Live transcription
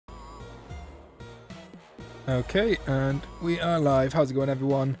Okay, and we are live. How's it going,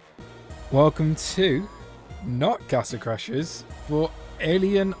 everyone? Welcome to not Castle Crashers, but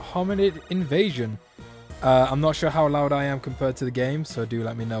Alien Hominid Invasion. I'm not sure how loud I am compared to the game, so do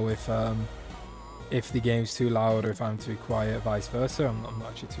let me know if the game's too loud or if I'm too quiet, vice versa. I'm not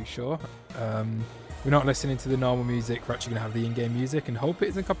actually too sure. We're not listening to the normal music. We're actually going to have the in-game music and hope it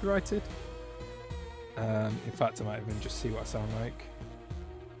isn't copyrighted. In fact, I might even just see what I sound like.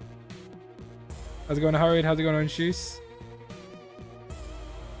 How's it going, Harried? How's it going, Orange Juice?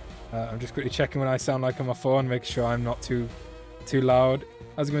 I'm just quickly checking what I sound like on my phone, making sure I'm not too loud.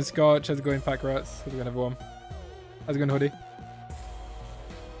 How's it going, Scorch? How's it going, Pack Rats? How's it going, everyone? How's it going, Hoodie?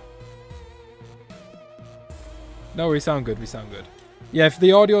 No, we sound good. We sound good. Yeah, if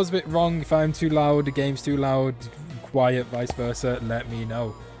the audio's a bit wrong, if I'm too loud, the game's too loud, quiet, vice versa, let me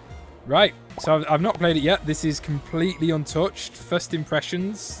know. Right, so I've not played it yet. This is completely untouched. First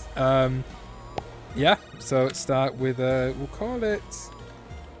impressions. Yeah, so let's start with, we'll call it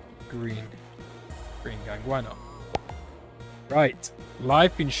Green. Green Gang, why not? Right,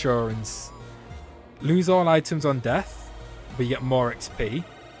 life insurance. Lose all items on death, but you get more XP.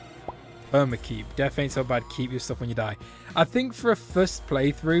 Permakeep. Death ain't so bad, keep your stuff when you die. I think for a first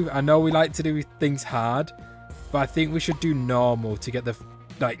playthrough, I know we like to do things hard, but I think we should do normal to get the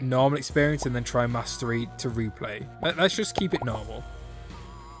normal experience and then try mastery to replay. Let's just keep it normal.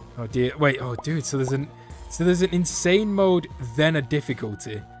 Oh dear, wait, oh dude, so there's an insane mode, then a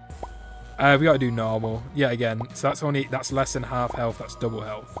difficulty. We gotta do normal. Yeah, again, so that's less than half health, that's double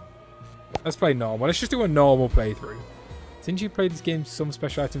health. Let's play normal. Let's just do a normal playthrough. Since you played this game, some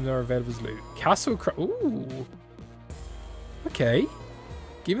special items are available as loot. Castle Crash. Ooh. Okay.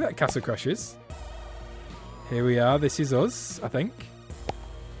 Give me that Castle Crashers. Here we are. This is us, I think.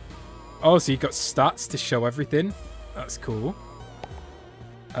 Oh, so you've got stats to show everything. That's cool.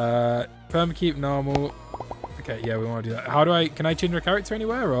 Permakeep normal. Okay, yeah, we want to do that. How do can I change my character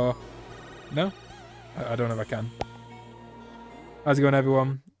anywhere or no? I don't know if I can. How's it going,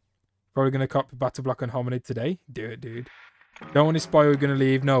 everyone? Probably going to cop Battle Block on Hominid today. Do it, dude. Don't want to spoil, we're going to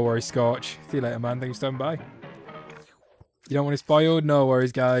leave. No worries, Scorch. See you later, man. Thanks for stopping by. You don't want to spoil? No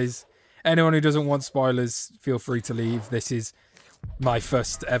worries, guys. Anyone who doesn't want spoilers, feel free to leave. This is my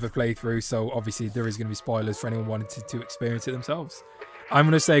first ever playthrough, so obviously there is going to be spoilers for anyone wanting to experience it themselves. I'm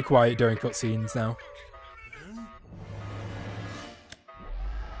going to stay quiet during cutscenes now.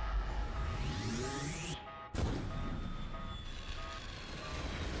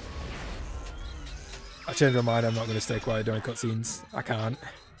 I changed my mind. I'm not going to stay quiet during cutscenes. I can't.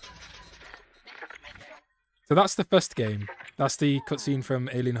 So that's the first game. That's the cutscene from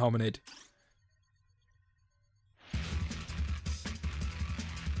Alien Hominid.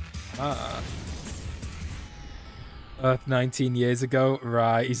 Ah. Earth 19 years ago.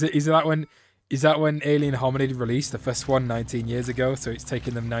 Right. Is that when Alien Hominid released? The first one 19 years ago. So it's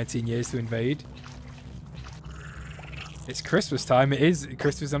taken them 19 years to invade. It's Christmas time. It is.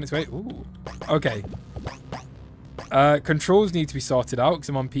 Christmas on its way. Ooh. Okay. Controls need to be sorted out because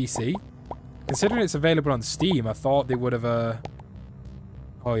I'm on PC. Considering it's available on Steam, I thought they would have...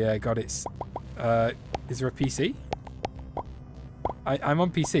 Oh yeah, got it. Is there a PC? I'm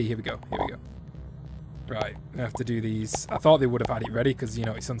on PC. Here we go. Here we go. Right. I have to do these. I thought they would have had it ready because, you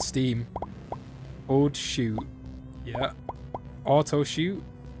know, it's on Steam. Hold shoot. Yeah. Auto shoot.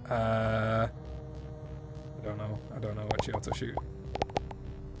 I don't know. I don't know actually auto shoot.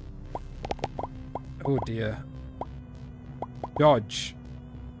 Oh dear. Dodge.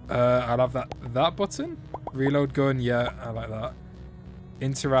 I'll have that button. Reload gun, yeah, I like that.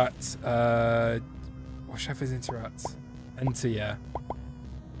 Interact. What should I have as interact? Enter, yeah.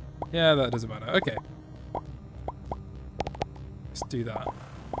 Yeah, that doesn't matter. Okay. Let's do that.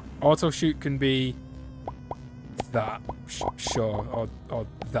 Auto shoot can be that. Sure. Or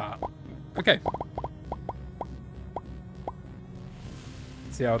that. Okay.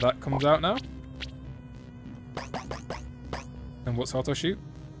 See how that comes out now? And what's auto shoot?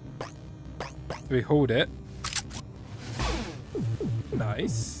 So we hold it.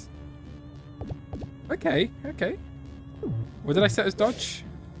 Nice. Okay, okay. What did I set as dodge?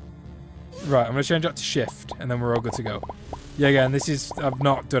 Right, I'm going to change that to shift, and then we're all good to go. Yeah, again, this is... I've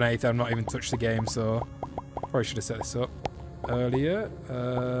not done anything. I've not even touched the game, so... Probably should have set this up earlier.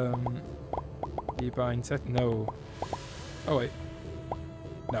 Debind set... No. Oh, wait.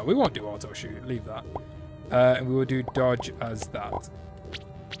 No, we won't do auto shoot. Leave that. And we will do dodge as that.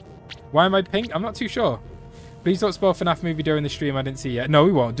 Why am I pink? I'm not too sure. Please don't spoil FNAF movie during the stream. I didn't see yet. No,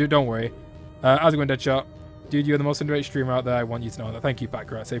 we won't. Don't worry. How's it going, Deadshot? Dude, you're the most underrated streamer out there. I want you to know that. Thank you,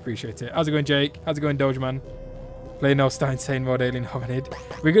 Pack Rats. I appreciate it. How's it going, Jake? How's it going, Dogeman? Play no star insane mode Alien Hominid.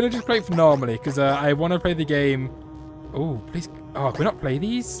 We're going to just play it for normally because I want to play the game. Oh, please. Oh, can we not play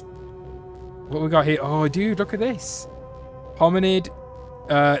these? What we got here? Oh, dude, look at this. Hominid.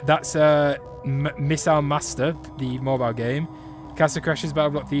 That's Missile Master, the mobile game. Castle Crashers,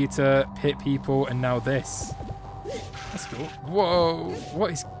 Battle Block Theater, Pit People, and now this. That's cool. Whoa.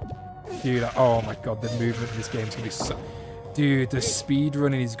 What is... Dude, oh my god, the movement of this game is going to be so... Dude, the speed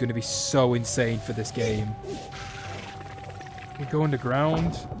running is going to be so insane for this game. You go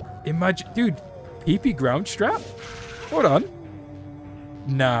underground. Imagine... Dude, PP ground strap? Hold on.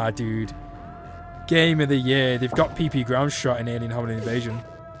 Nah, dude. Game of the year. They've got PP ground strap in Alien Hominid Invasion.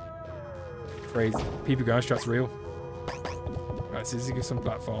 Crazy. PP ground strap's real. Right, so this is some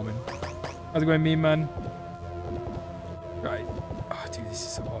platforming. How's it going, Meme Man? Right. Oh, dude, this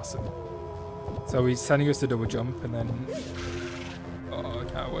is so awesome. So he's sending us to double jump, and then... Oh, I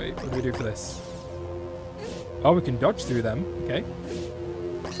can't wait. What do we do for this? Oh, we can dodge through them. Okay.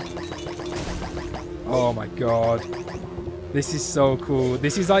 Oh my god. This is so cool.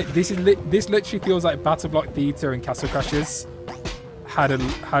 This is like... This literally feels like Battle Block Theater and Castle Crashers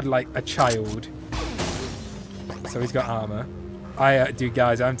had like a child. So he's got armor. Dude,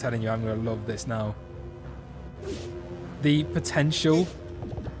 guys, I'm telling you, I'm gonna love this now. The potential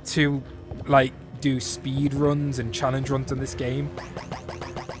to like do speed runs and challenge runs in this game.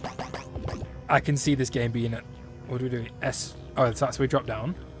 I can see this game being at... What do we do? S. Oh, so we drop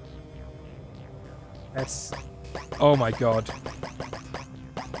down. S. Oh my god.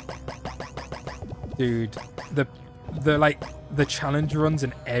 Dude, the like the challenge runs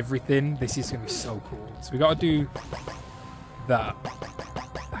and everything. This is gonna be so cool. So we gotta do that.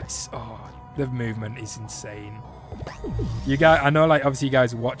 That's, oh, the movement is insane. You guys, I know, like, obviously you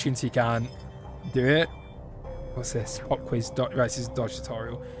guys are watching, so you can't do it. What's this? Pop quiz. Right, this is dodge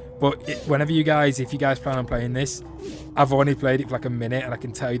tutorial. But whenever you guys, if you guys plan on playing this, I've only played it for like a minute, and I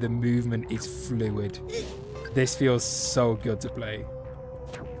can tell you the movement is fluid. This feels so good to play.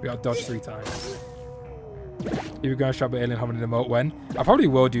 We got dodge 3 times. If we're going to shop at Alien Hominid emote when? I probably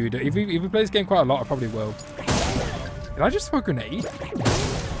will, dude. If we play this game quite a lot, I probably will. Did I just throw a grenade?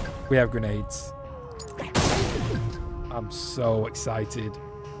 We have grenades. I'm so excited.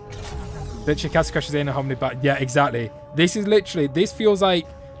 Literally, Castle Crashers Alien Hominid back. Yeah, exactly. This is literally... This feels like,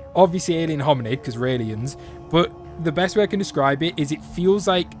 obviously, Alien Hominid, because we're aliens. But the best way I can describe it is it feels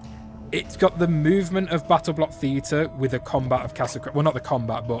like it's got the movement of Battle Block Theater with the combat of Castle Crashers. Well, not the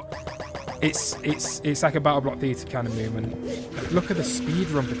combat, but it's like a Battle Block Theater kind of movement. Like, look at the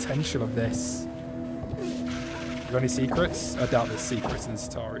speedrun potential of this. Got any secrets? I doubt there's secrets in this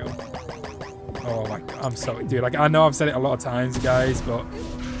tutorial. Oh my god, I'm so... Dude, like, I know I've said it a lot of times, guys, but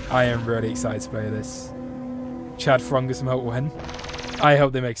I am really excited to play this. Chad Frongus emote when? I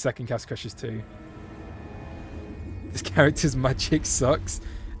hope they make second Castle Crashers 2. This character's magic sucks.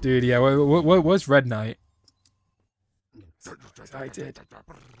 Dude, yeah, where's Red Knight? So excited.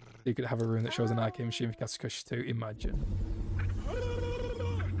 You could have a room that shows an arcade machine for Castle Crashers 2. Imagine.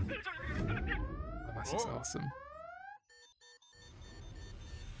 Oh, this is awesome.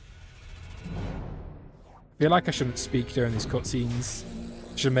 I feel like I shouldn't speak during these cutscenes.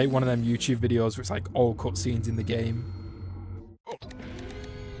 I should make one of them YouTube videos where it's like all cutscenes in the game. I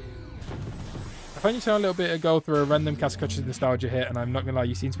found you a little bit ago through a random Castle Crashers nostalgia hit, and I'm not gonna lie,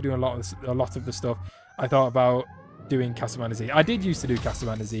 you seem to be doing a lot of the stuff I thought about doing Castlevania Z. I did used to do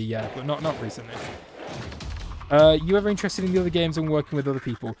Castlevania Z, yeah, but not recently. You ever interested in the other games and working with other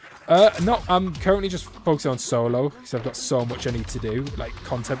people? No, I'm currently just focusing on solo because I've got so much I need to do, like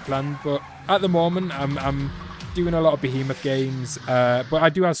content planned. But at the moment, I'm doing a lot of Behemoth games, but I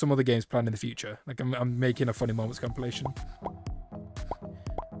do have some other games planned in the future. Like I'm making a Funny Moments compilation.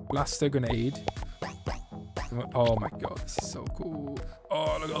 Blaster grenade. Oh my god, this is so cool.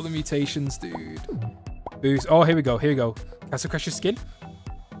 Oh, look at all the mutations, dude. Boost. Oh, here we go. Here we go. Castle Crashers skin. Do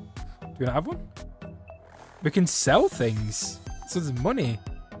we not have one? We can sell things. So there's money.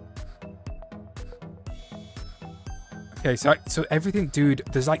 Okay, so everything, dude,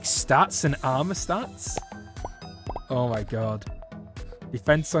 there's like stats and armor stats. Oh my god.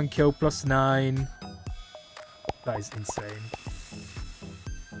 Defense on kill +9. That is insane.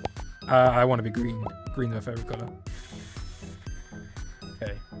 I want to be green. Green's my favorite color.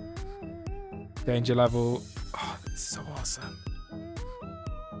 Okay. Danger level. Oh, that's so awesome.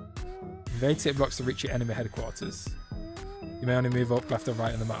 Invade it blocks to reach your enemy headquarters. You may only move up, left, or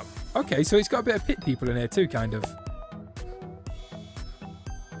right on the map. Okay, so it's got a bit of pit people in here too, kind of.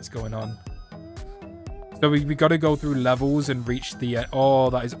 What's going on? So we got to go through levels and reach the... oh,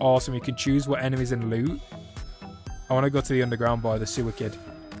 that is awesome. You can choose what enemies and loot. I want to go to the underground boy, the sewer kid.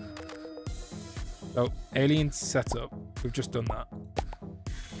 So, alien setup. We've just done that.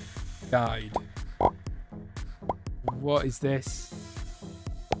 Guide. What is this?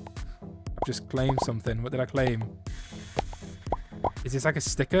 I've just claimed something. What did I claim? Is this like a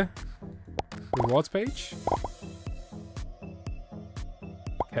sticker? Rewards page?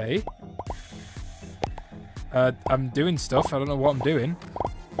 Okay. I'm doing stuff. I don't know what I'm doing.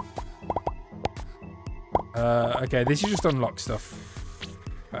 Okay, this is just unlock stuff.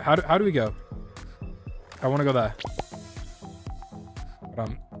 Right, how do we go? I want to go there.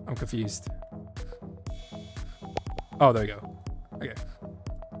 But I'm confused. Oh, there we go. Okay.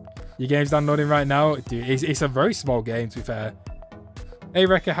 Your game's downloading right now? Dude, it's a very small game, to be fair. Hey,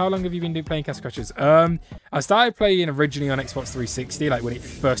 Rekka, how long have you been playing Castle Crashers? I started playing originally on Xbox 360, like when it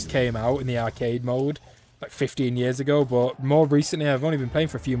first came out in the arcade mode, like 15 years ago. But more recently, I've only been playing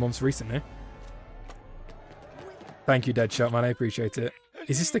for a few months recently. Thank you, Deadshot, man. I appreciate it.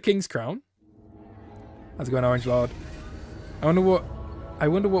 Is this the King's Crown? How's it going, Orange Lord? I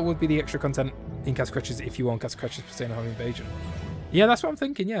wonder what would be the extra content in Castle Crashers if you want Castle Crashers Persona Home Invasion. Yeah, that's what I'm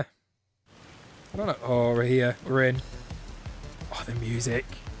thinking, yeah. I don't know. Oh, we're here. We're in. Oh, the music.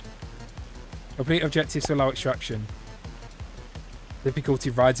 Complete objectives to allow extraction. Difficulty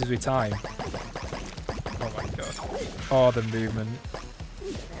rises with time. Oh my god. Oh, the movement.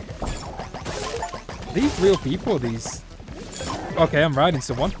 These real people, these... Okay, I'm riding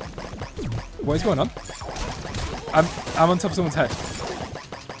someone. What is going on? I'm on top of someone's head.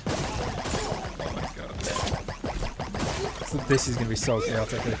 Oh my god. So this is going to be so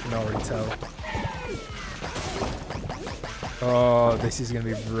chaotic, I can already tell. Oh, this is going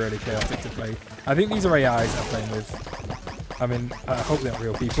to be really chaotic to play. I think these are AIs I'm playing with. I mean, I hope they're not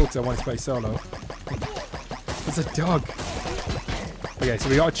real people because I want to play solo. There's a dog. Okay, so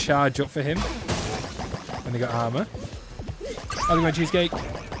we got to charge up for him. And they got armor. How's it going, Cheesecake?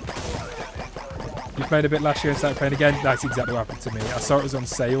 You played a bit last year and started playing again? That's exactly what happened to me. I saw it was on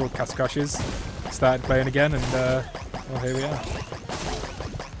sale with Castle Crashers. Started playing again and, well, here we are.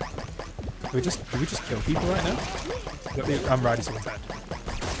 Do we just kill people right now? I'm riding someone's head.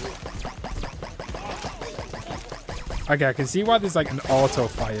 Okay, I can see why there's like an auto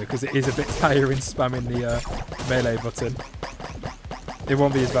fire because it is a bit tiring spamming the melee button. It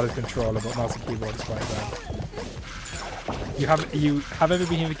won't be as bad as controller, but mouse and keyboard is quite bad. You have ever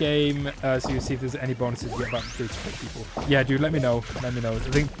been in the game, so you see if there's any bonuses you get back to pick people. Yeah, dude, let me know. Let me know. I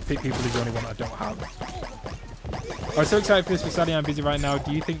think pick people is the only one I don't have. I'm so excited for this, but sadly I'm busy right now.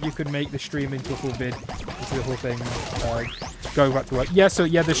 Do you think you could make the stream into a full vid? Into the whole thing, go back to work? Yeah, so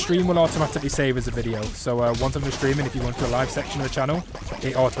yeah, the stream will automatically save as a video. So once I'm streaming, if you go into a live section of the channel,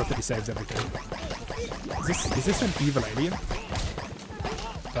 it automatically saves everything. Is this an evil alien?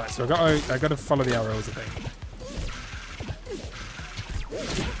 Right, so I gotta follow the arrows, I think.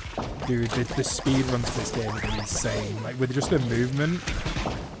 Dude, the speed runs for this game are gonna be insane. Like with just the movement,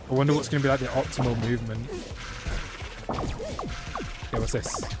 I wonder what's gonna be like the optimal movement. Okay, what's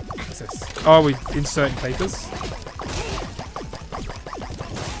this? What's this? Oh, we're inserting papers.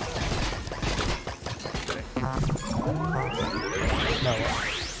 No,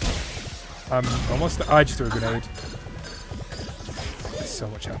 what? Almost. I just threw a grenade. There's so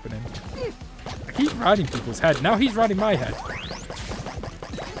much happening. I keep riding people's head. Now he's riding my head.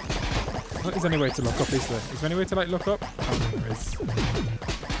 What is any way to look up, is there? Is there any way to like look up? Oh, there is.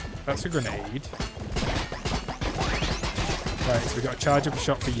 That's a grenade. Right, so we got to charge up a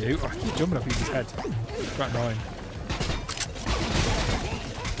shot for you. Oh, I keep jumping up people's head. It's quite annoying.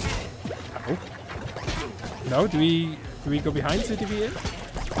 Ow. No, do we go behind to defeat him?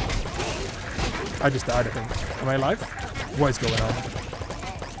 I just died, I think. Am I alive? What is going on?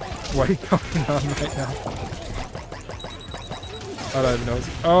 What is going on right now? I don't even know.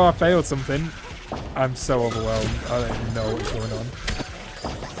 Oh, I failed something. I'm so overwhelmed. I don't even know what's going on.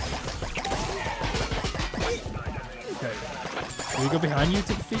 Okay. Do we go behind you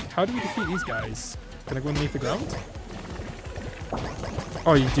to defeat? How do we defeat these guys? Can I go underneath the ground?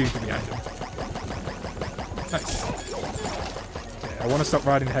 Oh, you do go behind them. Nice. Okay, I want to stop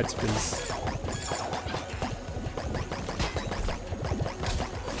riding heads, please.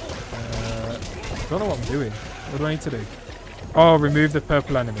 I don't know what I'm doing. What do I need to do? Oh, remove the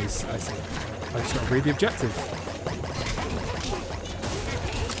purple enemies. I see. I just got to read the objective.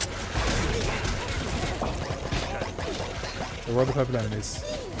 So what are the purple enemies?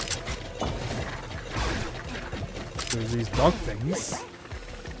 There's these dog things.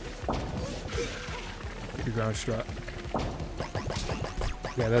 Get the ground strat.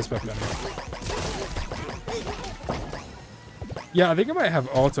 Yeah, there's purple enemies. Yeah, I think I might have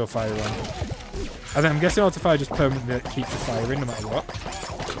auto fire on. I'm guessing auto fire just permanently keeps you firing no matter what.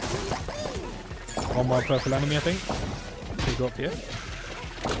 One more purple enemy, I think. Can we go up here?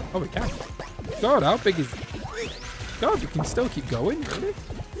 Oh, we can. God, how big is... God, we can still keep going, really?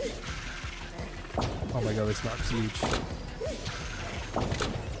 Oh my god, this map's huge.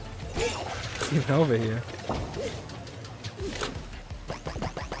 It's even over here.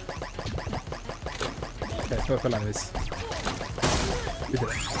 Okay, purple enemies. We did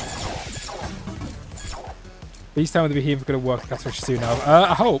it. Please tell me the behemoth going to work catch soon now.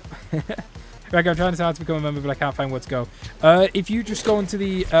 I hope. Like, I'm trying to hard to become a member, but I can't find where to go. If you just go onto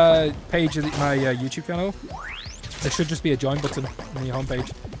the page of my YouTube channel, there should just be a join button on your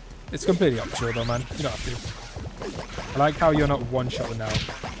homepage. It's completely optional though, man. You don't have to. I like how you're not one-shot now.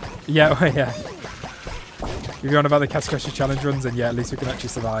 Yeah, well, yeah. If you're on about the Castle Crusher challenge runs, and yeah, at least we can actually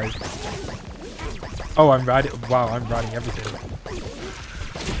survive. Oh, I'm riding. Wow, I'm riding everything.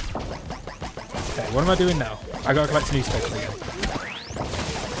 Okay, what am I doing now? I gotta collect newspapers again.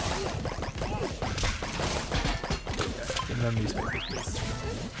 Okay, give me them newspapers, please.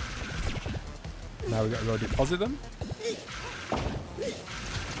 Now we gotta go deposit them.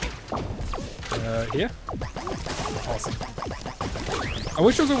 Here. Awesome. I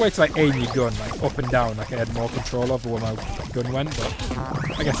wish there was a way to like aim your gun like up and down, like I had more control over where my gun went, but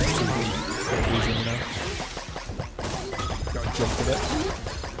I guess it's too easy, you know. Gotta jump with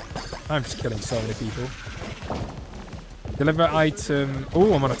it. I'm just killing so many people. Deliver item.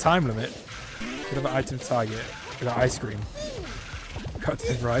 Oh, I'm on a time limit. Deliver item target. I got ice cream. Got to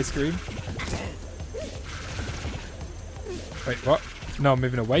deliver ice cream. Wait, what? No, I'm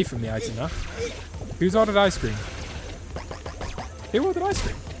moving away from the item now. Who's ordered ice cream? Who ordered ice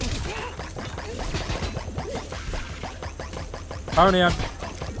cream? I only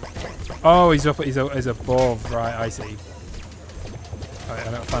have... Oh, he's up. He's above. Right, I see. Right,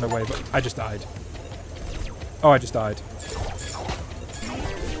 I gotta find a way, but I just died. Oh, I just died.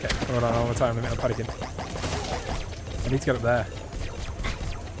 Okay, hold on, all the time. I'm panicking. I need to get up there.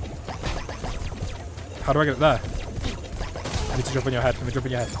 How do I get up there? I need to jump on your head. Let me jump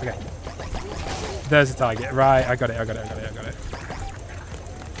on your head. Okay. There's the target. Right, I got it. There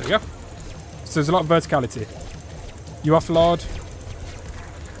we go. So there's a lot of verticality. You offload.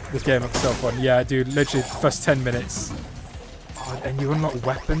 This game looks so fun. Yeah, dude, literally the first 10 minutes. Oh, and you unlock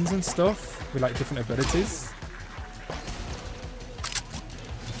weapons and stuff with like different abilities.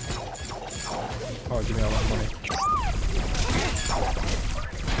 Oh, give me all that money.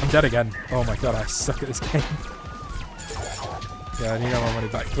 I'm dead again. Oh my god, I suck at this game. Yeah, I need all my money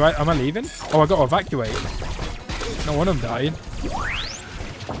back. Am I leaving? Oh, I got to evacuate. No one of them died.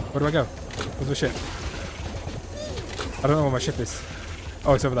 Where do I go? Where's my ship? I don't know where my ship is.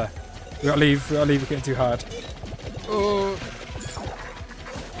 Oh, it's over there. We gotta leave. We're getting too hard. Oh.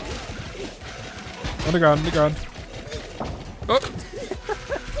 Underground. Oh.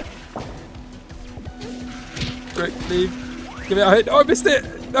 Great, leave. Give it a hit. Oh, I missed it.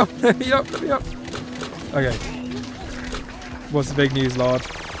 No, let me up. Okay. What's the big news, Lord?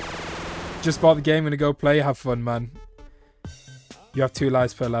 Just bought the game, gonna go play. Have fun, man. You have 2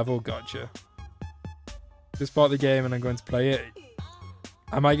 lives per level. Gotcha. Just bought the game and I'm going to play it.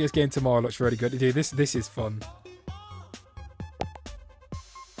 I might get this game tomorrow. It looks really good. Dude, this is fun.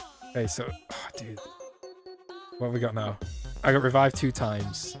 Okay, so... Oh, dude. What have we got now? I got revived 2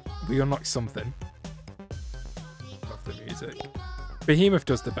 times. We unlocked something. Love the music. Behemoth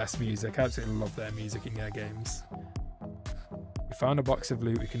does the best music. I absolutely love their music in their games. We found a box of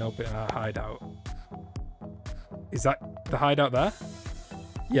loot. We can open our hideout. Is that the hideout there?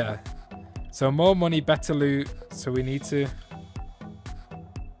 Yeah. So more money, better loot. So we need to...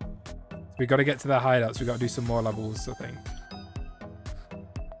 We got to get to the hideout. So we got to do some more levels, I think.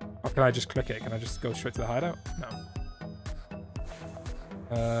 Or can I just click it? Can I just go straight to the hideout? No.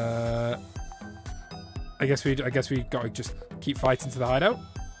 I guess we got to just keep fighting to the hideout.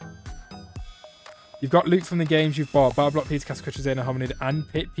 You've got loot from the games you've bought. Battle Block, Pizza, Castle Crusher, Alien Hominid, and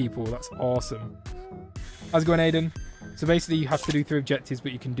Pit People. That's awesome. How's it going, Aiden? So basically, you have to do 3 objectives,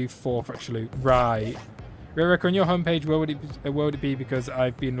 but you can do 4 for extra loot. Right. Rick, on your homepage, where would it be? Because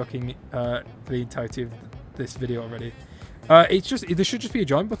I've been looking for the entirety of this video already. It's just there should just be a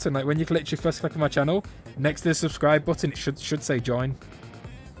join button. Like when you literally first click on my channel, next to the subscribe button, it should say join.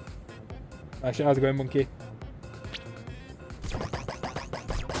 Actually, how's it going, Monkey?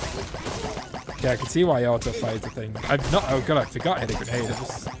 Yeah, I can see why auto fires the thing. I've not. Oh god, I forgot I had a grenade. I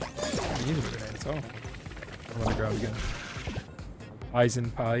just didn't use a grenade at all. I'm on the ground again. Pies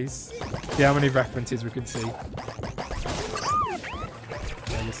and pies. See how many references we can see.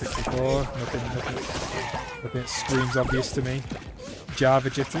 Mega 64. Nothing that screams obvious to me. Java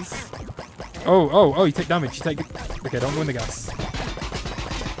jitters. Oh, you take damage. You take. Okay, don't go in the gas.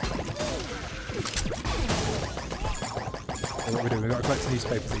 So what we're doing, we've got to collect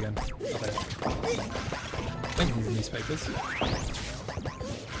newspapers again. I think these are newspapers.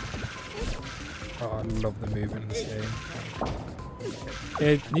 Oh, I love the movement in this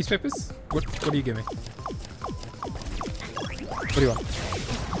game. Newspapers? What do you give me? What do you want?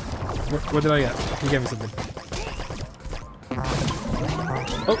 What did I get? You gave me something.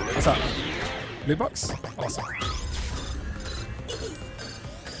 Oh, what's that? Loot box? Awesome.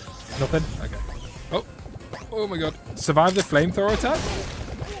 Nothing? Okay. Oh. Oh my god. Survive the flamethrower attack?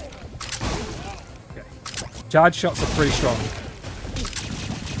 Okay. Charge shots are pretty strong.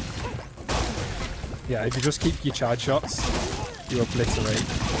 Yeah, if you just keep your charge shots, you obliterate.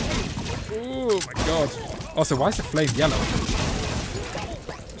 Oh my god. Also, why is the flame yellow?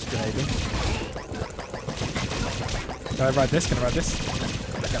 Just grenading. Can I ride this? Can I ride this?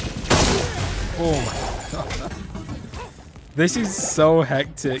 Oh my god. This is so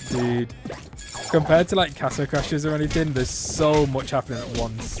hectic, dude. Compared to like Castle Crashers or anything, there's so much happening at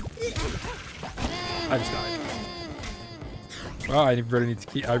once. I just died. Oh, I really need to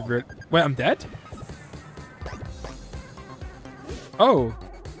keep... Wait, I'm dead? Oh.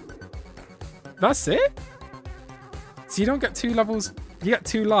 That's it? So you don't get 2 levels, you get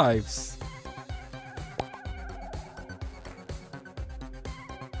 2 lives.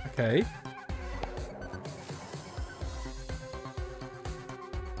 Okay.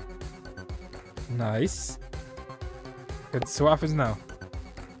 Nice. Good. So what happens now?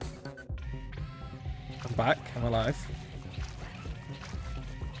 I'm back. I'm alive.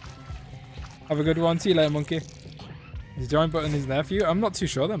 Have a good one. See you later, monkey. The join button is there for you. I'm not too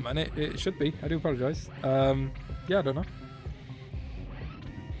sure then, man. It should be. I do apologise. Yeah, I don't know.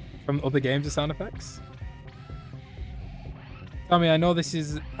 From other games, the sound effects. Tell me, I know this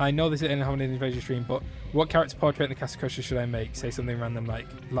is Alien Hominid Invasion stream, but what character portrait in the Castle Crusher should I make? Say something random like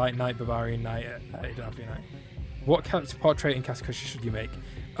Light Knight, Barbarian Knight, Happy Knight. What character portrait in Castle Crusher should you make?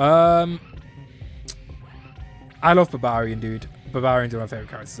 I love Barbarian, dude. Barbarian's one of my favourite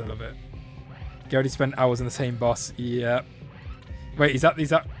characters. I love it. You already spent hours on the same boss. Yeah. Wait, is that the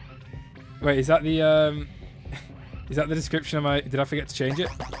is that the description of my? Did I forget to change it?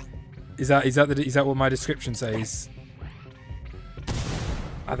 Is that what my description says?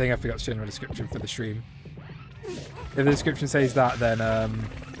 I think I forgot to change my description for the stream. If the description says that, then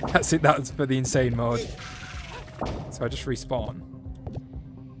that's it. That's for the insane mode. So I just respawn.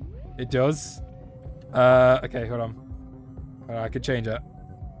 It does. Okay, hold on. I could change it.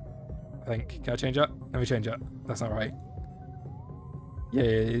 I think. Can I change that? Let me change it. That's not right. Yeah,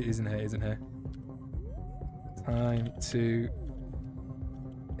 it isn't here. Isn't here. Time to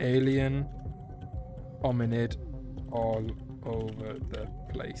Alien Hominid all over the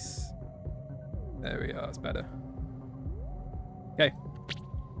place. There we are. That's better. Okay.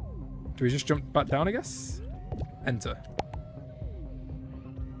 Do we just jump back down, I guess? Enter.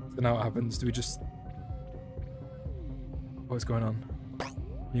 So now what happens? Do we just... What's going on?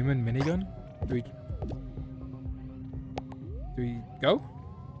 Human minigun? Do we go?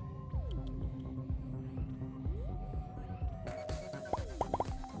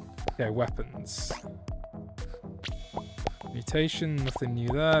 Okay, weapons. Mutation, nothing new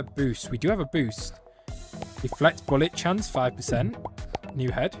there. Boost. We do have a boost. Deflect bullet chance, 5%. New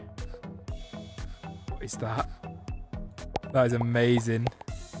head. What is that? That is amazing.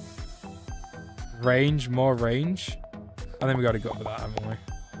 Range, more range. I think we got to go for that, haven't we?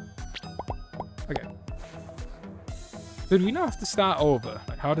 Okay. So do we now have to start over?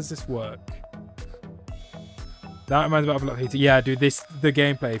 Like, how does this work? That reminds me of Battle Block Theater. Yeah, dude, the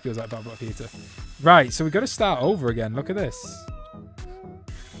gameplay feels like Battle Block Theater. Right, so we got to start over again. Look at this.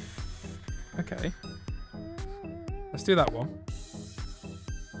 Okay. Let's do that one.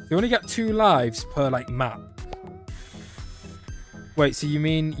 You only get 2 lives per, like, map. Wait, so you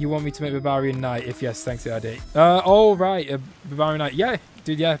mean you want me to make Barbarian Knight? If yes, thanks for the idea. Oh, right. A Barbarian Knight. Yeah,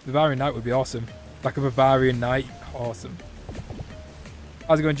 dude, yeah. Barbarian Knight would be awesome. Like a Barbarian Knight. Awesome.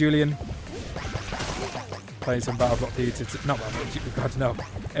 How's it going, Julian? Playing some Battle Block Theater. Not Battle Block, God, no.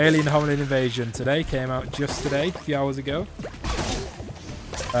 Alien Hominid Invasion today. Came out just today, a few hours ago.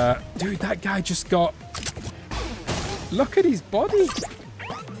 Dude, that guy just got... Look at his body.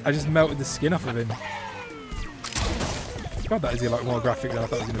 I just melted the skin off of him. God, that is a lot more graphic than I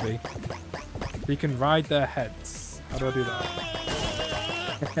thought it was going to be. You can ride their heads. How do I do that?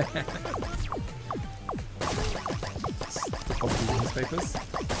 Newspapers.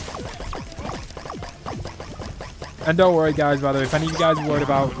 And don't worry, guys, by the way, if any of you guys are worried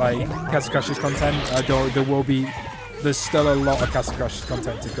about, like, Castle Crashers content, there's still a lot of Castle Crashers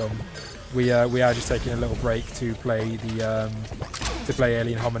content to come. We are just taking a little break to play the to play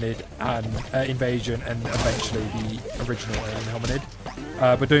Alien Hominid and Invasion and eventually the original Alien Hominid.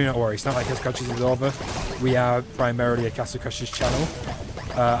 But do not worry, it's not like Castle Crashers is over. We are primarily a Castle Crashers channel.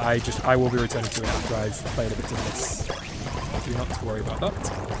 I will be returning to it after I've played a bit of this. Do not to worry about that.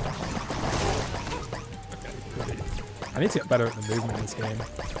 Okay, I need to get better at the movement in this game.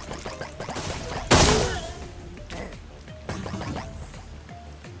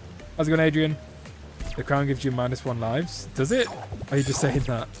 How's it going, Adrian? The crown gives you -1 lives. Does it? Are you just saying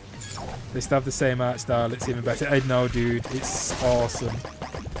that? They still have the same art style. It's even better. I know, dude. It's awesome.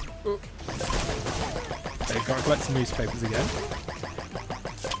 Oh. Okay, gotta collect some newspapers again.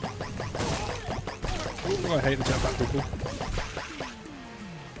 Oh, I hate the jetpack people.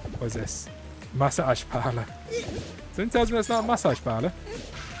 What is this? Massage parlour. Someone tells me that's not a massage parlour.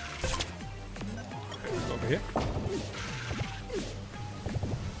 Okay, go over here.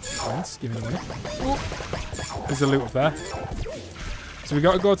 Thanks, give me the money. Ooh. There's a loot up there. So we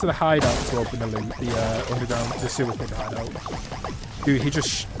got to go to the hideout to open the loot, the underground, the sewer pit hideout. Dude, he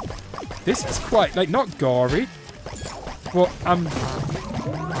just... This is quite, like, not gory, but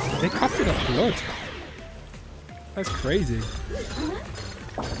they're coughing up blood. That's crazy.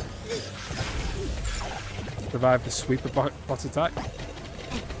 Survive the sweeper bot attack.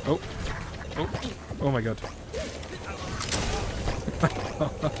 Oh. Oh. Oh my god.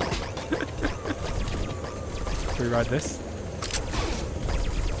 Can we ride this?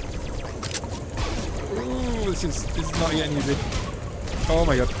 Ooh, this is not getting easy. Oh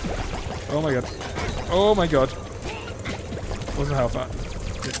my god. Oh my god. Oh my god. What's my health at?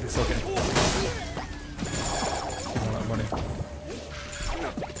 It's okay. Give me all that money.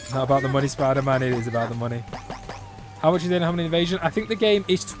 Not about the money, Spider-Man. It is about the money. How much is Alien Hominid Invasion? I think the game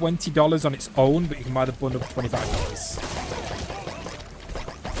is $20 on its own, but you can buy the bundle for $25.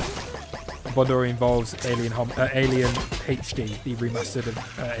 The bundle involves Alien HD, the remastered of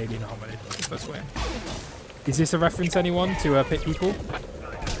Alien Hominid. That's way. Is this a reference, anyone, to Pit People?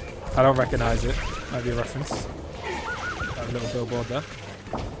 I don't recognise it. Might be a reference. Have a little billboard there.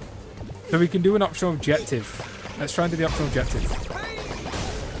 So we can do an optional objective. Let's try and do the optional objective.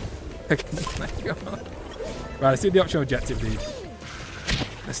 Right, let's do the optional objective, dude.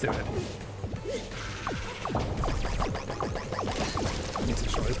 Let's do it. I need to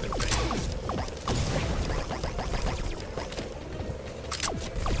destroy this big thing.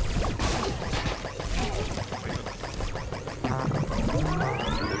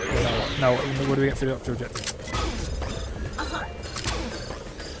 Now, what do we get for the optional objective?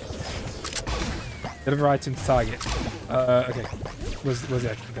 Deliver item to target. Okay. Where's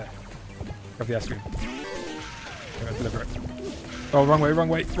the item? There. Grab the ice cream. Okay, deliver it. Oh, wrong way, wrong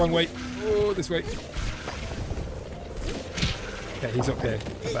way, wrong way. Oh, this way. Okay, he's up here,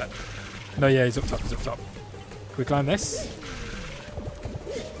 I bet. No, yeah, he's up top, he's up top. Can we climb this?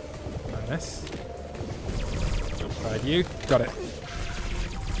 Climb this. Right, you. Got it.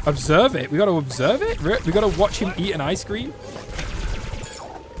 Observe it? We gotta observe it? We gotta watch him eat an ice cream?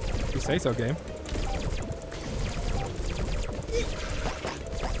 You say so, game.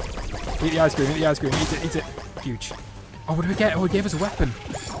 Eat the ice cream, eat the ice cream, eat it, eat it. Huge. Oh, what did we get? Oh, he gave us a weapon.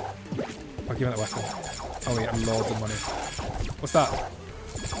 I'll give him that weapon. Oh, we got loads of money. What's that?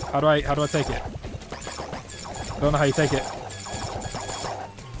 How do I take it? I don't know how you take it.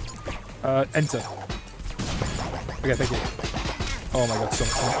 Enter. Okay, thank you. Oh my god, so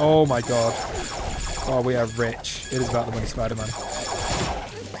much money. Oh my god. Oh, we are rich. It is about the money, Spider-Man.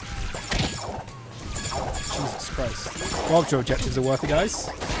 Jesus Christ. Well, your objectives are worth it, guys.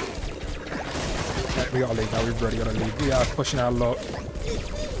 Right, we gotta leave now. We've really gotta leave. We are pushing our luck.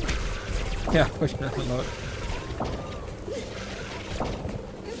 Yeah, pushing our luck.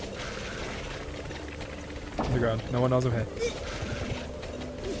 On the ground. No one knows I'm here.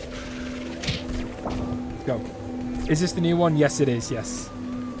 Let's go. Is this the new one? Yes, it is. Yes.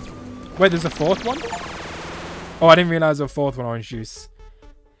 Wait, there's a fourth one? Oh, I didn't realize there was a fourth one, Orange Juice.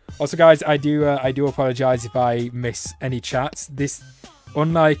 Also, guys, I do apologize if I miss any chats. This,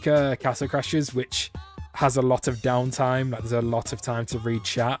 unlike Castle Crashers, which has a lot of downtime, like there's a lot of time to read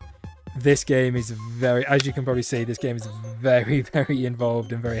chat. This game is very, as you can probably see, this game is very, very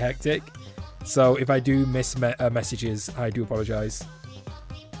involved and very hectic. So if I do miss messages, I do apologize.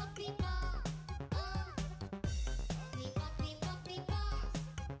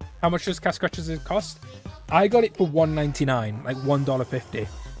 How much does Castle Crashers cost? I got it for $1.99, like $1.50,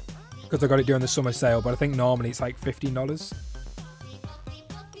 because I got it during the summer sale. But I think normally it's like $15.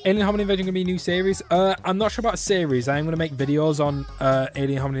 Alien Hominid Invasion gonna be a new series? I'm not sure about a series. I am gonna make videos on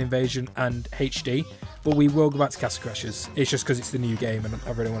Alien Hominid Invasion and HD, but we will go back to Castle Crashers. It's just because it's the new game and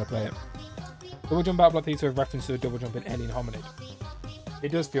I really want to play it. Double jump out block these with reference to a double jump in Alien Hominid.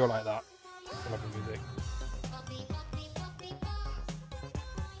 It does feel like that. I love the music.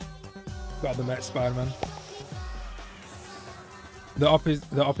 Got the Met Spider-Man. The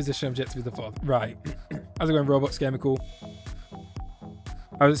opposition objective is the fourth. Right. How's it going, Roblox Gamer? Cool.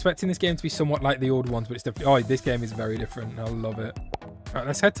 I was expecting this game to be somewhat like the old ones, but it's definitely... Oh, this game is very different. I love it. Right,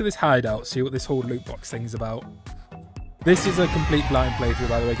 let's head to this hideout, see what this whole loot box thing's about. This is a complete blind playthrough,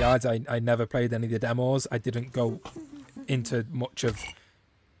 by the way, guys. I never played any of the demos. I didn't go into much of...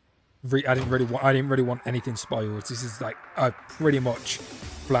 I didn't really want anything spoiled. This is like a pretty much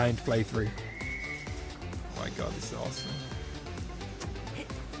blind playthrough. Oh my god, this is awesome.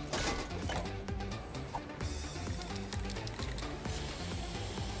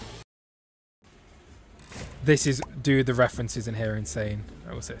 This is, dude, the references in here are insane.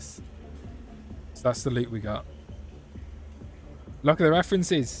 What was this? So that's the loot we got. Look at the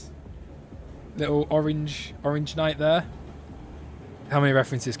references. Little orange knight there. How many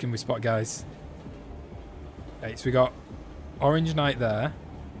references can we spot, guys? Okay, so we got orange knight there.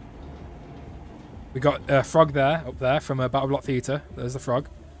 We got a frog there, up there, from a Battle Block Theatre. There's the frog.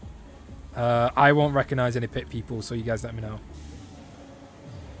 I won't recognise any pit people, so you guys let me know.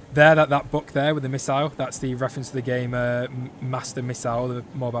 There, that book there with the missile, that's the reference to the game Master Missile, the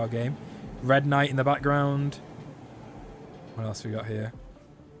mobile game. Red Knight in the background. What else we got here?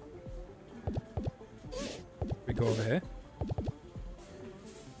 We go over here.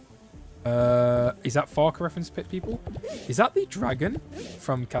 Is that Fork a reference to pit people? Is that the dragon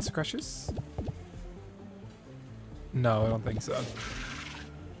from Castle Crashers? No, I don't think so.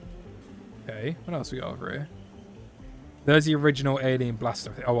 Okay, what else we got over here? There's the original alien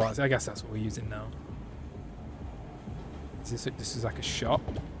blaster. Oh, well, I guess that's what we're using now. This is like a shop.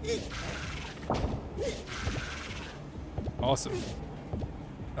 Awesome.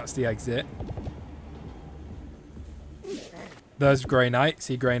 That's the exit. There's Grey Knight.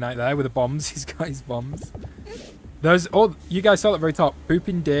 See Grey Knight there with the bombs. He's got his bombs. There's... Oh, you guys saw at the very top.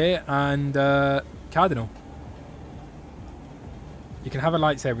 Pooping Deer and Cardinal. You can have a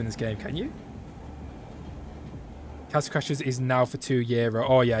lightsaber in this game, can you? Castle Crashers is now for 2 year.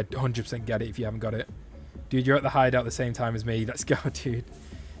 Oh, yeah, 100% get it if you haven't got it. Dude, you're at the hideout at the same time as me. Let's go, dude.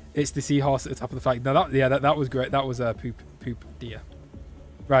 It's the seahorse at the top of the flag. No, that was great. That was a poop deer.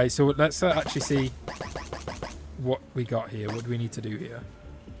 Right, so let's actually see what we got here. What do we need to do here?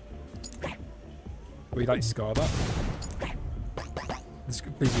 We'd like to score that. This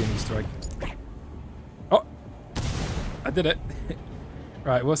could please be an Easter egg. Oh! I did it.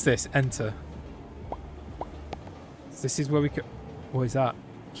 Right, what's this? Enter. So this is where we could... What is that?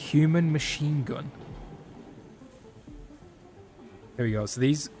 Human machine gun. Here we go. So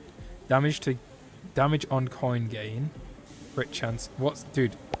these... Damage on coin gain. Crit chance. What's...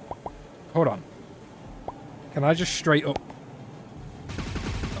 Dude. Hold on. Can I just straight up...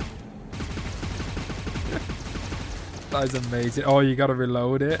 That is amazing. Oh, you gotta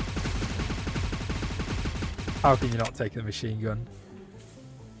reload it. How can you not take the machine gun?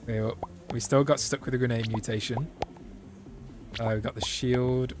 Okay, we still got stuck with the grenade mutation. We've got the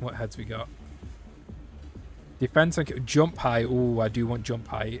shield. What heads we got? Defense and jump high. Oh, I do want jump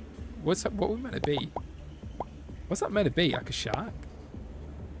high. What's that? What we meant to be? What's that meant to be? Like a shark?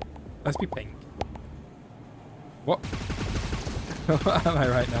 Let's be pink. What? What am I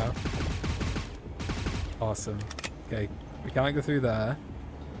right now? Awesome. Okay, we can't go through there.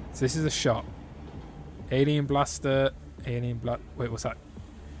 So this is a shop. Alien blaster. Alien Wait, what's that?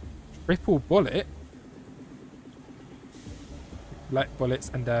 Triple bullet. Let bullets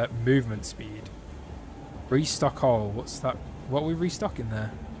and movement speed. Restock all. What's that? What are we restocking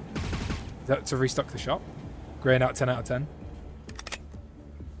there? Is that to restock the shop? Grain out 10 out of 10.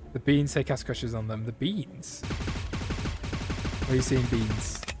 The beans say Castle Crashers on them. The beans? Where are you seeing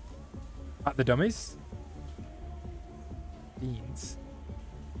beans? At the dummies? Beans.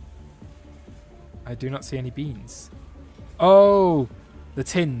 I do not see any beans. Oh! The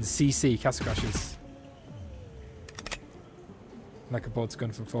tins. CC. Castle Crashers. Like a Bod's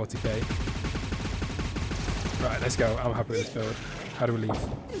gun from 40k. Right, let's go. I'm happy with this build. How do we leave?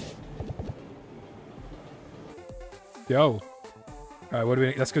 Go. Alright, what do we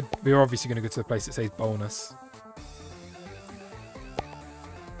need? That's good. We're obviously going to go to the place that says bonus.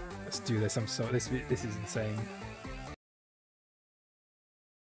 Let's do this. I'm so... This is insane.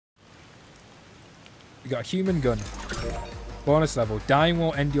 We got a human gun. Bonus level. Dying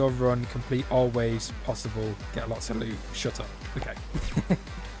won't end your run. Complete all waves possible. Get lots of loot. Shut up. Okay.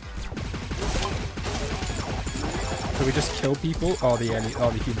 So we just kill people? Oh, the human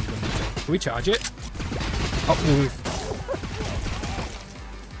gun. Can we charge it? Up the roof.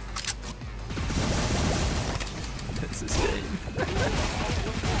 That's insane.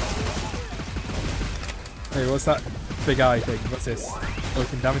 what's that big eye thing? What's this? Oh, we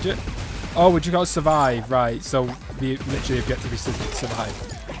can damage it? Oh, we just got to survive. Right, so the literally objective is to survive.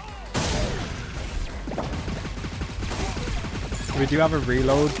 We do have a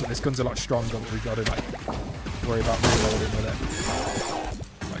reload, but this gun's a lot stronger, but we've got to like worry about reloading with it.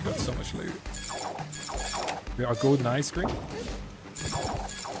 Oh my god, so much loot. We got a golden ice cream.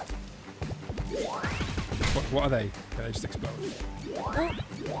 What are they? Can they just explode?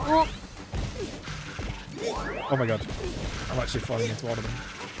 Oh my god. I'm actually falling into one of them.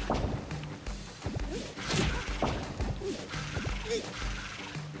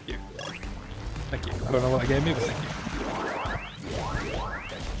 Thank you. Thank you. I don't know what that gave me, but thank you.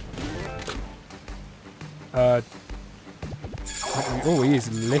 Oh, he is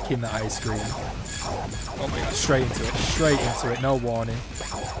licking the ice cream. Oh my god, straight into it. Straight into it. No warning.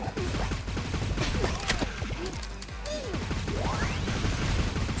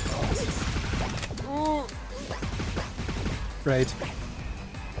 Grenade.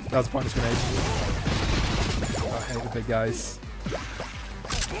 That was a pointless grenade. Oh, I hate the big guys.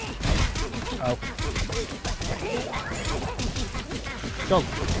 Ow. Go.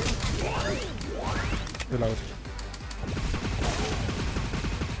 Reload.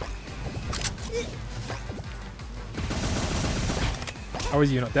 How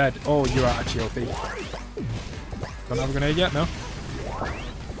is you not dead? Oh, you are actually OP. Don't have a grenade yet? No?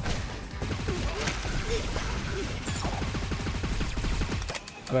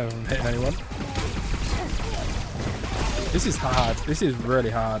 I don't even hitting anyone. This is hard. This is really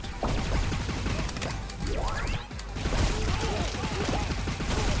hard.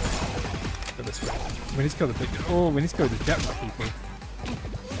 Go this way. We need to kill the big... Oh, we need to kill the jetpack people.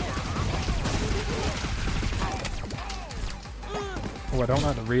 Oh, I don't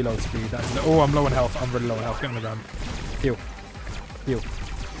like the reload speed. That's oh, I'm low on health. I'm really low on health. Get on the ground. Heal. Heal.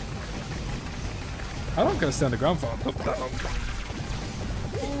 How long can I stay on the ground for? Not that long.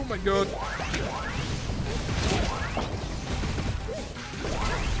 Oh my god.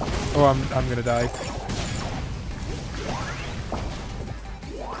 Oh, I'm gonna die.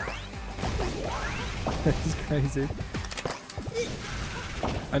 This is crazy.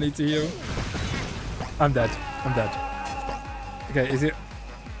 I need to heal. I'm dead. I'm dead. Okay, is it?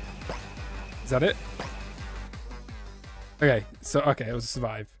 Is that it? Okay, so okay, it was a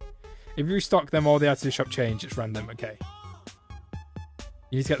survive. If you restock them, all they add to the shop change. It's random. Okay.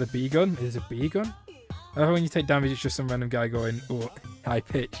 You need to get the B gun. Is it a B gun? I love when you take damage, it's just some random guy going, oh, high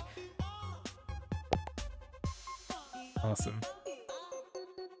pitch. Awesome.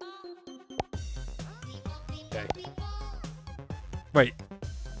 Okay. Wait.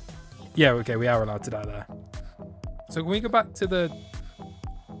 Yeah, okay, we are allowed to die there. So can we go back to the...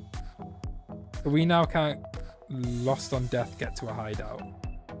 We now can't, lost on death, get to a hideout.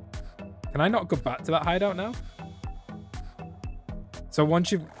 Can I not go back to that hideout now? So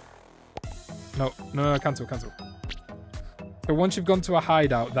once you've... No, cancel. So once you've gone to a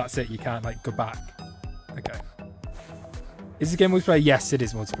hideout, that's it. You can't, like, go back. Okay. Is this game multiplayer? Yes, it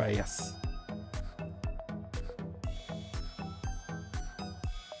is multiplayer, yes.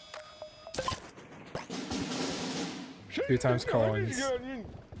 Two times coins. Oh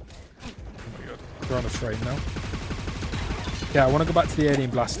my god. We're on a train now. Yeah, I want to go back to the alien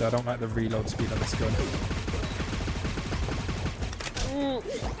blaster. I don't like the reload speed on this gun.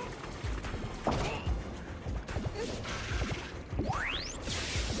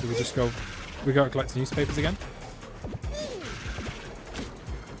 Do we just go... We gotta collect newspapers again?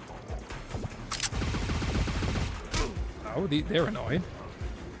 Oh, they're annoying.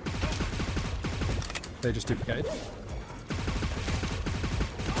 They just duplicated.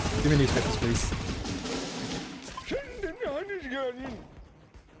 Give me newspapers, please.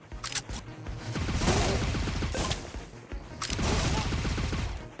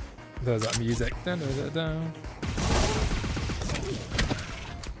 There's that music. Dun, dun, dun, dun.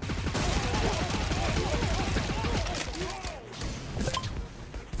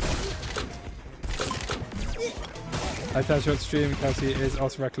 I tell short stream, Kelsey is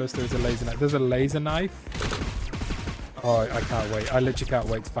also reckless. There's a laser knife. There's a laser knife? Oh, I can't wait. I literally can't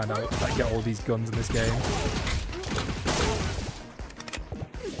wait to find out, like, get all these guns in this game.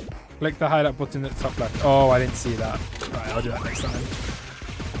 Click the hideout button at the top left. Oh, I didn't see that. Right, I'll do that next time.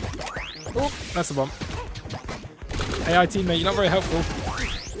 Oh, that's a bomb. AI teammate, you're not very helpful.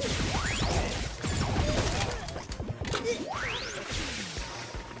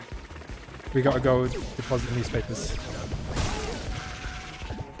 We gotta go deposit the newspapers.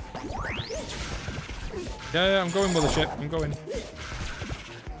 Yeah, I'm going, mothership. I'm going.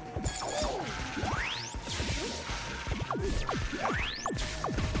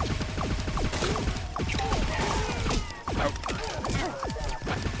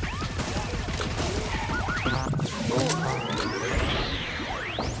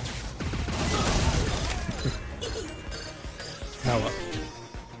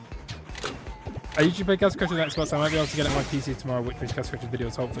 I usually play Castle Crashers on Xbox. I might be able to get it on my PC tomorrow, which makes Castle Crashers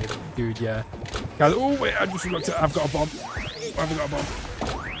videos, hopefully. Dude, yeah. Guys, oh, wait, I just looked at I've got a bomb. I've got a bomb.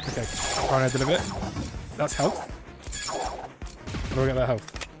 Okay, trying to deliver it. That's health. How do I get that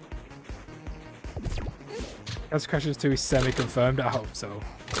health? Castle Crashers 2 is semi-confirmed. I hope so.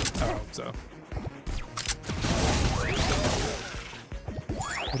 I hope so.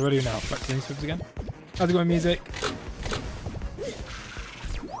 What do I do now? Back to the swims again? How's it going, music?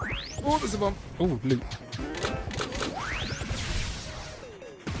 Oh, there's a bomb. Oh, loot.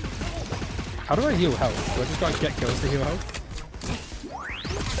 How do I heal health? Do I just gotta get kills to heal health?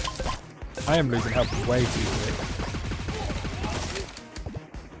 I am losing health way too quick.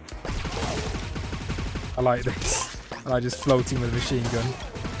 I like this. I like just floating with a machine gun.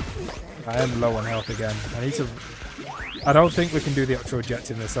 I am low on health again. I need to... I don't think we can do the actual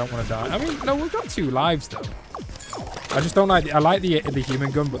objective in this. I don't want to die. I mean, no, we've got 2 lives, though. I just don't like... I like the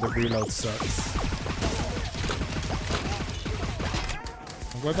human gun, but the reload sucks.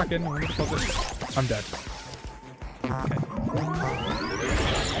 I'm going back in. I'm going to deposit. I'm dead. Okay.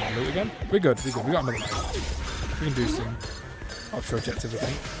 Loot again? We're good. We're good. We got another life. We can do some offshore objective, I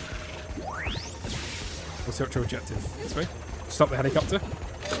think. What's the actual objective? This way. Stop the helicopter.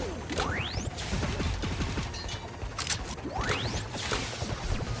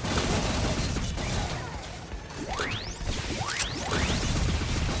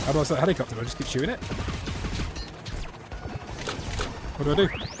 How do I start the helicopter? Do I just keep shooting it? What do I do?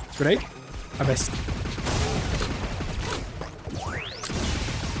 Grenade? I missed.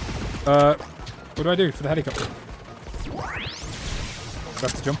 What do I do for the helicopter? Do I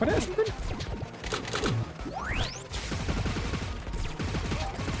have to jump on it or something?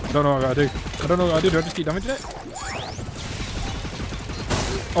 I don't know what I do. I don't know what I do. Do I just keep damaging it?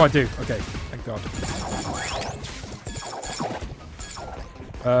 Oh, I do. Okay. Thank God.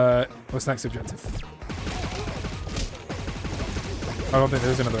 What's the next objective? I don't think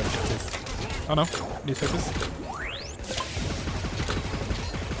there's another objective. Oh no. Newspapers.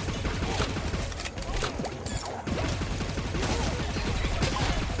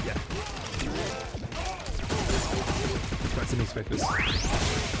 Yeah. Back to newspapers.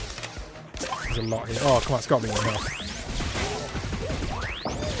 There's a lot here. Oh, come on, it's got to be enough.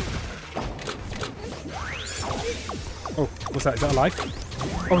 Oh, what's that? Is that a life?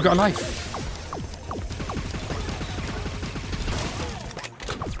 Oh, we got a life.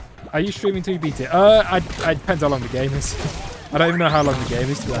 Are you streaming till you beat it? It depends how long the game is. I don't even know how long the game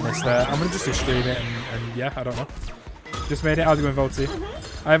is, to be honest. I'm going to just stream it and yeah, I don't know. Just made it. How's it going, Volty?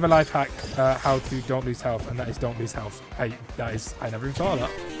 I have a life hack, how to don't lose health, and that is don't lose health. I never even thought of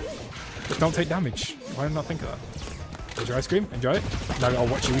that. Just don't take damage. Why did I not think of that? Here's your ice cream. Enjoy it. Now I'll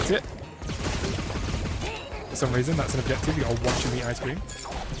watch you eat it. For some reason, that's an objective. You gotta watch him eat ice cream.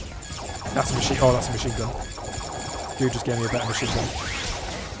 That's a machine. Oh, that's a machine gun. Dude just gave me a better machine gun.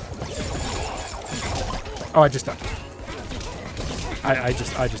 Oh, I just died. I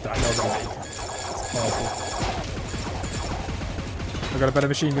just died. That was awful. That's awful. I got a better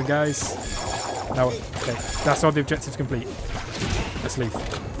machine gun, guys. Now, okay, that's all the objectives complete. Let's leave.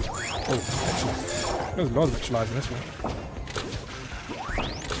 Oh, extra. There's loads of extra lives in this one.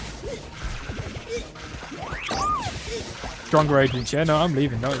 Stronger agents, yeah. No, I'm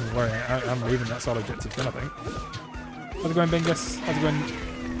leaving. Don't even worry. I'm leaving. That's all objectives done, I think. How's it going, Bingus? How's it going,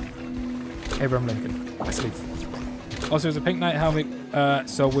 Abraham Lincoln? Let's leave. Also, there's a pink knight helmet.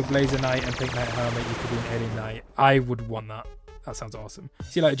 So with laser knight and pink knight helmet, you could be an alien knight. I would want that. That sounds awesome.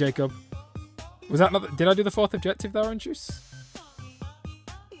 See you later, Jacob. Was that not? Did I do the 4th objective there, Orange Juice?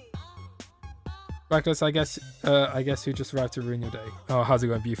 Reckless, I guess who just arrived to ruin your day. Oh, how's it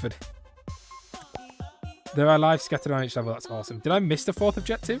going, Buford? There are lives scattered on each level. That's awesome. Did I miss the 4th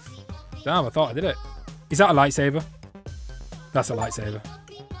objective? Damn, I thought I did it. Is that a lightsaber? That's a lightsaber.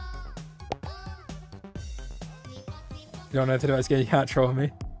 You don't know anything about this game, you can't troll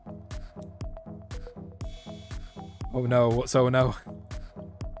me. Oh no, what's oh no?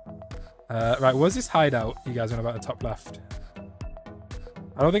 Right, where's this hideout you guys know about the top left?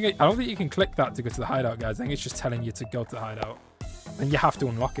 I don't think you can click that to go to the hideout, guys. I think it's just telling you to go to the hideout. And you have to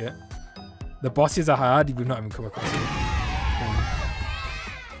unlock it. The bosses are hard, we've not even come across it.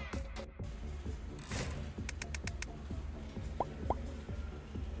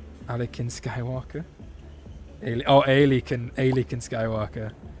 Anakin Skywalker. Anakin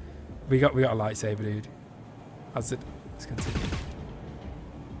Skywalker. We got a lightsaber, dude. Let's continue.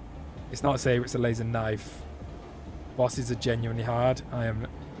 It's not a saber, it's a laser knife. Bosses are genuinely hard. I am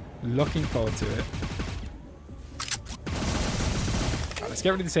looking forward to it. Right, let's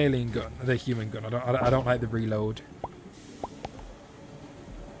get rid of this alien gun, the human gun. I don't like the reload.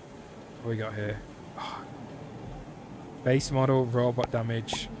 What we got here? Base model, robot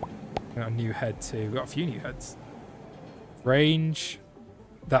damage. Got a new head too. We've got a few new heads. Range.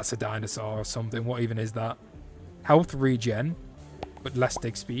 That's a dinosaur or something. What even is that? Health regen, but less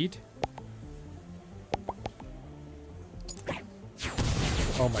dig speed.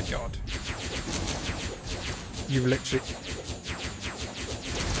 Oh my god. You literally...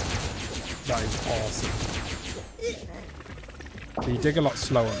 That is awesome. So you dig a lot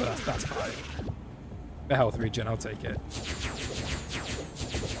slower, but that's fine. The health regen, I'll take it.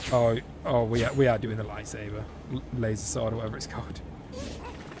 Oh, we are doing the lightsaber. Laser sword, or whatever it's called.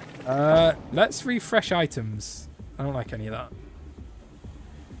 Let's refresh items. I don't like any of that.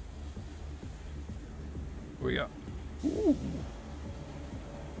 What we got? Ooh.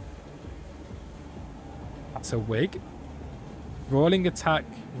 That's a wig. Rolling attack,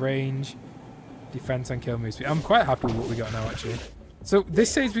 range, defense and kill move speed. I'm quite happy with what we got now, actually. So this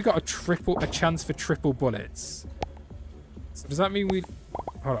says we got a chance for triple bullets. So does that mean we...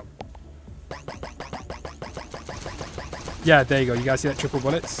 Hold on. Yeah, there you go. You guys see that triple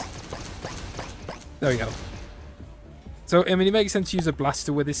bullets? There we go. So, I mean, it makes sense to use a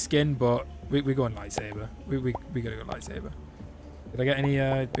blaster with his skin, but we're going lightsaber. We gotta go lightsaber. Did I get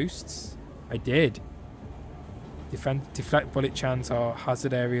any boosts? I did. Deflect bullet chance or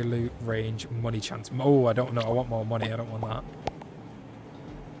hazard area loot range money chance. Oh, I don't know. I want more money. I don't want that.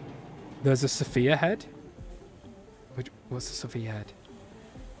 There's a Sophia head. What's the Sophia head?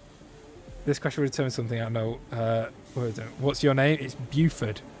 This question will determine something I know. What's your name? It's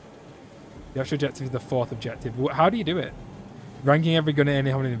Buford. The actual objective is the fourth objective. How do you do it? Ranking every gun in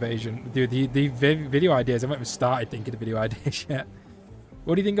any Hominid invasion. Dude, the video ideas, I haven't even started thinking of video ideas yet.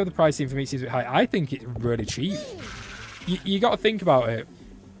 What do you think of the pricing? For me, it seems a bit high. I think it's really cheap. You got to think about it.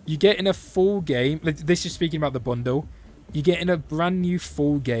 You get in a full game. This is speaking about the bundle. You get in a brand new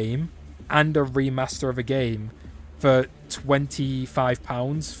full game and a remaster of a game for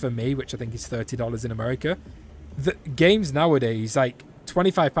 £25 for me, which I think is $30 in America. The games nowadays, like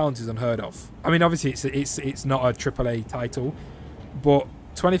 £25 is unheard of. I mean, obviously it's not a AAA title, but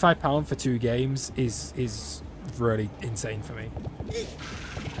 £25 for 2 games is really insane for me.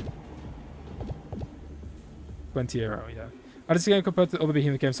 €20, yeah. How does the game compare to the other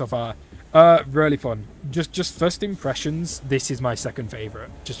Behemoth games so far? Really fun. Just first impressions. This is my second favorite.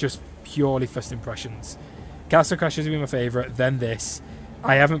 Just purely first impressions. Castle Crashers will be my favorite. Then this.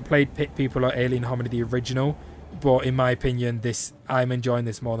 I haven't played Pit People or Alien Hominid the original, but in my opinion, I'm enjoying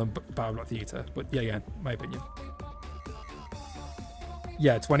this more than Battleblock Theater. But yeah, again, my opinion.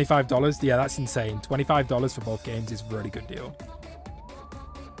 Yeah, $25. Yeah, that's insane. $25 for both games is a really good deal.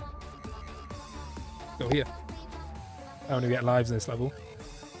 Go here. I want to get lives in this level.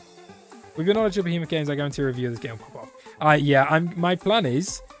 With your knowledge of Behemoth games, I guarantee a review of this game will pop off. Yeah, my plan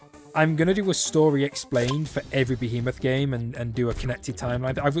is I'm gonna do a story explained for every Behemoth game and do a connected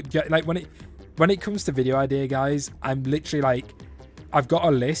timeline. I would get like when it comes to video idea, guys, I'm literally like I've got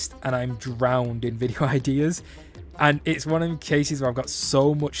a list and I'm drowned in video ideas. And it's one of the cases where I've got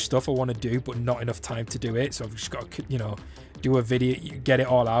so much stuff I want to do, but not enough time to do it. So I've just got to, you know, do a video, get it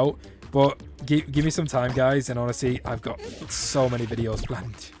all out. But give me some time, guys. And honestly, I've got so many videos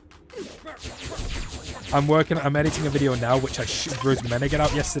planned. I'm editing a video now, which I was meant to get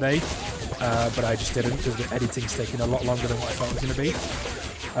out yesterday. But I just didn't because the editing's taking a lot longer than what I thought it was going to be.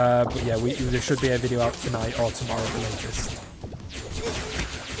 But yeah, there should be a video out tonight or tomorrow at the latest.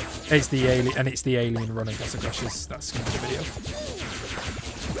 It's the alien running Castle Crashers. That's going to be the video.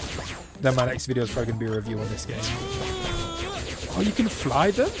 Then my next video is probably going to be a review on this game. Oh, you can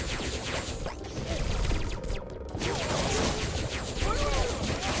fly them?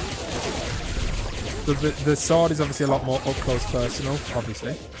 The sword is obviously a lot more up close personal,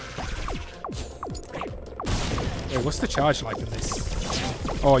 obviously. Wait, what's the charge like in this?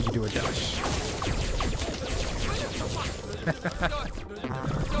 Oh, you do a dash. That's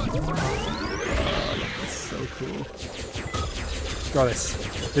so cool. Got this.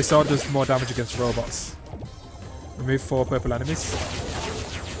 This sword does more damage against robots. Remove 4 purple enemies.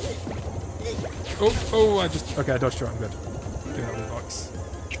 Oh, okay, I dodged her, I'm good. Doing that with the box.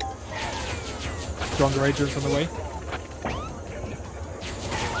 Stronger agents on the way.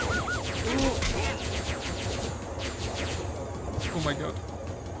 Oh my god.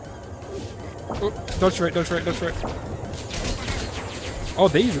 Oh, dodge for it. Oh,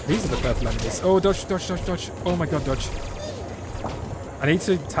 these are the purple enemies. Oh, dodge. Oh my god, dodge. I need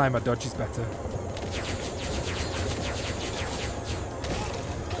to time my dodges better.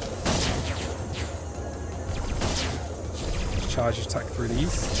 Charge attack through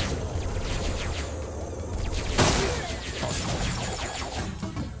these.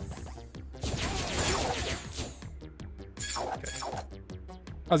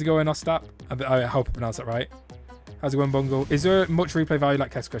 How's it going, Ostap? I hope I pronounced that right. How's it going, Bungle? Is there much replay value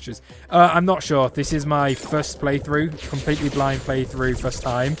like Castle Crashers? I'm not sure. This is my first playthrough, completely blind playthrough, first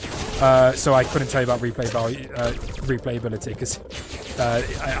time. So I couldn't tell you about replay value, replayability, because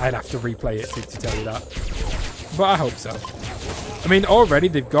I'd have to replay it to tell you that. But I hope so. I mean, already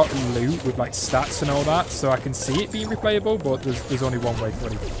they've got loot with like stats and all that, so I can see it being replayable, but there's only one way to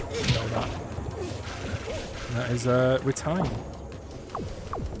really know that. And that is with time.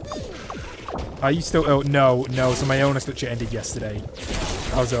 Are you still ill? No. So my illness literally ended yesterday.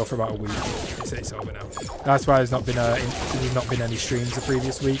 I was ill for about a week. It's over now. That's why there's not been any streams the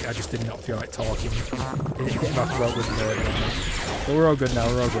previous week. I just did not feel like talking. My throat was murdering me. But we're all good now.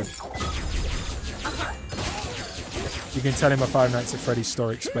 We're all good. You can tell in my Five Nights at Freddy's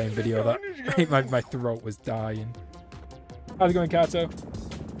story explain video that my throat was dying. How's it going, Kato?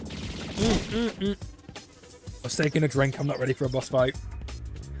 I was taking a drink. I'm not ready for a boss fight.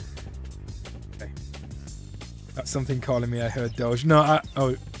 That's something calling me. I heard dodge. No, I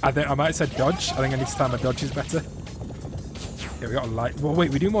think I might have said dodge. I think I need to time my dodges better. Yeah, we got a light. Well,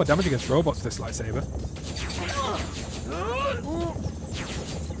 wait, we do more damage against robots with this lightsaber.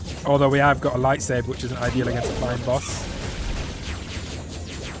 Although we have got a lightsaber, which isn't ideal against a flying boss.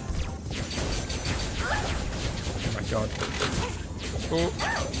 Oh my god. Oh.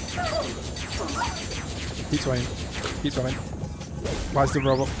 Keep swimming. Keep swimming. Why is the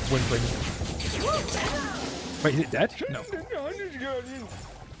robot whimpering? Wait, is it dead? No. Give me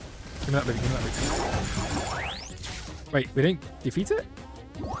that loot, give me that loot. Wait, we didn't defeat it?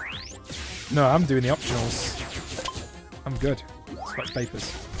 No, I'm doing the optionals. I'm good. Scratch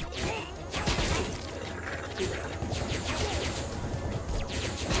papers.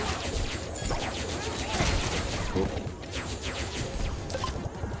 Cool.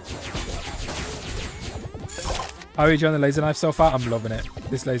 How are you enjoying the laser knife so far? I'm loving it.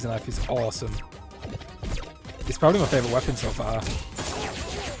 This laser knife is awesome. It's probably my favourite weapon so far.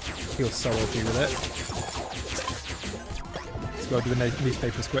 Feels so OP with it. Let's go do the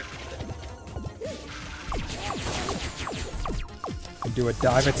newspapers quick. And do a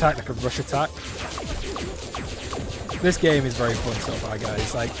dive attack, like a rush attack. This game is very fun so far,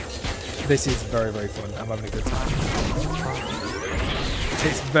 guys. Like, this is very, very fun. I'm having a good time.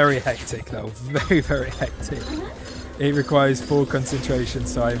 It's very hectic, though. Very, very hectic. It requires full concentration,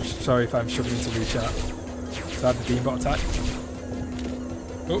 so I'm sorry if I'm struggling to reach out. So I have the beambot attack.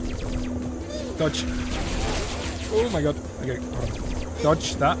 Oh. Dodge. Oh my god. Okay, hold on.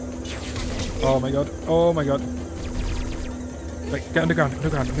 Dodge that. Oh my god. Oh my god. Wait, get underground,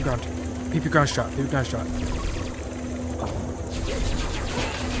 underground, underground. Peep your ground strat, peep your ground strat.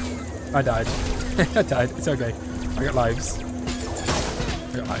 I died. I died. It's okay. I got lives.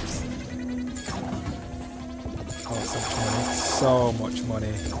 I got lives. Oh, so much money. So much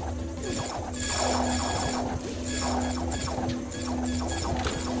money.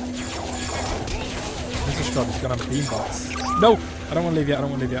 This is trouble. It's gonna have beambots. No! I don't want to leave yet. I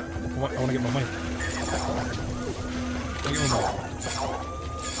don't want to leave yet. I want to get my money.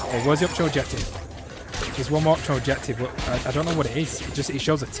 Okay, where's the optional objective? There's one more optional objective, but I don't know what it is. It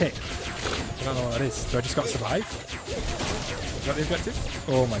shows a tick. I don't know what that is. Do I just got to survive? Is that the objective?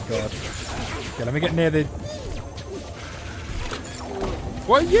 Oh my god. Okay, let me get near the...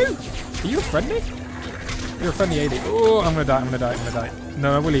 What are you? Are you a friendly? You're a friendly alien. Oh, I'm gonna die, I'm gonna die, I'm gonna die.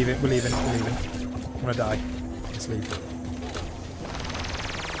 No, we're leaving, we're leaving, we're leaving. I'm gonna die. Let's leave.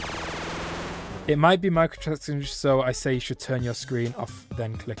 It might be microtransactions, so I say you should turn your screen off,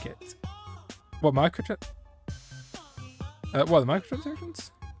 then click it. What, what are the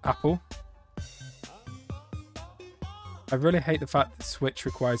microtransactions? Apple. I really hate the fact that Switch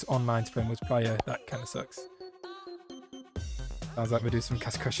requires online to play multiplayer. That kind of sucks. Sounds like we do some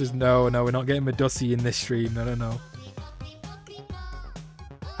cast crushes. No, no, we're not getting Medusi in this stream. No, no, no.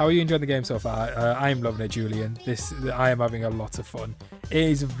 How are you enjoying the game so far? I am loving it, Julian. I am having a lot of fun. It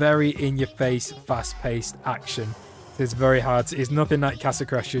is very in-your-face, fast-paced action. It's very hard. It's nothing like Castle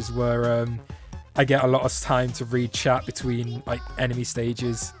Crashers where I get a lot of time to read chat between like enemy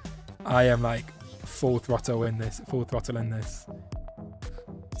stages. I am like full throttle in this.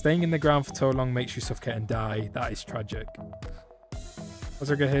 Staying in the ground for so long makes you suffocate and die. That is tragic.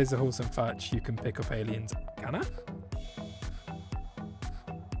 Ozarga, here's a wholesome fact. You can pick up aliens. Can I?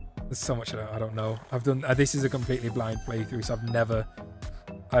 There's so much I don't know. I've done. This is a completely blind playthrough, so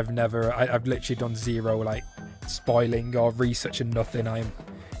I've literally done zero like spoiling or research and nothing. I'm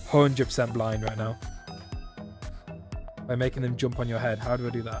 100% blind right now. By making them jump on your head. How do I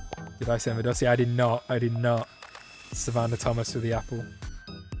do that? Did I say Medusi? I did not. I did not. Savannah Thomas with the apple.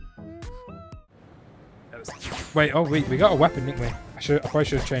 Wait, oh wait, we got a weapon, didn't we? I I probably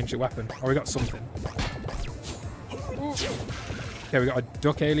should have changed the weapon. Oh, we got something. Okay, we got a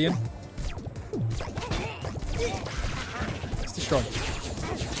duck alien. Let's destroy him.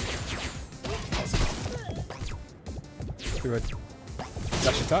 Do a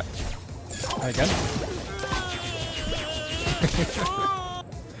dash attack. And again.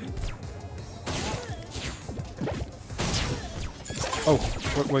 Oh,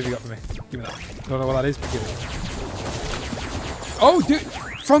 what have you got for me? Give me that. Don't know what that is, but give it. Oh, dude!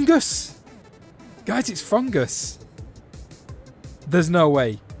 Fungus! Guys, it's fungus. There's no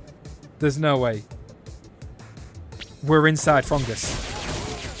way. There's no way. We're inside fungus.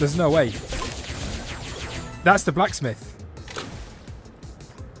 There's no way. That's the blacksmith.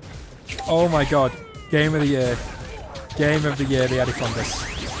 Oh my god. Game of the year. Game of the year, the Addy fungus.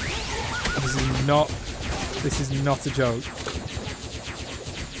 This is not a joke.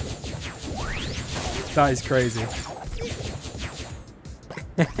 That is crazy.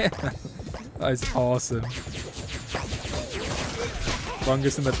 That is awesome.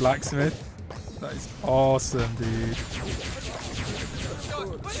 Fungus and the blacksmith. That is awesome, dude.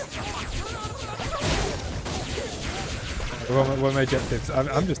 What are my objectives?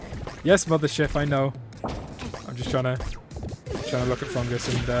 I'm just... Yes, mothership, I know. I'm just trying to look at fungus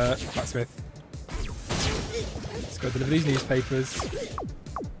and blacksmith. Let's go deliver these newspapers.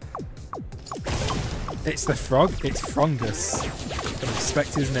 It's the frog. It's fungus. Gotta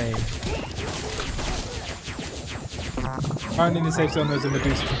respect his name. Apparently in the safe zone there's a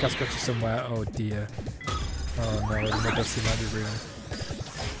Medusa from Cascoccia somewhere. Oh dear. Oh no, the Medusa might be real.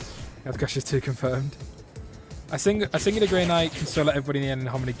 Cascoccia 2 confirmed. I sing it a Grey Knight can still let everybody in the Alien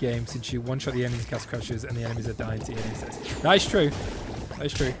Hominid game since you one-shot the enemies Cascoccias and the enemies are dying to alien says. That is true. That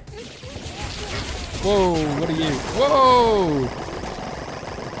is true. Whoa, what are you? Whoa!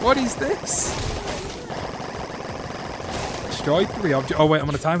 What is this? Destroy 3 objects. Oh wait, I'm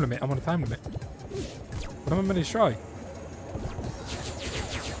on a time limit. What am I meant to destroy?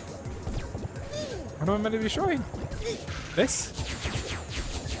 What am I meant to be destroying? This?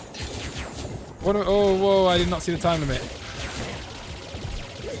 What? Oh, whoa! I did not see the time limit.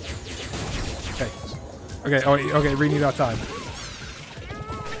 Okay. Okay. Oh, okay. We need our time.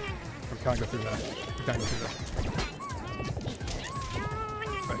 We can't go through there. We can't go through there.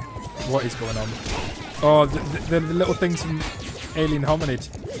 Wait. What is going on? Oh, the little things from Alien Hominid.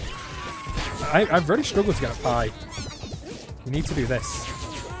 I've really struggled to get a pie. We need to do this.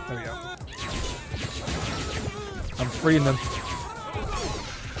 There we go. I'm freeing them.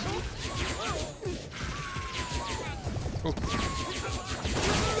 Oh.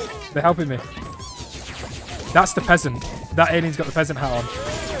 They're helping me. That's the peasant. That alien's got the peasant hat on.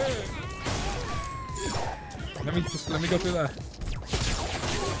 Let me go through there.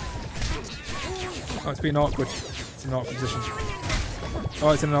 Oh, it's being awkward. It's in an awkward position.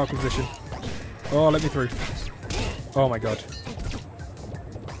 Oh, it's in an awkward position. Oh, let me through. Oh my god.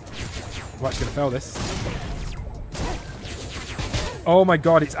 I'm actually gonna fail this. Oh my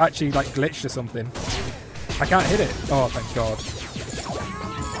god, it's actually like glitched or something. I can't hit it. Oh, thank god.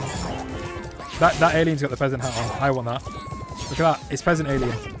 That alien's got the peasant hat on. I want that. Look at that. It's peasant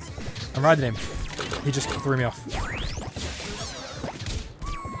alien. I'm riding him. He just threw me off.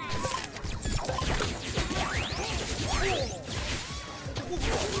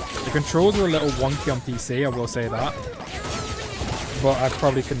 The controls are a little wonky on PC, I will say that. But I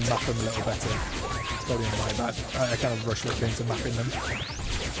probably can map them a little better. It's probably my bad. I kind of rush looked into mapping them.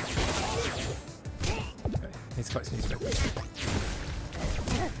 Okay, need to collect some newspapers.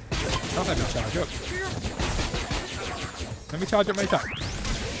 Can't let me charge up. Let me charge up my attack.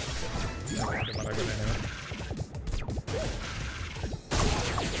 No, I don't matter, I got it anyway.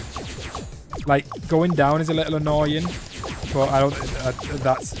 Like, going down is a little annoying. But I don't.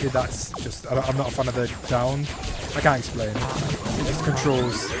 That's just. I'm not a fan of the down. I can't explain. It just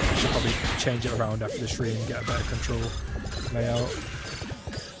controls. I should probably change it around after the stream and get a better control layout.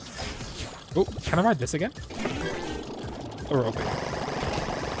 Oh, can I ride this again? Or okay.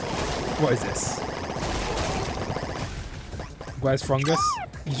 What is this? Where's Fungus?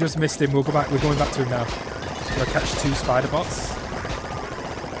 You just missed him. We'll go back. We're going back to him now. We'll catch 2 spider bots.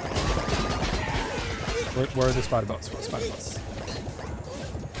 Where are the spider bots? What spider bots?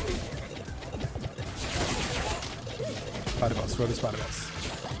 Spider bots. Where are the spider bots?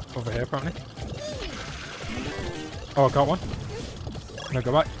 Over here, apparently. Oh, I got one. No,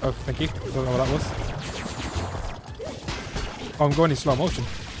 go back. Oh, thank you. I don't know what that was. Oh, I'm going in slow motion.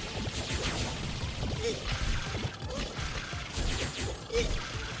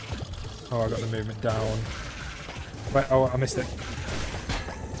 Oh, I got the movement down. Wait, oh, I missed it.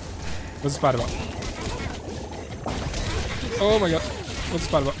 Where's the spider bot? Oh my god. What's the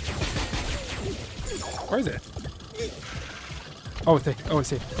spider bot? Where is it? Oh, it's here. Oh, it's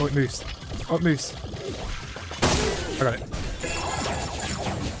here. Oh, it moves. Oh, it moves. I got it.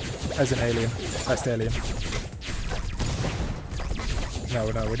 As an alien. That's the alien. No,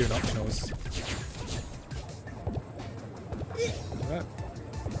 we're doing optionals. Alright.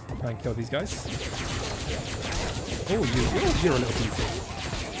 Try and kill these guys. Oh, you're a little beefy.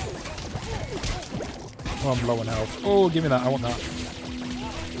 Oh, I'm low on health. Oh, give me that. I want that.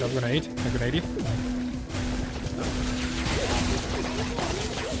 No grenade. No grenade.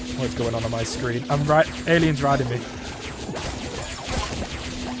 What's going on my screen? I'm right. Alien's riding me.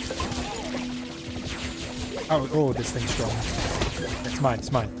 Oh, this thing's strong. It's mine.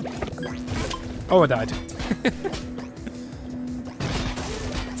 It's mine. Oh, I died. Okay,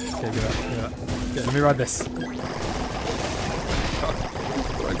 give that. Okay, let me ride this.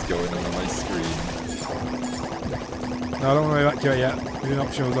 What's going on my screen? No, I don't want to evacuate yet. We're doing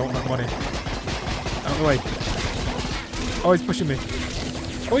optionals. I want that money. Out of the way. Oh, he's pushing me.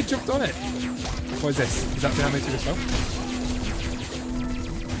 Oh, he jumped on it. What is this? Is that the damage to the spell?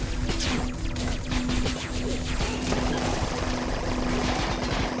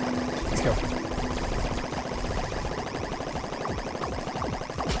 Let's go.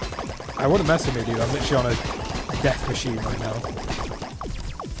 I wouldn't mess with me, dude. I'm literally on a death machine right now.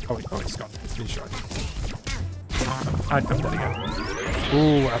 Oh, it's gone. It's been shot. I'm dead again.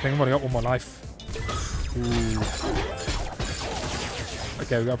 Ooh, I think I've only got one more life. Ooh.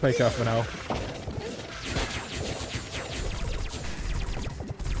 Okay, we've got to play careful now.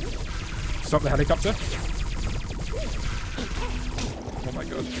 Stop the helicopter. Oh my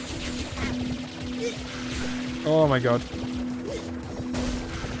god. Oh my god.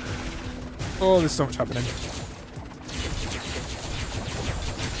 Oh, there's so much happening.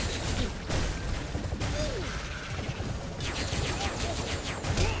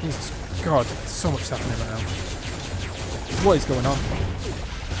 Jesus God, so much happening right now. What is going on?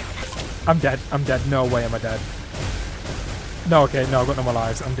 I'm dead. I'm dead. No way am I dead. No, okay, no, I've got no more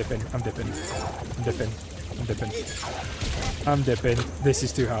lives. I'm dipping. I'm dipping. I'm dipping. I'm dipping. I'm dipping. This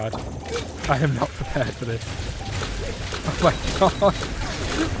is too hard. I am not prepared for this. Oh my god.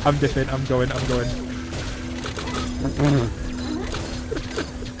 I'm dipping. I'm going. I'm going.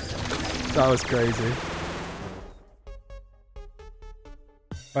 That was crazy.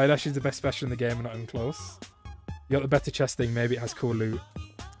 Right, Ashley's the best special in the game and not even close. You got the better chest thing. Maybe it has cool loot.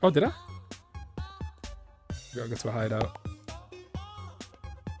 Oh, did I? Gotta go to a hideout.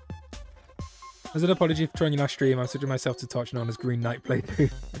 As an apology for trying your last stream, I'm switching myself to torch known as Green Knight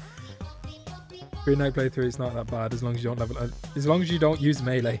playthrough. Green Knight playthrough is not that bad as long as you don't level. As long as you don't use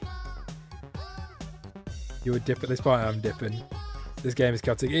melee. You would dip at this point. I'm dipping. This game is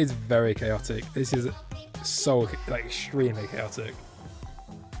chaotic. It is very chaotic. This is so like extremely chaotic.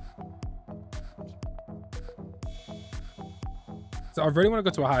 So I really want to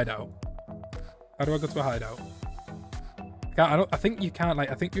go to a hideout. How do I go to a hideout? I think you can't,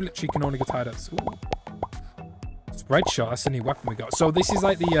 like, I think you literally can only go to hideouts. Ooh. Spread shot, that's the new weapon we got. So this is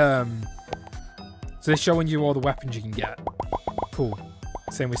like the, so they're showing you all the weapons you can get. Cool.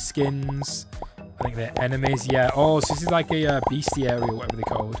 Same with skins. I think they're enemies, yeah. Oh, so this is like a bestiary or whatever they're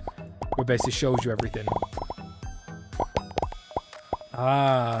called. Where it basically shows you everything.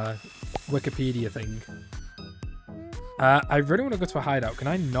 Ah, Wikipedia thing. I really want to go to a hideout. Can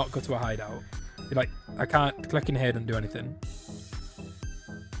I not go to a hideout? Like, I can't click in here and do anything.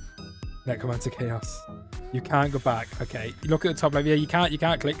 Necromancer Chaos. You can't go back. Okay. You look at the top left. Yeah, you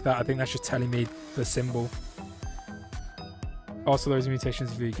can't click that. I think that's just telling me the symbol. Also, those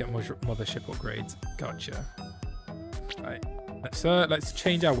mutations if you get mothership upgrades. Gotcha. Right. Let's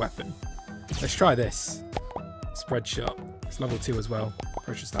change our weapon. Let's try this. Spread shot. It's level 2 as well.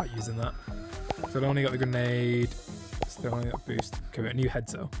 Probably should start using that. So I only got the grenade. Still only got boost. Okay, a new head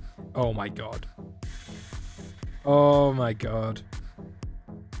though. Oh my god. Oh my god.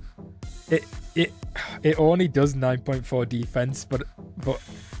 It only does 9.4 defense, but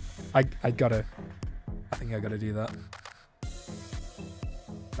I think I gotta do that.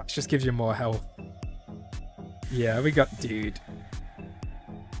 That just gives you more health. Yeah, we got dude.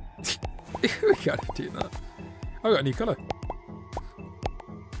 We gotta do that. I got a new colour.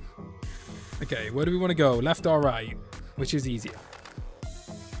 Okay, where do we want to go? Left or right? Which is easier?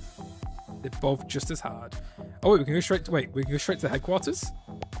 They're both just as hard. Oh wait, we can go straight to we can go straight to the headquarters?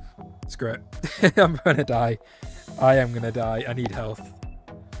 Screw it. I'm gonna die. I am gonna die. I need health.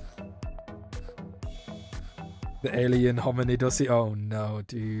 The alien hominid does it. Oh no,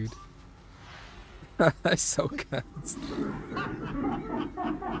 dude. That's so good.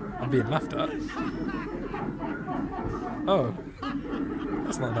 I'm being laughed at. Oh.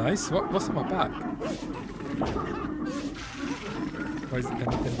 That's not nice. What's on my back? Why is it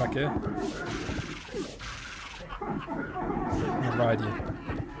anything back here? I'm gonna ride you.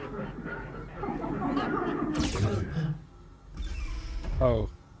 Oh.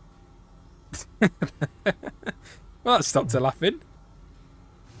 Well, that stopped her laughing.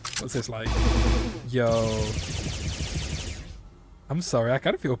 What's this like? Yo. I'm sorry, I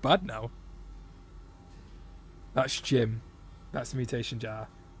kind of feel bad now. That's Jim. That's the mutation jar.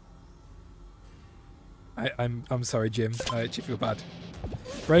 I'm sorry, Jim. I actually feel bad.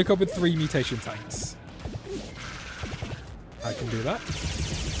 Break up with 3 mutation tanks. I can do that.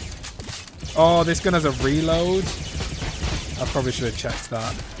 Oh, this gun has a reload. I probably should have checked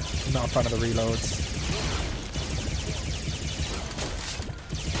that. I'm not a fan of the reloads.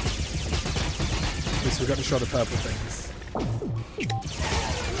 At least we've got to show the purple things.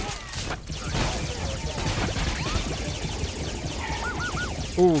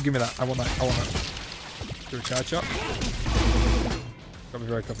 Oh, give me that. I want that. I want that. Do a charge shot. Got to be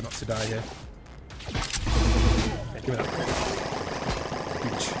very careful not to die here. Yeah, give me that.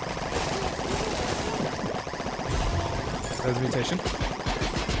 Huge. There's a mutation.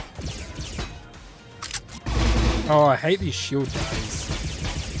 Oh, I hate these shield guys.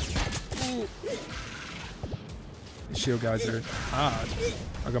 Ooh. The shield guys are hard.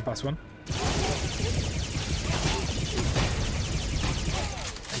 I've gone past one.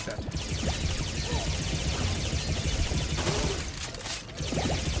 He's dead.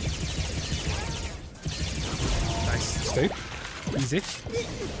 Nice. Stu. Easy.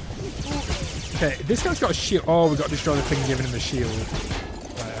 Okay, this guy's got a shield. Oh, we've got to destroy the thing giving him the shield.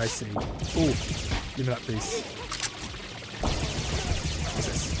 Right, I see. Oh, give me that piece. What's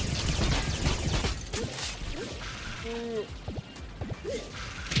this?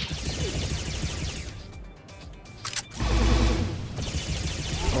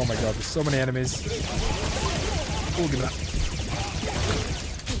 Oh my god, there's so many enemies. Oh, give me that.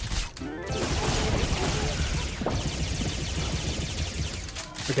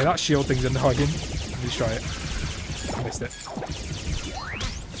 Okay, that shield thing's annoying. Let me just try it. I missed it.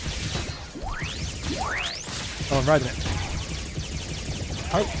 Oh, I'm riding it.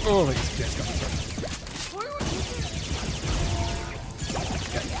 Oh, it's got me.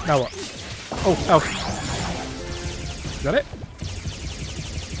 Okay, now what? Oh, elf. Is that it?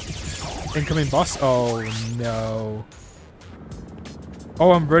 Incoming boss? Oh, no.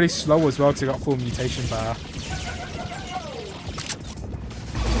 Oh, I'm really slow as well because I got full mutation bar.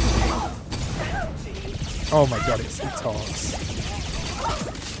 Oh my god, it talks.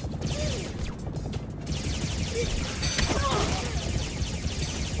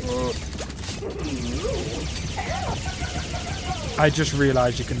 I just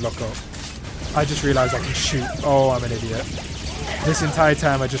realised you can look up. I just realised I can shoot. Oh, I'm an idiot. This entire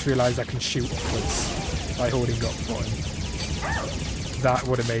time I just realised I can shoot upwards by holding up button. That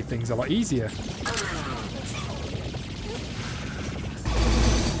would have made things a lot easier.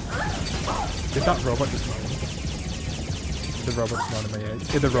 Did that robot just moan? Did the robot just moan in my ears?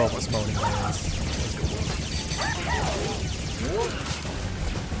 Did the robot moan in my ears?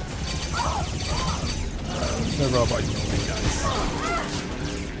 The robot is moaning, guys.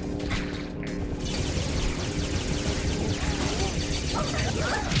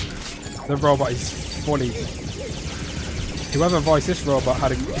 The robot is fully... Whoever voiced this robot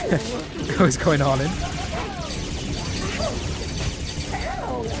had a... What was going on in?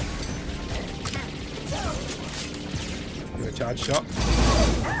 Do a charge shot.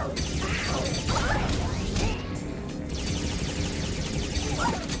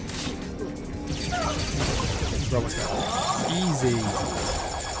 Robot's dead. Easy.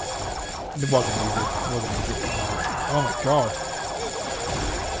 It wasn't easy. It wasn't easy. Oh my god.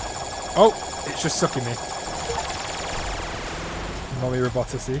 Oh, it's just sucking me. Molly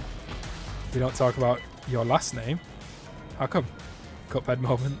Robotacy. We don't talk about your last name. How come? Cuphead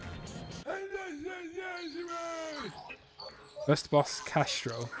moment. First boss,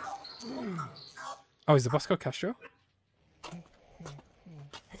 Castro. Oh, is the boss called Castro?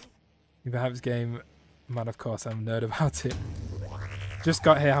 You perhaps game, man, of course, I'm a nerd about it. Just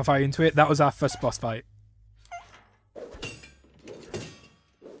got here, how far into it? That was our first boss fight.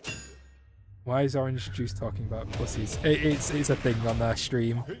 Why is Orange Juice talking about pussies? It's a thing on their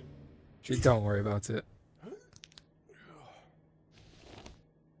stream. Don't worry about it.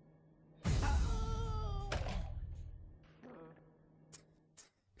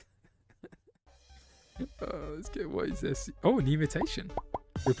 Oh, let's get, what is this? Oh, an invitation.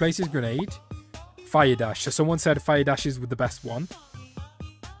 Replaces grenade. fire dash. So someone said fire dash is the best one.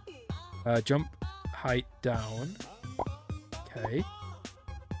 Jump height down. Okay.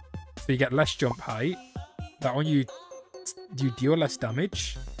 So you get less jump height. That one you deal less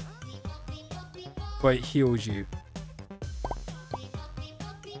damage. But it heals you.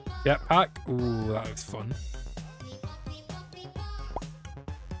 Jetpack. Ooh, that looks fun.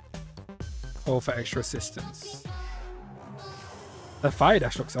 Call for extra assistance. The fire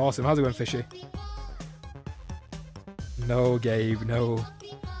dash looks awesome. How's it going, Fishy? No, Gabe, no.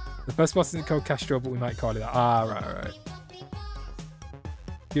 The first boss isn't called Castro, but we might call it that. Ah, right.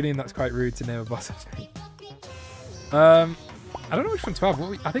 Julian, that's quite rude to name a boss. I don't know which one to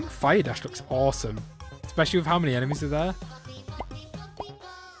have. I think fire dash looks awesome. Especially with how many enemies are there.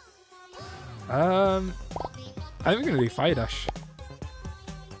 I think we're going to do fire dash.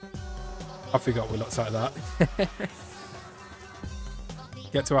 I forgot what looks like that.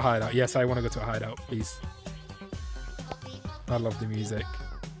 Get to a hideout. Yes, I want to go to a hideout, please. I love the music.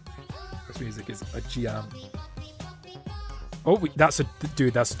 This music is a jam. Oh, that's a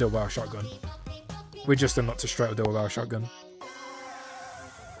double barrel shotgun. We're just unlocked a straight up double barrel shotgun.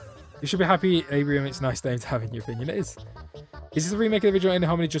 You should be happy, Abraham. It's a nice name to have in your opinion. It is. Is this a remake of the original Alien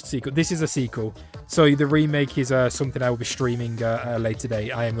Hominid, just a sequel? This is a sequel. So the remake is something I will be streaming later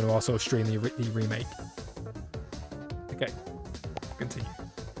today. I am going to also stream the remake. Okay. Continue.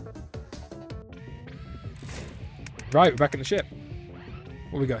 Right, we're back in the ship.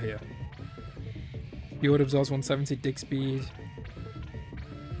 What we got here? Yield absorbs 170, dig speed.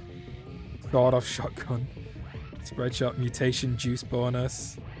 Guard off shotgun. Spread shot, mutation, juice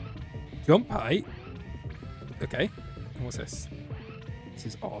bonus. Jump height. Okay. And what's this? This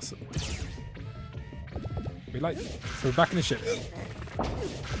is awesome. We like it. So we're back in the ship.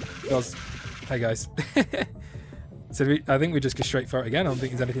 Hey guys. So I think we just go straight for it again. I don't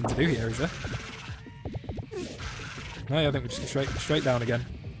think there's anything to do here, is there? No, I think we just go straight down again.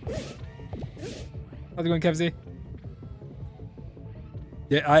 How's it going, Kevzy?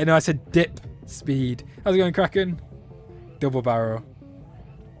 Yeah, I know I said dip speed. How's it going, Kraken? Double barrel.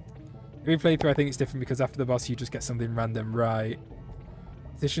 Every playthrough, I think it's different because after the boss, you just get something random, right?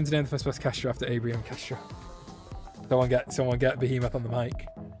 Position to name the first boss Castro after Abraham Castro. Someone get Behemoth on the mic.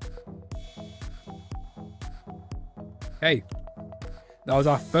 Hey, that was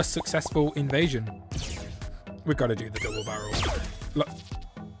our first successful invasion. We've got to do the double barrel. Look.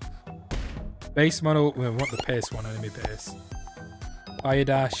 Base model. We want the Pierce one, enemy Pierce. Fire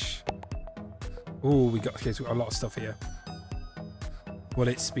dash. Ooh, we got a lot of stuff here.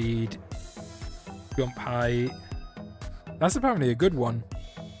 Bullet speed. Jump height. That's apparently a good one.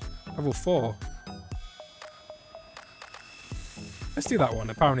 Level 4. Let's do that one.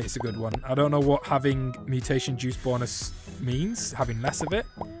 Apparently it's a good one. I don't know what having mutation juice bonus means. Having less of it.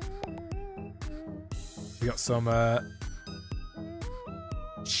 We got some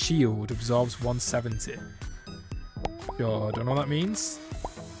shield absorbs 170. Sure, I don't know what that means.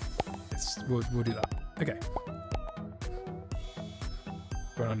 We'll do that. Okay.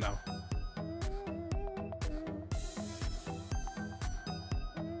 What's going on now?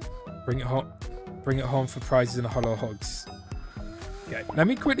 Bring it home. Bring it home for prizes and hollow hugs. Okay. Let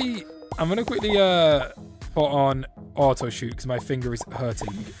me quickly. I'm gonna quickly put on auto shoot because my finger is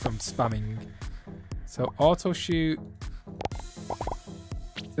hurting from spamming. So auto shoot.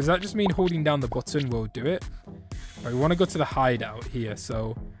 Does that just mean holding down the button will do it? Right, we want to go to the hideout here.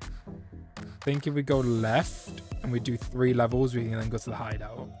 So I think if we go left and we do 3 levels, we can then go to the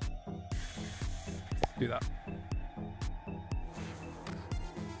hideout. Do that.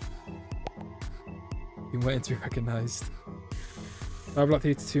 Been waiting to be recognized. Block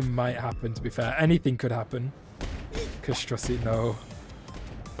 32 might happen, to be fair. Anything could happen. Castrossi, no.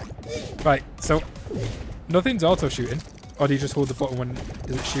 Right, so nothing's auto shooting. Or do you just hold the button when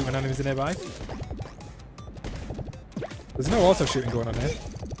does it shoot when enemies are nearby? There's no auto shooting going on here.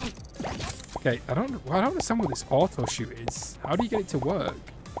 Okay, I don't understand what this auto shoot is. How do you get it to work?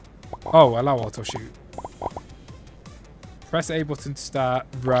 Oh, allow auto shoot. Press A button to start.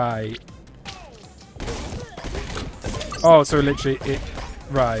 Right. Oh, so literally it.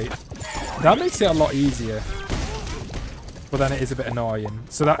 Right. That makes it a lot easier. But then it is a bit annoying.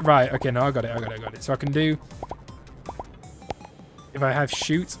 So that, right, okay, no, I got it. So I can do, if I have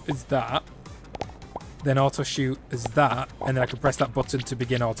shoot as that, then auto shoot as that, and then I can press that button to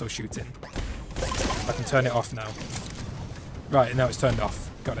begin auto shooting. I can turn it off now. Right, now it's turned off.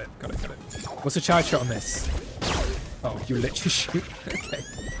 Got it. What's the charge shot on this? Oh, you literally shoot. Okay.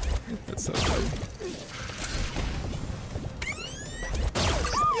 That's so funny.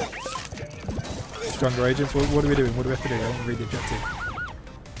 Stronger agents. What are we doing? What do we have to do? I want to read the objective.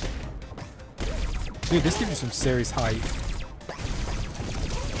 Dude, this gives you some serious height.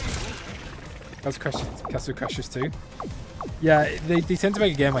 That's Castle Crashers too. Yeah, they tend to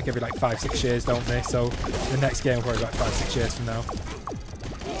make a game like every like 5-6 years, don't they? So the next game will probably be like 5-6 years from now.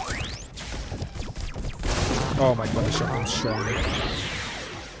 Oh my god, the shotgun's strong.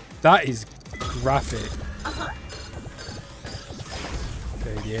 That is graphic.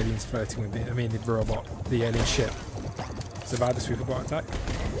 Okay, the alien's flirting with me. I mean, the robot, the alien ship. Survive the sweeper bot attack.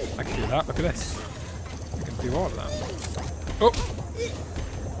 I can do that. Look at this. I can do all of that. Oh!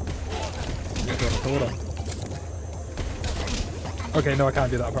 Hold on. Okay, no, I can't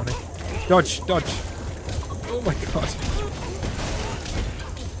do that apparently. Dodge, dodge. Oh my god.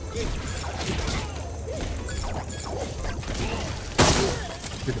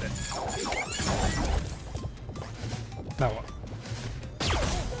 Look at it. Now what?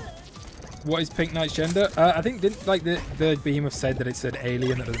 What is Pink Knight's gender? I think didn't like the behemoth said that it's an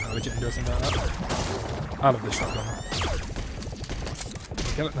alien that doesn't have a gender or something like that. I love this shotgun.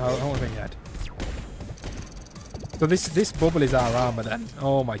 Kill it? No, I don't want to think yet. So this bubble is our armor then.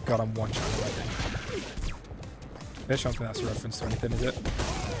 Oh my god, I'm one shot away. There's something that's a reference to anything, is it?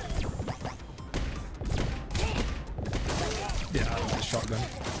 Yeah, I love the shotgun.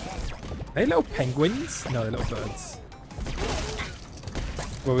 Are they little penguins? No, they're little birds.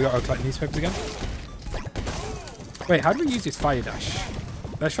 Well, we got to collect newspapers again. Wait, how do we use this fire dash?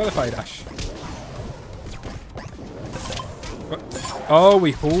 Let's try the fire dash. What? Oh,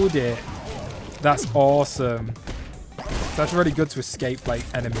 we hold it. That's awesome. That's really good to escape like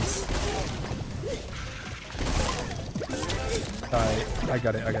enemies. Alright, I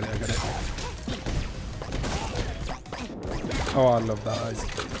got it. Oh, I love that. That is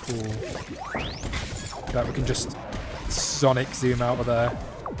cool. That we can just sonic zoom out of there.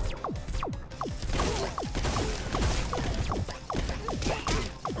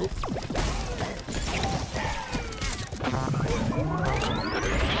 Oh.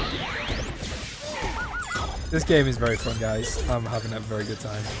 This game is very fun, guys. I'm having a very good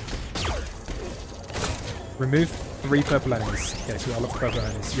time. Remove 3 purple enemies. Okay, so I love purple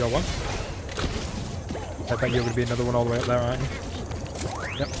enemies. You're one. I bet you're going to be another one all the way up there, aren't you?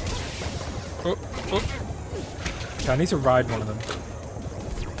 Yep. Oh, oh. Okay, I need to ride one of them.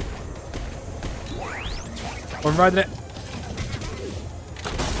 Oh, I'm riding it.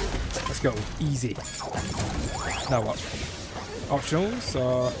 Let's go. Easy. Now what? Optionals?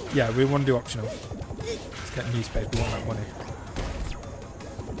 Yeah, we want to do optional. Let's get a newspaper. We want that money.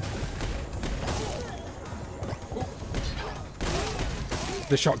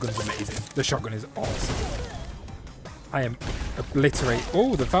 The shotgun's amazing. The shotgun is awesome. I am obliterate.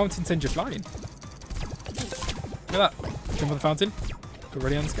 Oh, the fountain sends you flying. Look at that. Jump on the fountain. Get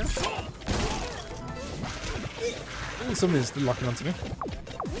ready on the scale. Oh, something's locking onto me.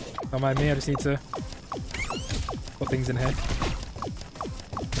 Don't mind me, I just need to put things in here.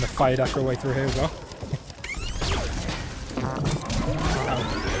 I'm gonna fire dash our way through here as well.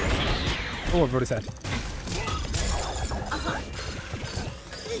 Oh, I've already said.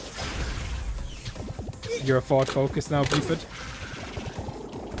 You're a forward focus now, Buford.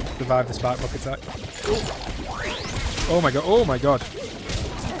 Survive the spark block attack. Oh my god, oh my god.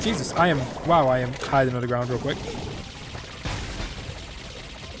 Jesus, I am hiding underground real quick.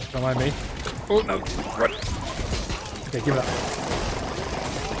 Don't mind me. Oh no, run. Okay, give it that.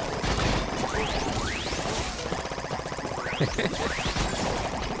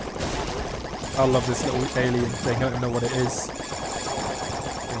 I love this little alien thing, I don't even know what it is.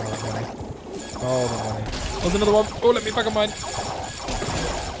 Oh, the money. There's another one. Oh, let me back on mine.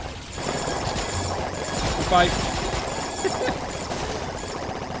 Bye.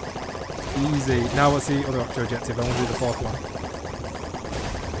 Easy. Now what's the other Octo objective? I want to do the 4th one.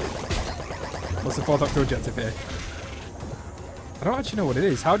 What's the 4th Octo objective here? I don't actually know what it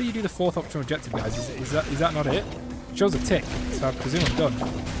is. How do you do the 4th Octo objective, guys? Is that not it? It shows a tick, so I presume I'm done.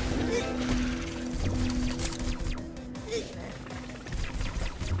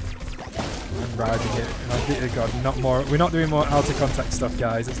 Riding it. Oh god, not more. We're not doing more outer contact stuff,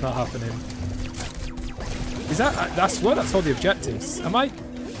 guys. It's not happening. Is that's all the objectives?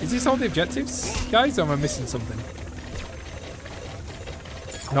 Is this all the objectives, guys, or am I missing something?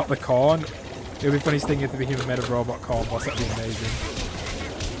 Not the corn. It would be funny thing if the behemoth made a robot corn boss. That'd be amazing.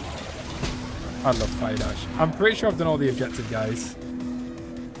 I love fire dash. I'm pretty sure I've done all the objectives, guys.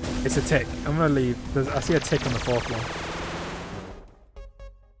 It's a tick. I'm gonna leave. I see a tick on the 4th one.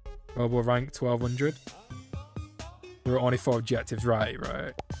 Global rank 1200. There are only 4 objectives. Right.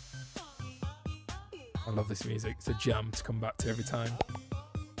 I love this music. It's a jam to come back to every time.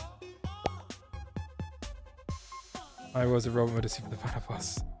 I was a robot to see the final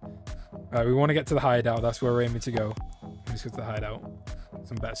boss. Alright, we want to get to the hideout. That's where we're aiming to go. Let's go to the hideout.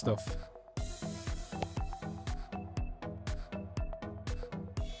 Some better stuff.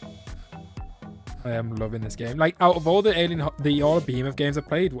 I am loving this game. Like, out of all the all behemoth games I've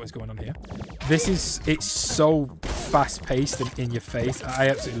played, what is going on here? It's so fast-paced and in your face. I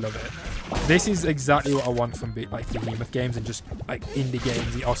absolutely love it. This is exactly what I want from like behemoth games and just like indie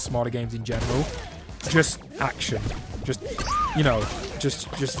games or smaller games in general. Just action. Just, you know, just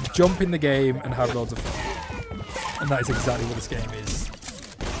jump in the game and have loads of fun. And that is exactly what this game is.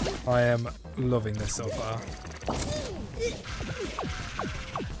 I am loving this so far.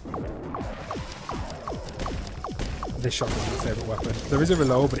 This shotgun is my favourite weapon. There is a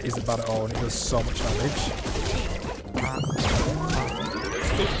reload, but it isn't bad at all, and it does so much damage.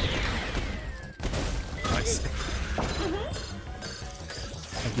 Nice.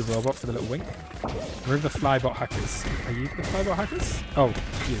 Thank you, robot, for the little wink. Where are the flybot hackers? Are you the flybot hackers? Oh,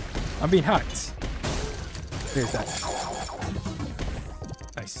 you. I'm being hacked. Here's that.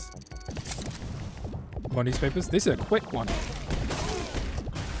 Nice. More newspapers. This is a quick one.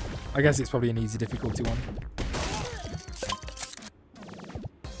 I guess it's probably an easy difficulty one.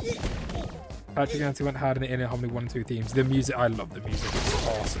 Patrick Anthony went hard in the Alien Hominid 1 and 2 themes. The music, I love the music. It's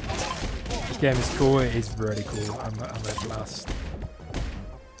awesome. This game is cool. It is really cool. I'm a blast.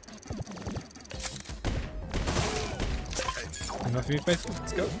 Enough of you, faithful.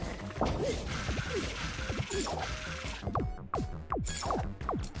 Let's go.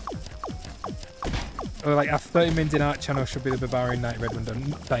 Oh, like after 30 minutes in our channel should be the Barbarian Knight Red Window.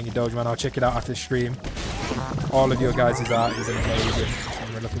 Thank you, Doge Man. I'll check it out after the stream. All of your guys' art is amazing. I'm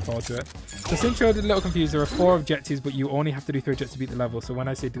really looking forward to it. This intro did a little confused. There are 4 objectives, but you only have to do 3 objectives to beat the level. So when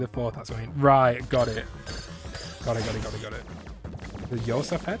I say do the 4th, that's what I mean. Right, got it. Got it. The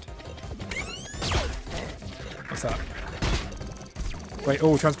Yosef head? What's that? Wait,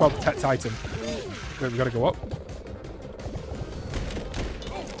 oh, transport protect item. Wait, we gotta go up.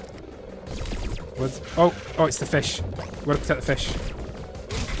 What's, oh, it's the fish. We gotta protect the fish.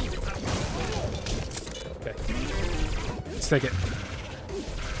 Okay. Let's take it.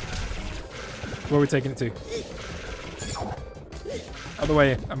 Where are we taking it to? Out of the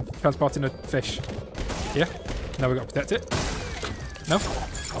way. I'm transporting a fish. Yeah? Now we gotta protect it. No?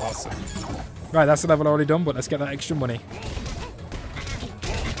 Awesome. Right, that's the level already done, but let's get that extra money.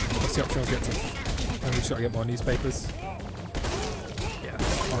 What's the option we'll get to? And we just gotta get more newspapers. Yeah,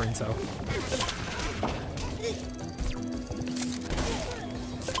 more intel.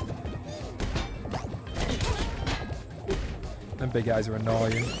 Them big guys are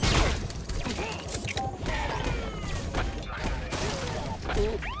annoying.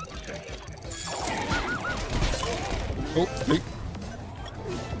 Oh, wait.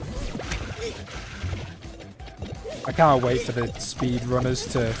 I can't wait for the speed runners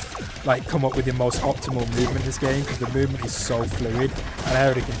to like come up with the most optimal movement in this game, because the movement is so fluid, and I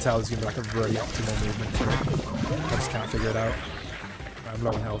already can tell there's gonna be like a really optimal movement for it. I just can't figure it out. I'm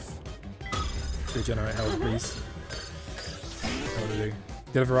low in health. Regenerate health, please. What do I do?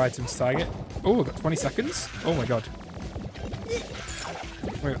 Deliver items target. Oh, I've got 20 seconds. Oh my god.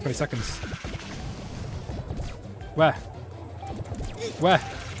 Oh, I got 20 seconds. Where? Where?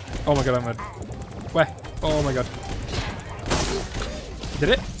 Oh my god, I'm mad. Where? Oh my god. Did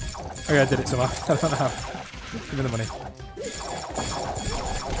it? Okay, I did it somehow. I don't know how. Give me the money.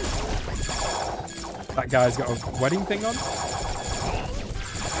 That guy's got a wedding thing on.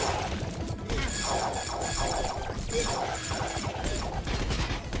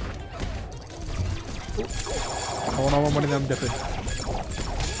 Oh no, I'm one of them dipping.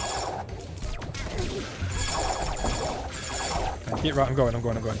 Get right, I'm going.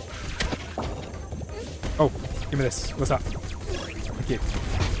 Oh, give me this. What's that? Thank you.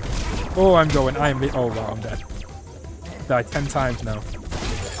 Oh, I'm going. Oh, wow, I'm dead. I've died 10 times now.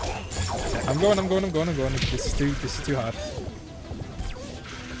 Okay, I'm going. This is too hard.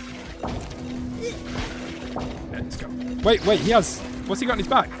 Okay, let's go. Wait, he has. What's he got in his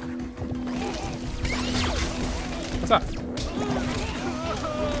back? What's that?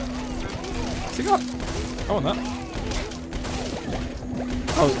 What's he got? I want that.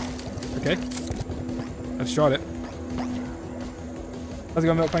 Oh, okay. I destroyed it. How's it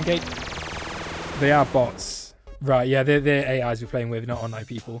going, Milk Pancake? They are bots. Right, yeah, they're AIs we're playing with, not online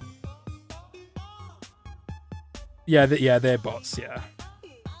people. Yeah, they're bots, yeah.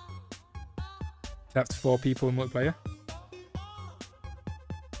 Up to 4 people in multiplayer.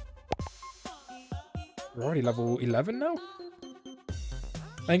 We're already level 11 now?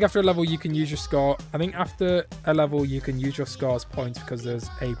 I think after a level you can use your score. I think after a level you can use your score as points because there's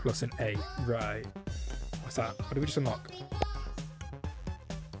A plus and A. Right. What's that? What did we just unlock?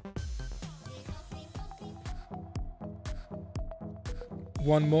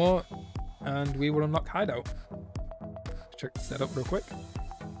 one more, and we will unlock hideout. Check the setup real quick.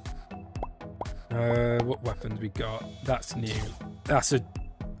 What weapons we got? That's new. That's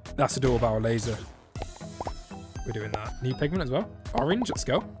a dual barrel laser. We're doing that. New pigment as well. Orange. Let's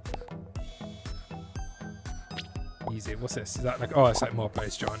go. Easy. What's this? Is that like? Oh, it's like more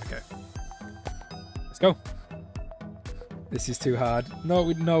players join. Okay. Let's go. This is too hard.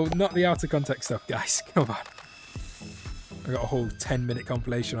 No, not the out of context stuff, guys. Come on. I got a whole 10-minute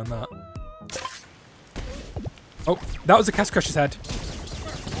compilation on that. Oh, that was a Cast Crusher's head.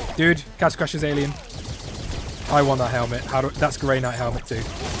 Dude, Cast Crusher's alien. I want that helmet. That's Grey Knight helmet too.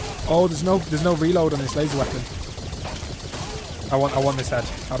 Oh, there's no reload on this laser weapon. I want this head.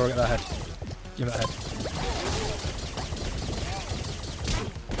 How do I get that head? Give me that head.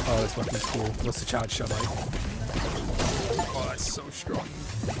 Oh, this weapon's cool. What's the charge shot like? Oh, that's so strong.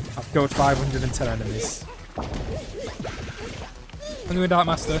 I've killed 510 enemies. I'm going to Dark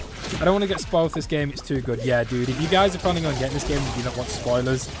Master. I don't want to get spoiled for this game. It's too good. Yeah, dude. If you guys are planning on getting this game and you do not want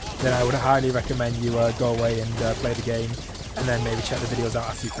spoilers, then I would highly recommend you go away and play the game, and then maybe check the videos out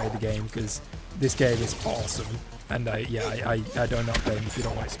after you play the game, because this game is awesome. And I do not blame if you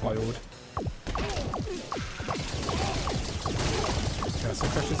don't want it spoiled. Got some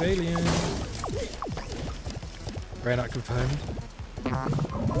precious alien. Very not confirmed.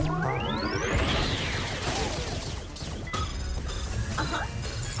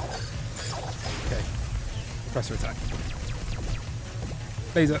 Okay. Pressure attack.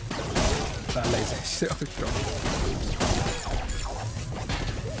 Laser. That laser is so strong.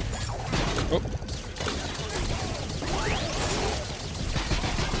 Oh.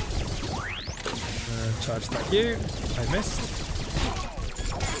 Charge attack you. I missed.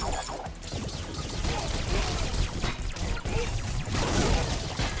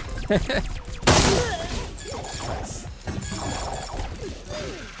 Nice.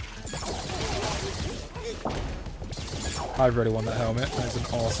 I really want that helmet. That is an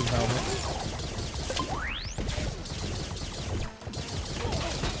awesome helmet.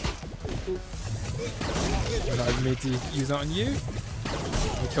 We're not even made to use that on you.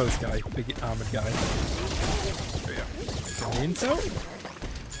 We'll kill this guy, big armored guy. There we go. Get the intel.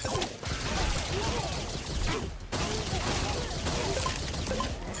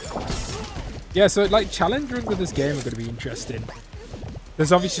 Yeah, so like challenge runs with this game are going to be interesting.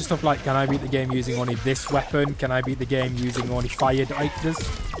 There's obviously stuff like, can I beat the game using only this weapon? Can I beat the game using only fire? Like, there's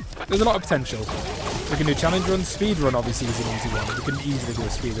a lot of potential. We can do challenge runs. Speed run obviously is an easy one. We can easily do a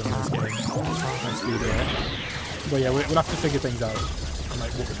speed run on this game. Speed run it. But yeah, we'll have to figure things out. And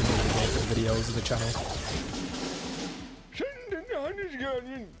like what we can do with the videos of the channel.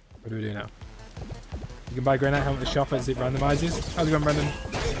 What do we do now? You can buy Grey Knight helmet at the shop as it randomizes. How's it going, Brendan?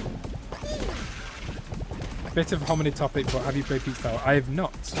 Bit of hominid topic, but have you played Pizza Tower? I have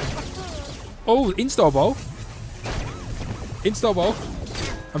not. Oh, install ball. Install ball.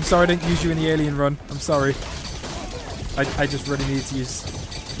 I'm sorry I didn't use you in the alien run. I'm sorry. I just really needed to use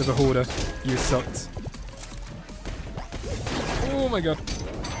the Beholder. You sucked. Oh my god.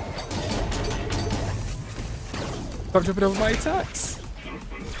 Stop jumping over my attacks.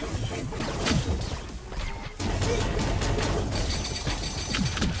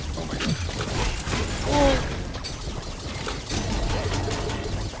 Oh my god. Oh.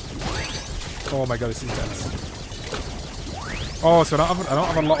 Oh my god, it's intense. Oh, so I don't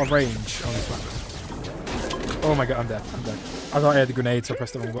have a lot of range on this weapon. Oh my god, I'm dead. I'm dead. I thought I had the grenade, so I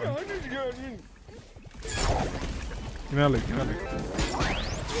pressed the wrong button. Give me a loot. Give me a loot.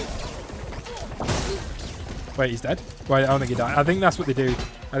 Wait, he's dead? Wait, I don't think he died. I think that's what they do.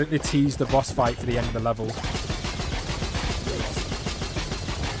 I think they tease the boss fight for the end of the level.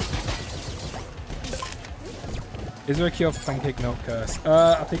 Is there a cure for pancake milk curse?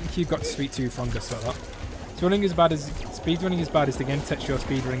 I think you've got to speak to Fungus about that. Speedrunning is bad as the game detects your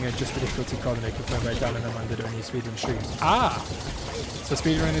speedrunning and just the difficulty coordinate confirmed right down and Amanda doing your speedrun stream. Ah! So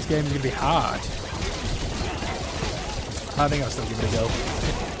speedrunning this game is going to be hard. I think I'll still give it a go.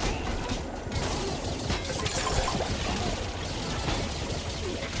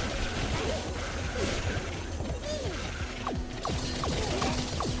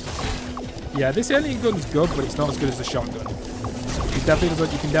 Yeah, this alien gun's good, but it's not as good as the shotgun. It definitely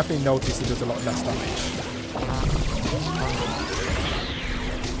does. You can definitely notice it does a lot less damage.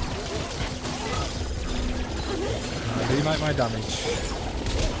 I really like my damage.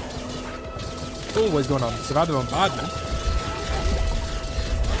 Oh, what's going on? Survived the bombardment.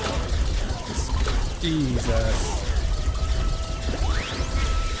 Jesus.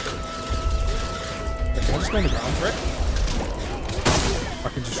 Wait, can I just go on the ground for it? I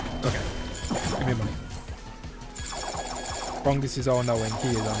can just... Okay. Give me money. Strongest is all knowing. He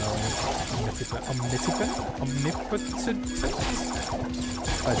is all knowing. Omnipotent. Omnipotent.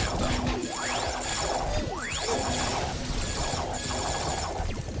 I don't know that.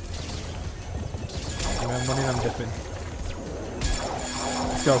 I'm running, I'm dipping.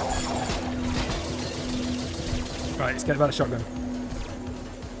 Let's go. Right, let's get that shotgun.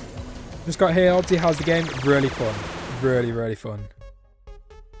 Just got here. Obviously, how's the game? Really fun. Really, really fun.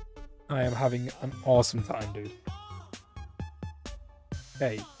 I am having an awesome time, dude.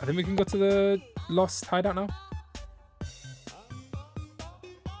 Okay, I think we can go to the Lost Hideout now.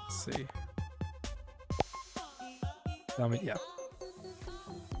 Let's see. Damn it, yeah.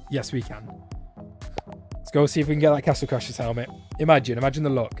 Yes, we can. Let's go see if we can get that Castle Crashers helmet. Imagine the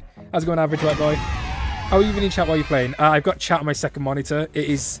luck. How's it going, average white boy? How are you even in chat while you're playing? I've got chat on my second monitor. It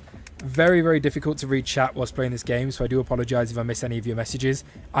is very, very difficult to read chat whilst playing this game, so I do apologise if I miss any of your messages.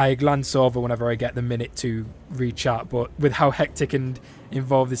 I glance over whenever I get the minute to read chat, but with how hectic and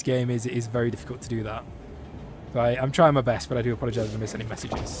involved this game is, it is very difficult to do that. Right, I'm trying my best, but I do apologise if I miss any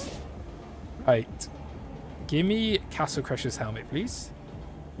messages. Right. Give me Castle Crashers helmet, please.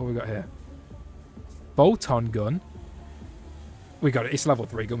 What we got here? Photon gun. We got it. It's level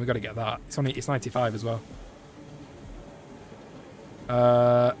 3 gun. We got to get that. It's 95 as well.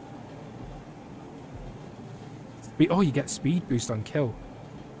 Oh, you get speed boost on kill.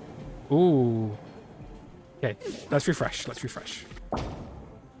 Ooh. Okay, let's refresh. Let's refresh.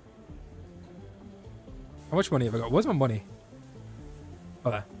 How much money have I got? Where's my money?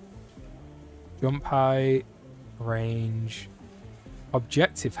 Oh, there. Jump high, range,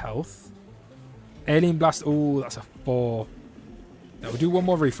 objective health, alien blast. Oh, that's a 4. No, we'll do one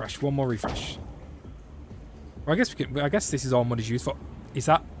more refresh. One more refresh. Well, I guess we can. I guess this is all money's used for. Is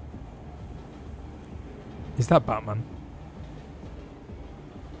that Batman?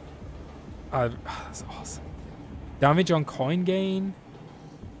 That's awesome. Damage on coin gain.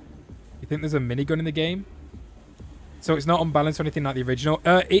 You think there's a minigun in the game? So it's not unbalanced or anything like the original.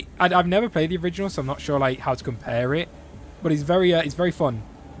 I've never played the original, so I'm not sure like how to compare it. But it's very fun.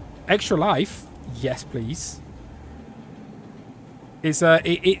 Extra life, yes please. It's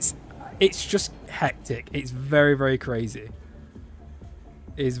just hectic. It's very, very crazy.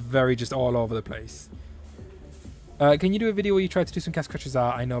 It's very just all over the place. Can you do a video where you try to do some Castle Crashers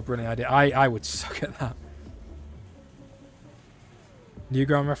art? I know, brilliant idea. I would suck at that.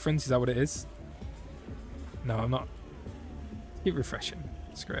 Newground reference, is that what it is? No, I'm not. Keep refreshing.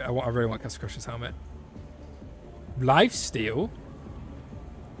 It's great. I really want Castle Crashers helmet. Lifesteal.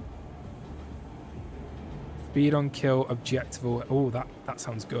 Speed on kill, objectival. Oh, that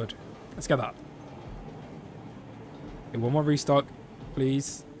sounds good. Let's get that. Okay, one more restock,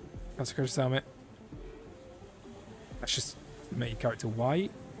 please. Castle Crashers helmet. Let's just make your character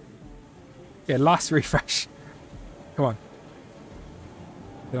white. Yeah, last refresh. Come on.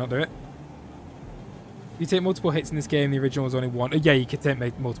 Did not do it. You take multiple hits in this game. The original was only 1. Yeah, you could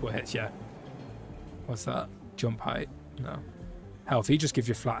take multiple hits. Yeah. What's that? Jump height? No. Health. He just gives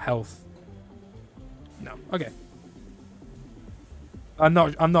you flat health. No. Okay. I'm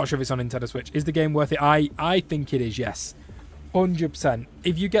not sure if it's on Nintendo Switch. Is the game worth it? I think it is. Yes. 100%.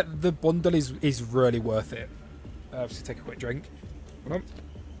 If you get the bundle, is really worth it. Just take a quick drink. Hold on.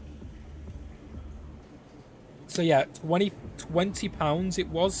 So yeah, £20 it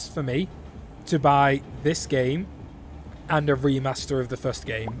was for me to buy this game and a remaster of the first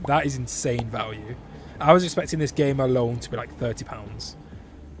game. That is insane value. I was expecting this game alone to be like £30.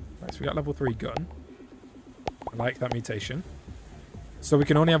 Right, so we got level 3 gun. I like that mutation. So we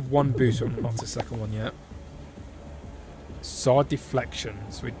can only have one boost, so not the second one yet. Sword deflection.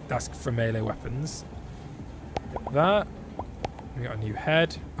 So that's for melee weapons. Get that. We got a new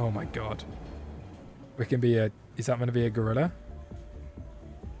head. Oh my god. We can be a... Is that going to be a gorilla?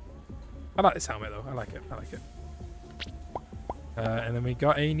 I like this helmet though. I like it. I like it. And then we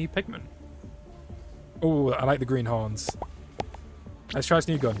got a new pigment. Oh, I like the green horns. Let's try this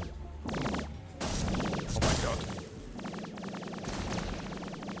new gun. Oh my god.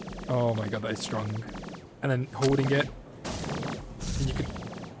 Oh my god, that is strong. And then holding it. And you can...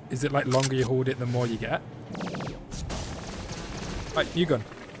 Is it like longer you hold it, the more you get? Right, new gun.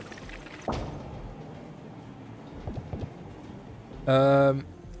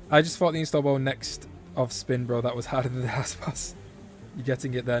 I just fought the install ball next of spin, bro. That was harder than the last boss. You're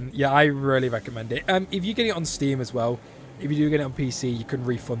getting it then. Yeah, I really recommend it. If you get it on Steam as well, if you do get it on PC, you can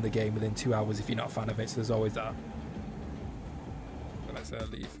refund the game within 2 hours if you're not a fan of it. So there's always that. But let's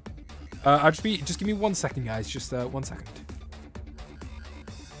leave. Just give me 1 second, guys. Just 1 second.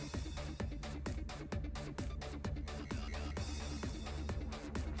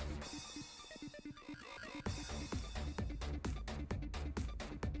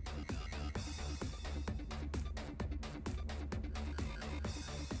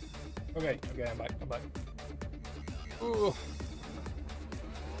 Okay, I'm back. Ooh.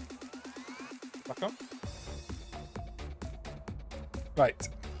 Back on. Right.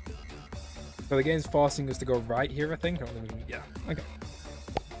 So the game's forcing us to go right here, I think. Yeah. Okay.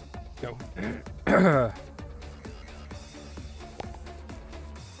 Go.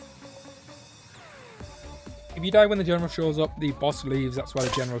 If you die when the general shows up, the boss leaves. That's why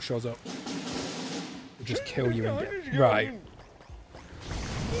the general shows up. He'll just kill you and get... Right.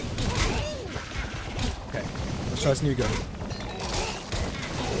 Okay. Let's try this new gun.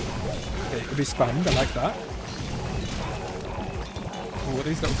 Okay, it'll be spammed. I like that. Oh, what are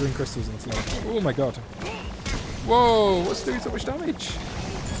these little green crystals on the floor? Oh my god. Whoa! What's doing so much damage?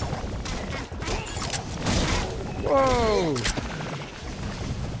 Whoa!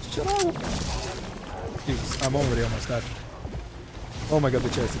 Shut up! Jesus, I'm already almost dead. Oh my god,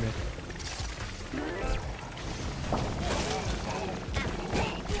 they're chasing me.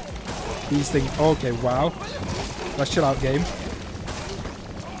 These things... Okay, wow. Let's chill out, game.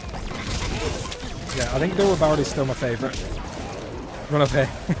 Yeah, I think double barrel is still my favourite. Run up here.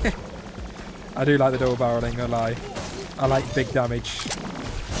 I do like the double barrel, ain't gonna lie. I like big damage.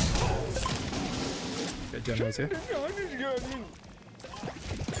 Get generals here.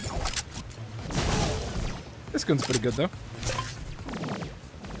 This gun's pretty good though.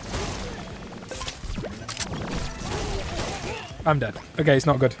 I'm dead. Okay, it's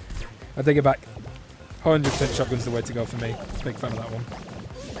not good. I take it back. 100% shotgun's the way to go for me. Big fan of that one.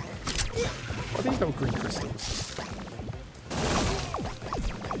 What are these little green crystals?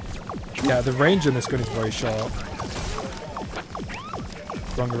 Yeah, the range on this gun is very short.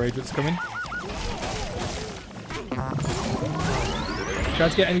 Wrong range that's coming. Try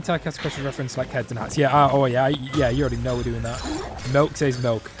to get any type of question reference like heads and hats. Yeah, oh yeah, yeah, you already know we're doing that. Milk says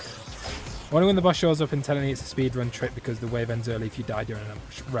milk. Only when the boss shows up and telling you it's a speedrun trick because the wave ends early if you die during an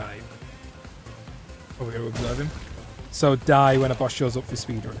ambush. Right. Oh, we're going to observe him. So die when a boss shows up for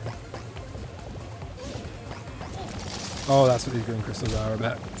speedrunning. Oh, that's what these green crystals are, I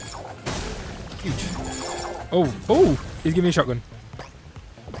bet. Huge. Oh, oh! He's giving me a shotgun.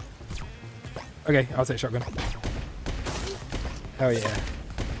 Okay, I'll take shotgun. Hell yeah.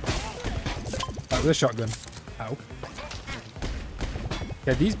 That was a shotgun. Ow.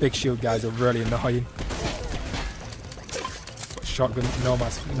 Yeah, these big shield guys are really annoying. But shotgun, no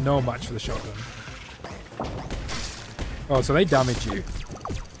match for the shotgun. Oh, so they damage you.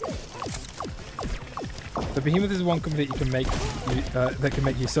 The Behemoth is one company that you can make that can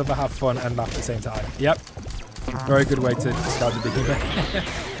make you suffer, have fun, and laugh at the same time. Yep. Very good way to describe the Behemoth.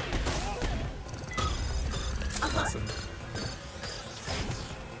 Awesome.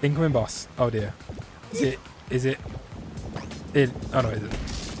 Incoming boss. Oh dear. Is it? Oh no, is it?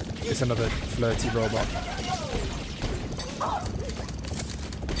 It's another flirty robot.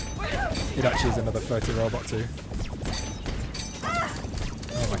 It actually is another flirty robot too.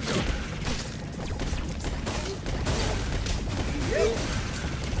 Oh my god.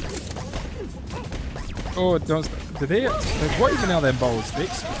 Oh, don't stop. Did they? What even are them balls? They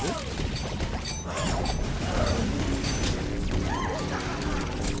explode?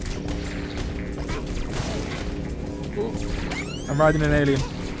 Oh, I'm riding an alien.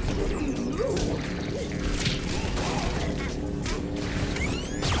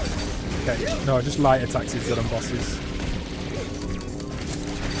 Okay, no, just light attacks instead of bosses.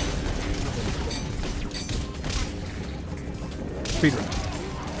 Speedrun.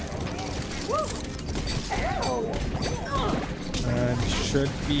 And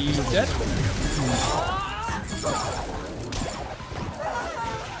should be dead.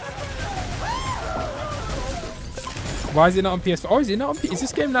 Why is it not on PS4? Oh, is it not on is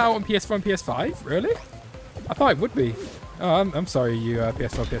this game now on PS4 and PS5? Really? I thought it would be. Oh, I'm sorry, you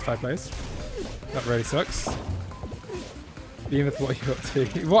PS4, PS5 players. That really sucks. Behemoth, what are you up to?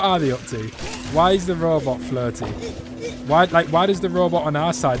 What are they up to? Why is the robot flirty? Why does the robot on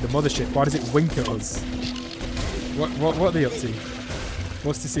our side, the mothership, why does it wink at us? What are they up to?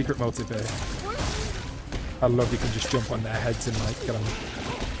 What's the secret motive here? I love you can just jump on their heads and like get them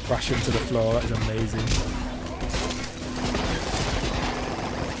crash into the floor. That is amazing.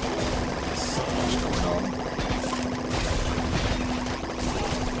 So much going on.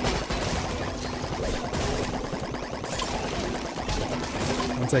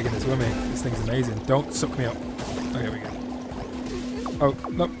 I'm taking this with me. This thing's amazing. Don't suck me up. Okay, we go. Oh,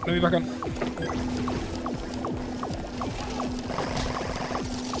 no, let me back on.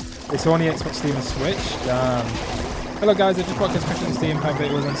 It's only Xbox, Steam and Switch. Damn. Hello guys, I just bought this question on Steam. However,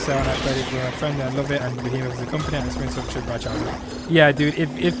 it was on sale and I played it with my friend and I love it. And Behemoth as a company and it's been such a great channel. Yeah, dude,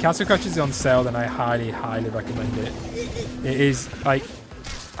 if Castle Crashers is on sale, then I highly, highly recommend it. It is, like,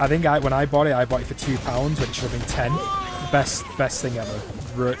 I think when I bought it for £2 when it should have been 10. Best thing ever.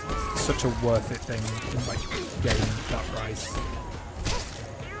 Such a worth it thing in like game that price.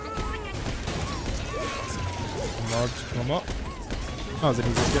 One more. That was an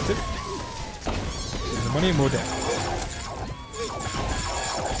easy objective. Here's the money and more debt.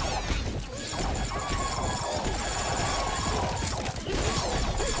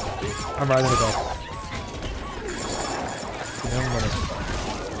 I'm riding the dog.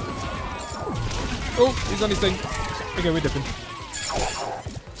 Oh, he's on his thing. Okay, we're dipping.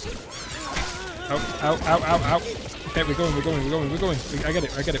 Ow. Okay, we're going. I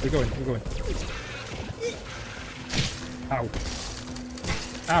get it, we're going.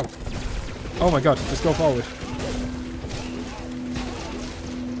 Ow. Oh my god, let's go forward.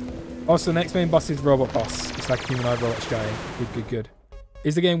 Also, the next main boss is Robot Boss. It's like a humanoid robot giant. Good.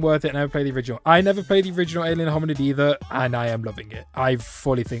 Is the game worth it? I never played the original. I never played the original Alien Hominid either, and I am loving it. I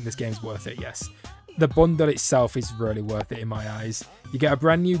fully think this game's worth it, yes. The bundle itself is really worth it in my eyes. You get a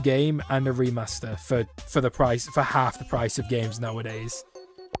brand new game and a remaster for the price, for half the price of games nowadays.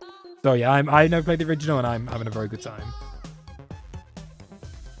 So yeah, I never played the original and I'm having a very good time.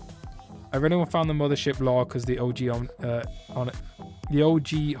 I really found the mothership lore because the OG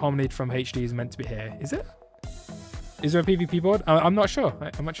Hominid from HD is meant to be here. Is it? Is there a PvP board? I'm not sure.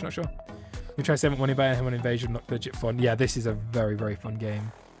 I'm actually not sure. You try saving money buying him on Invasion, not legit fun. Yeah, this is a very, very fun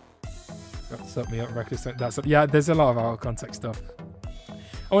game. Set me up, reckless. Yeah, there's a lot of out of context stuff.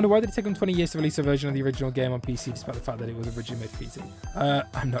 I wonder why did it take them 20 years to release a version of the original game on PC despite the fact that it was originally made for PC?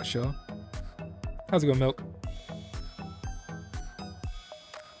 I'm not sure. How's it going, Milk?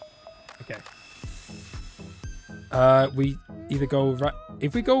 Okay. We either go right.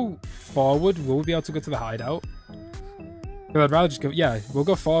 If we go forward, will we be able to go to the hideout? Because I'd rather just go. Yeah, we'll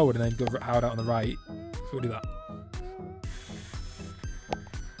go forward and then go hideout on the right. So we'll do that.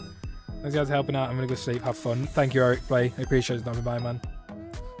 Thanks guys for helping out. I'm gonna go sleep. Have fun. Thank you, Eric. Play. I appreciate it. Not by, man.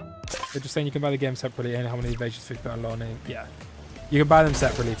 They're just saying you can buy the game separately and how many invasions fit on loan. Yeah, you can buy them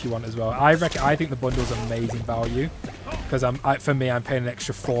separately if you want as well. I think the bundle's amazing value because for me I'm paying an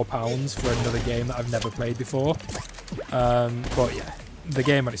extra £4 for another game that I've never played before. But yeah, the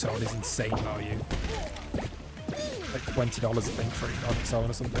game on its own is insane value. Like $20 I think for it on its own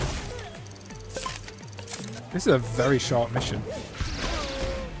or something. This is a very short mission.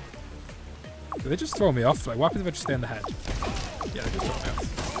 Do they just throw me off? Like, what happens if I just stay in the head? Yeah, they just throw me off.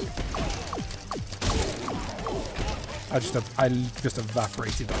 I just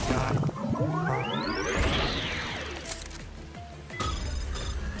evaporated that guy.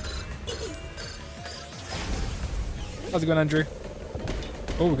 How's it going, Andrew?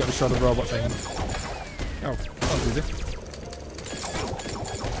 Oh, we got to show the robot thing. Oh, that was easy.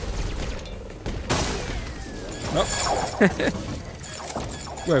 Nope.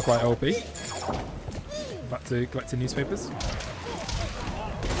 We're quite OP. Back to collecting newspapers.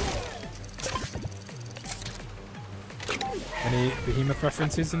 Any behemoth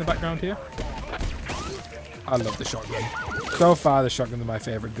references in the background here? I love the shotgun. So far, the shotgun is my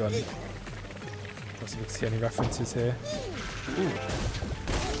favourite gun. Let's see if we can see any references here. Ooh.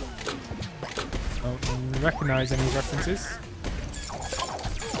 Don't recognise any references.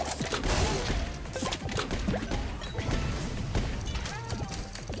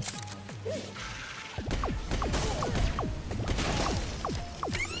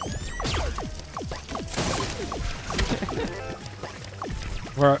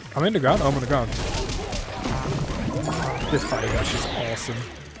 Where I'm in the ground? Oh, I'm on the ground. This fight dash is awesome.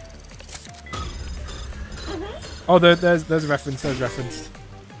 Oh, there's a reference. There's a reference.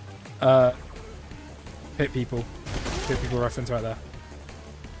 Pit people reference right there.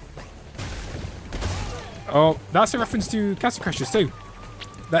 Oh, that's a reference to Castle Crashers too.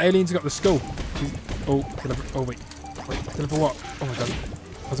 That alien's got the skull. Oh, wait. Deliver what? Oh my god.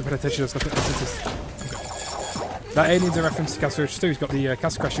 I wasn't paying attention. I was looking at this. That alien's a reference to Castle Crashers too. He's got the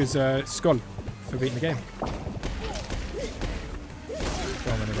Castle Crashers skull for beating the game.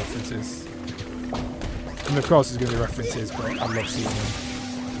 So many references. And of course there's going to be references, but I love seeing them.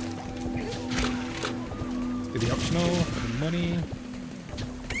 Let's do the optional, for the money.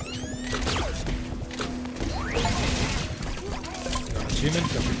 Got achievement,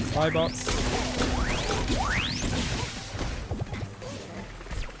 got 55 bots.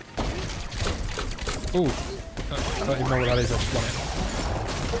 Ooh. I don't even know what that is, I just want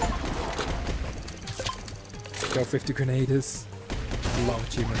it. Go 50 grenaders. A lot of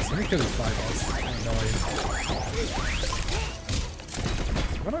achievements. Let me kill these 5 hours. Annoying.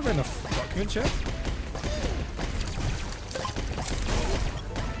 Have I not read enough documents yet?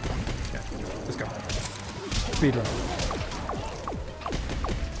 Okay, let's go. Speedrun.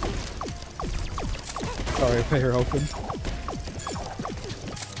 Sorry, player open.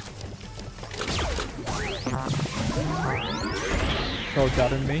 Oh,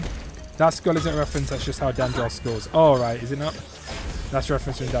 Dad and me. That skull isn't a reference, that's just how Dan draws skulls. Oh, right, is it not? That's a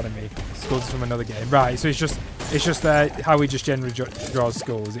reference from Dad and me. Skulls from another game. Right, so it's just how we just generally draw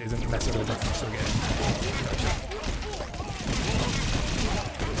skulls. It isn't necessarily a reference to a game.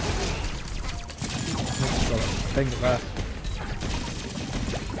 Thing there.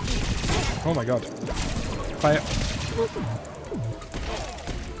 Oh my god. Fire.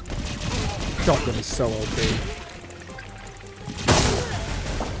 Shotgun is so OP.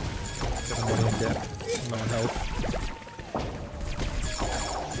 No one help.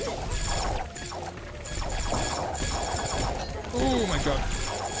 Oh my god.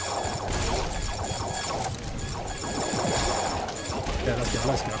 Yeah, let's go,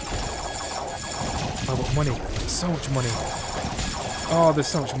 let's go. Oh, but money. So much money. Oh, there's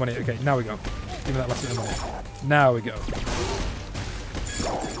so much money. Okay, now we go. Give me that last bit of money. Now we go.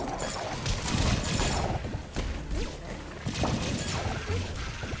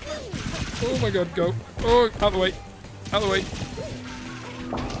 Oh my god, go. Oh, out of the way. Out of the way.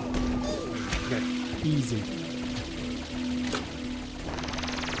 Okay, easy.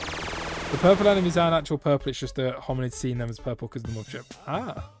 The purple enemies aren't actual purple, it's just the hominids seeing them as purple because of the mothership.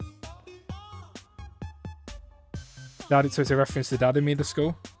 Ah. So it's a reference to Dad and Me, the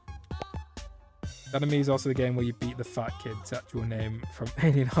skull. Dad and Me is also the game where you beat the fat kid's actual name from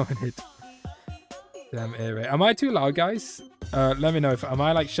Alien Hominid. Damn earache. Am I too loud, guys? Let me know if am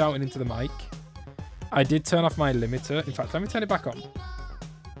I like shouting into the mic. I did turn off my limiter. In fact, let me turn it back on.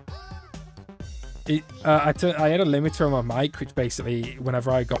 I had a limiter on my mic, which basically,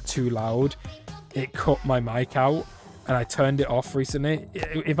 whenever I got too loud, it cut my mic out, and I turned it off recently.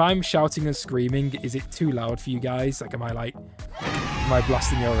 If I'm shouting and screaming, is it too loud for you guys? Like, am I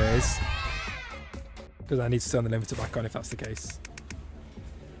blasting your ears? Because I need to turn the limiter back on if that's the case.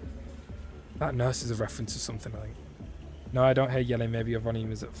 That nurse is a reference to something, I think. No, I don't hear yelling. Maybe your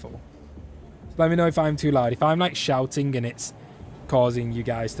volume is at full. So let me know if I'm too loud. If I'm like shouting and it's causing you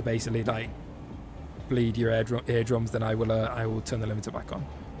guys to basically like bleed your eardrums, then I will turn the limiter back on.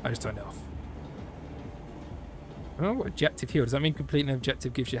 I just turned it off. I don't know what objective here. Does that mean completing an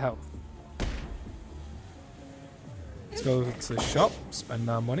objective gives you health? Let's go to the shop, spend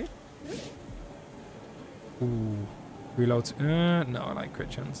our money. Ooh. Reload. No, I like crit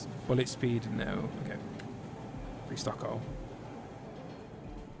chance. Bullet speed, no. Okay. Restock all.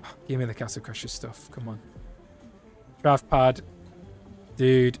 Give me the Castle Crusher stuff. Come on. Draft pad.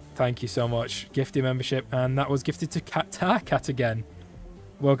 Dude, thank you so much. Gifted membership. And that was gifted to Tarkat again.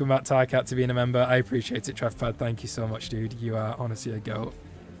 Welcome back, Tarkat, to being a member. I appreciate it, Travpad. Thank you so much, dude. You are honestly a goat.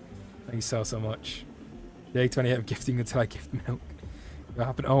 Thank you so much. Day 28 of gifting until I gift milk. What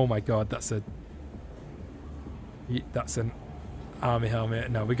happened? Oh my god, that's an army helmet.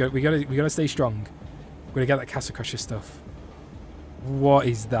 No, we gotta stay strong. We're gonna get that Castle Crusher stuff. What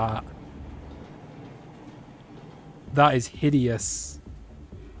is that? That is hideous.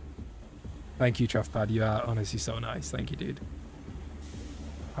 Thank you, Travpad. You are honestly so nice. Thank you, dude.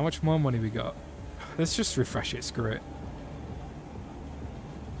 How much more money we got? Let's just refresh it. Screw it.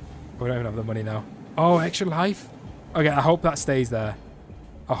 We don't even have the money now. Oh, extra life? Okay, I hope that stays there.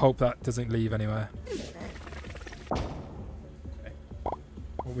 I hope that doesn't leave anywhere. Okay.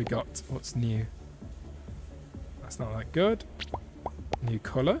 What we got? What's new? That's not that good. New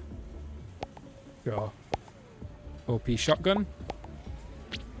colour. Sure. OP shotgun.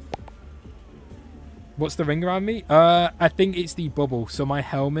 What's the ring around me? I think it's the bubble. So my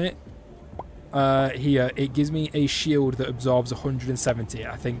helmet here, it gives me a shield that absorbs 170.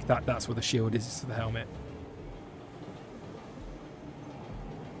 I think that's what the shield is to the helmet.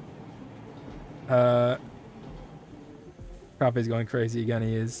 Trav is going crazy again.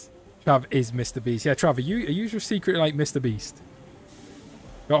 He is. Trav is Mr. Beast. Yeah, Trav, are you your secret like Mr. Beast?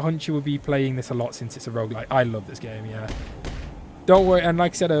 Got a hunch you will be playing this a lot since it's a roguelike. I love this game, yeah. Don't worry, and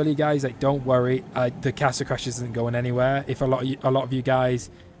like I said earlier, guys, like don't worry. The Castle Crashers isn't going anywhere. If a lot of you guys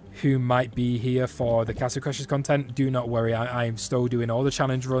who might be here for the Castle Crashers content, do not worry. I am still doing all the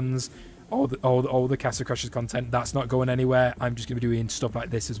challenge runs, all the Castle Crashers content. That's not going anywhere. I'm just gonna be doing stuff like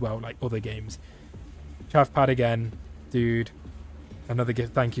this as well, like other games. Travpad again, dude. Another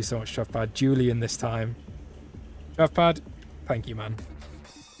gift. Thank you so much, Travpad. Julian this time. Travpad, thank you, man.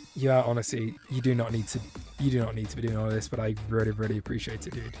 You are honestly, you do not need to be doing all of this, but I really, really appreciate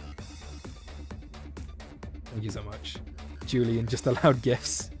it, dude. Thank you so much. Julian just allowed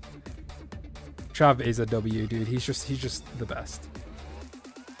gifts. Trav is a W, dude. He's just the best.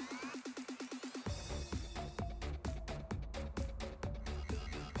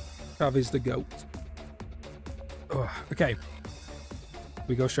 Trav is the GOAT. Oh, okay.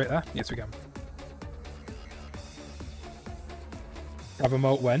 We go straight there? Yes, we can. Have a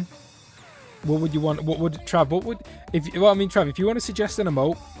emote when? What would you want? What would Trav? What would if? Well, I mean, Trav, if you want to suggest an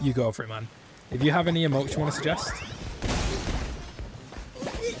emote, you go for it, man. If you have any emotes you want to suggest,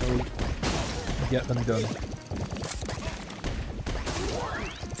 we'll get them done.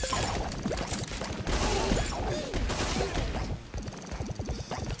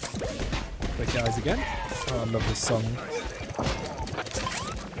 The guys again. Oh, I love this song.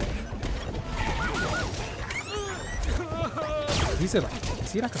 Is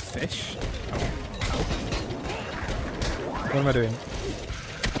he like a fish? Oh. What am I doing?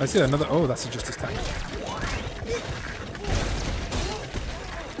 I see another. Oh, that's a justice tank.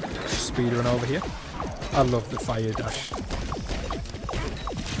 Speedrun over here. I love the fire dash.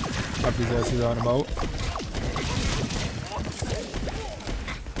 I've deserved his own emote.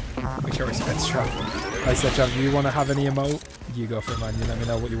 Make sure it spits Trav. I said, Trav, do you want to have any emote? You go for it, man. You let me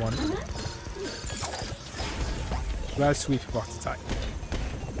know what you want. Where's Sweeper Bot attack?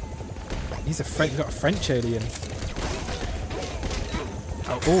 He's got a French alien.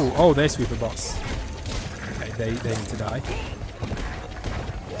 Oh, they're Sweeper Bots. Okay, they need to die.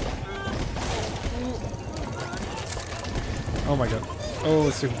 Oh my god. Oh,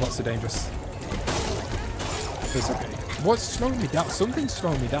 the Sweeper Bots are dangerous. It's okay. What's slowing me down? Something's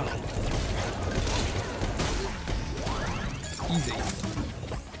slowing me down. Easy.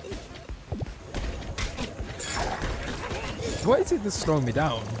 What is it that's slowing me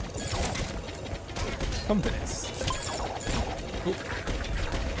down? Something is. Oh.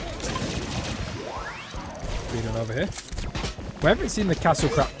 Speeding over here. We haven't seen the Castle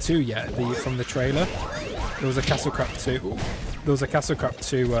Crap 2 yet, from the trailer. There was a Castle Crap 2. Ooh. There was a Castle Crap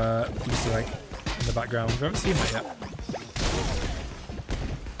 2 Easter egg in the background. We haven't seen that yet.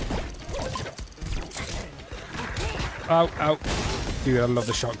 Ow, ow. Dude, I love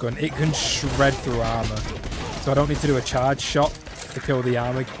the shotgun. It can shred through armor. So I don't need to do a charge shot to kill the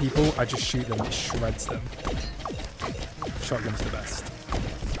armored people. I just shoot them. It shreds them. Shotgun's the best.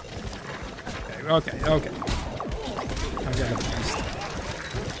 Okay. I'm getting confused.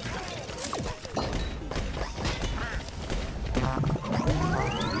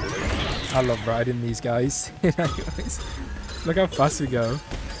 I love riding these guys. Look how fast we go.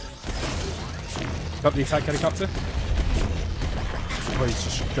 Got the attack helicopter. Oh, he's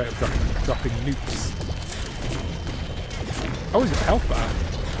just straight up dropping nukes. Oh, he's got a health bar.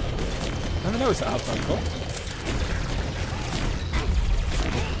 I don't know, it's a health bar before.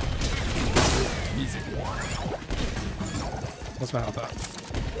 Easy. What's my health bar?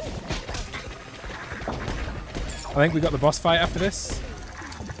 I think we got the boss fight after this.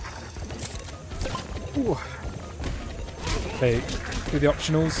 Ooh. Okay, do the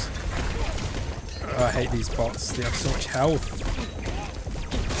optionals. Oh, I hate these bots. They have so much health.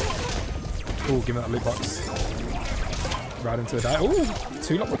 Oh, give me that loot box. Right into the die. Oh,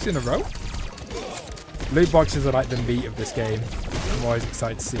 2 loot boxes in a row. Loot boxes are like the meat of this game. I'm always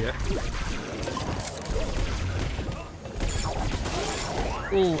excited to see it.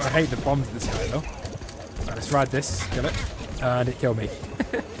 Oh, I hate the bombs in this guy though. Right, let's ride this, kill it, and it killed me.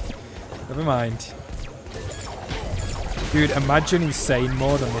 Never mind. Dude, imagine insane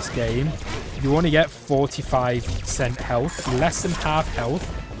mode on this game. You only get 45% health, less than half health.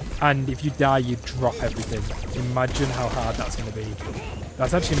 And if you die, you drop everything. Imagine how hard that's going to be.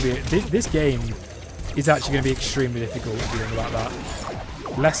 That's actually going to be... This game is actually going to be extremely difficult dealing about that.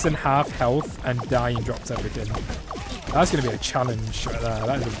 Less than half health and dying drops everything. That's going to be a challenge right there.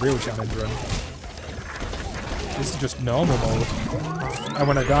 That is a real challenge run. This is just normal mode. And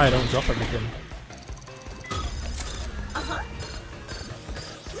when I die, I don't drop everything.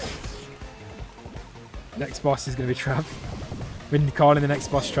 Next boss is going to be Trav. We're calling the next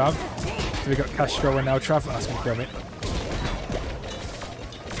boss Trav. So we got Castro and now Trav. That's going to kill me.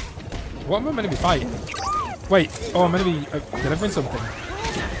 What am I meant to be fighting? Wait. Oh, I'm meant to be delivering something.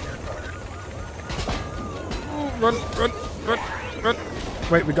 Run.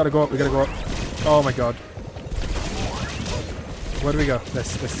 Wait, we got to go up. Oh my god. Where do we go?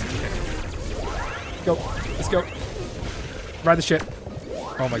 This. Go. Let's go. Ride the ship.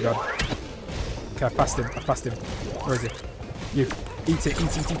 Oh my god. Okay, I passed him. Where is he? You. Eat it.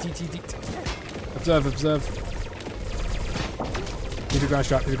 Observe. Need a ground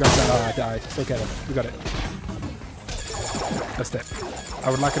strap. Oh, I died. It's okay though. We got it. That's it. I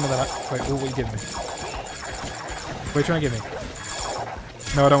would like another... Wait, what are you giving me? What are you trying to give me?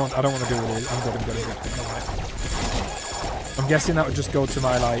 No, I don't want to do it. I'm good. No way. I'm guessing that would just go to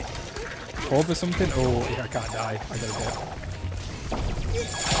my, like, hub or something. Oh, yeah, I can't die. I gotta do it.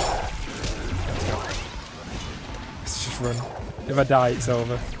 Let's go. run. If I die, it's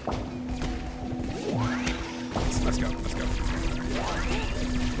over. Let's go. Let's go.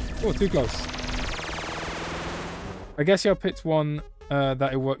 Oh, too close. I guess y'all picked one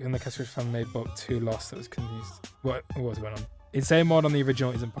that it worked in the Castle fan made, but 2 lost. That was confused. What was going on? Insane mode on the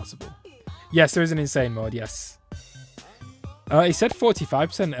original is impossible. Yes, there is an insane mode. Yes. He said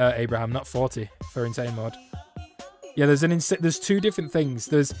 45%, Abraham, not 40 for insane mode. Yeah, there's 2 different things.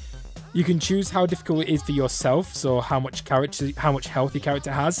 You can choose how difficult it is for yourself, so how much health your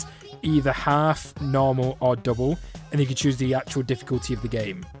character has, either half, normal, or double, and you can choose the actual difficulty of the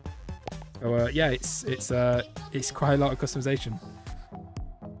game. So yeah, it's quite a lot of customization.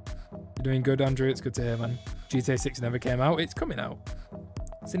 You're doing good, Andrew. It's good to hear, man. GTA 6 never came out. It's coming out.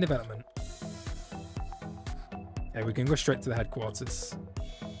 It's in development. Okay, we can go straight to the headquarters.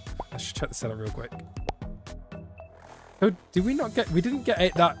 Let's check the setup real quick. So, did we not get... We didn't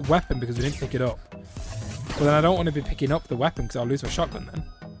get that weapon because we didn't pick it up. Well, then I don't want to be picking up the weapon because I'll lose my shotgun then.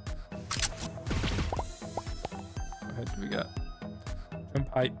 What do we get? Jump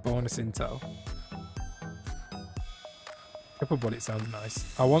height, bonus intel. Triple bullet sounds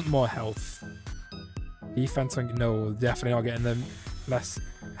nice. I want more health. Defense on... No, definitely not getting them less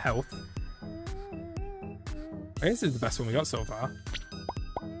health. I guess this is the best one we got so far.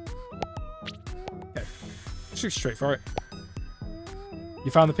 Okay. Let's just straight for it.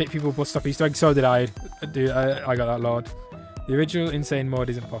 You found the pit people bus stop Easter egg? So did I. Dude, I got that, Lord. The original insane mode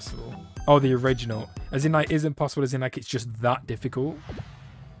is impossible. Oh, the original. As in, like, is impossible, as in, like, it's just that difficult.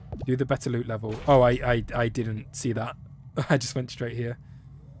 Do the better loot level. Oh, I didn't see that. I just went straight here.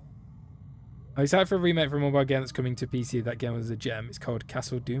 I'm excited for a remake for a mobile game that's coming to PC. That game was a gem. It's called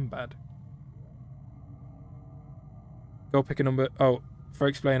Castle Doombad. Go pick a number. Oh, for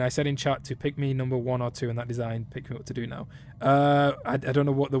explain, I said in chat to pick me number 1 or 2 in that design. Pick me what to do now. I don't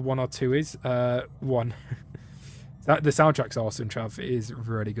know what the 1 or 2 is. 1. The soundtrack's awesome, Trav. It is a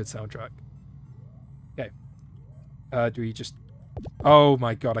really good soundtrack. Okay. Do we just... Oh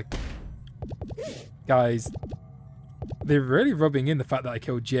my god. Guys. They're really rubbing in the fact that I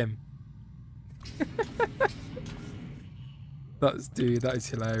killed Jim. Dude, that is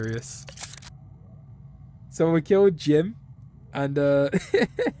hilarious. So we killed Jim, and there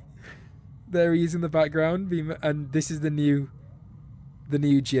he is in the background, and this is the new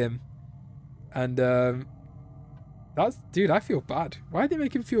Jim, and dude, I feel bad. Why did they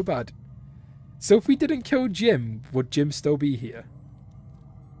make him feel bad? So if we didn't kill Jim, would Jim still be here?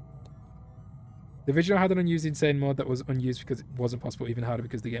 The original had an unused insane mode that was unused because it wasn't possible, even harder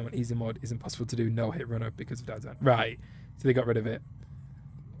because the game on easy mode is impossible to do no hit runner because of that. Right, so they got rid of it.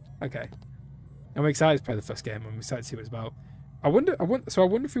 Okay. I'm excited to play the first game. I'm excited to see what it's about. I wonder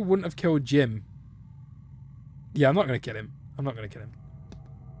if we wouldn't have killed Jim. Yeah, I'm not going to kill him. I'm not going to kill him.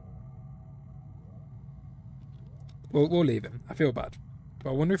 We'll leave him. I feel bad.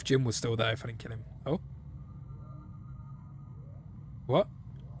 But I wonder if Jim was still there if I didn't kill him. Oh. What?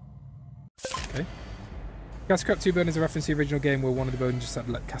 Okay. Gas Crap 2 burn is a reference to the original game where one of the bones just had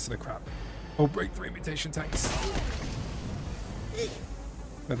to let Castle of Crap. Oh, break 3 mutation tanks.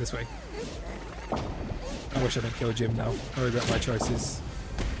 Go this way. I wish I didn't kill Jim now. I regret my choices.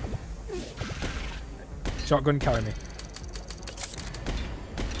 Shotgun, carry me.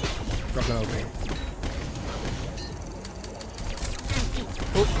 Shotgun over me.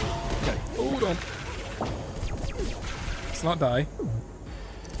 Oh, okay. Hold on. Let's not die.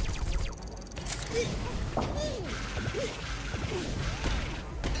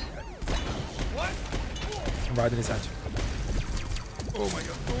 I'm riding his head. Oh my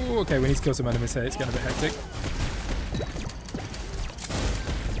god. Oh, okay, we need to kill some enemies here. It's getting a bit hectic.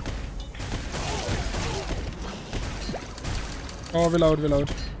 Oh, reload,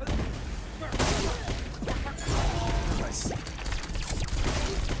 reload. Nice.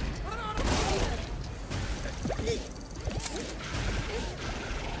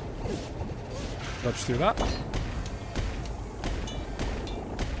 Dodge through that.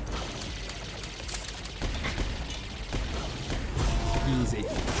 Easy.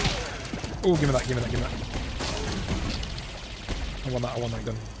 Oh, give me that, give me that, give me that. I want that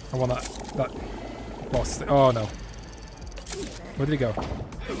gun. I want that boss. Oh no. Where did he go?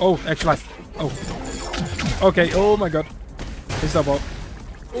 Oh, extra life. Oh. Okay, oh my god. It's double.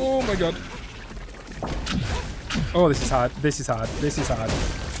 Oh my god. Oh, this is hard. This is hard. This is hard.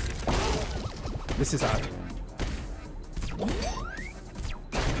 This is hard.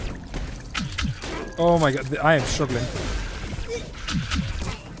 Oh my god, I am struggling.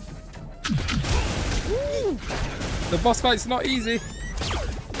 The boss fight's not easy.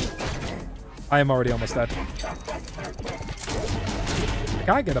 I am already almost dead. I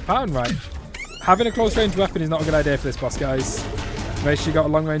can't get a pattern right. Having a close range weapon is not a good idea for this boss, guys. Make sure you got a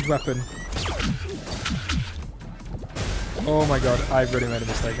long range weapon. Oh my god, I've really made a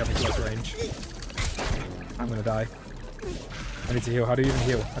mistake having close range. I'm gonna die. I need to heal. How do you even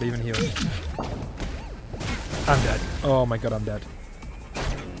heal? How do you even heal? I'm dead. Oh my god, I'm dead.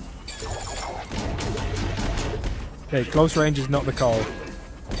 Okay, close range is not the call.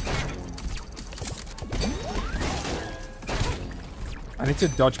 I need to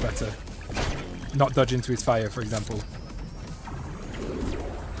dodge better. Not dodge into his fire, for example.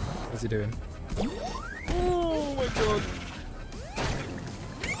 What's he doing? Oh my god.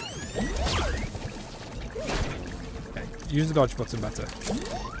 Okay, use the dodge button better.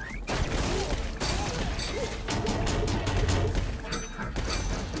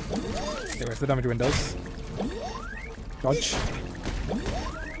 Okay, where's the damage windows? Dodge.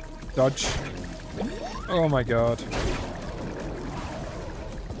 Dodge. Oh my god.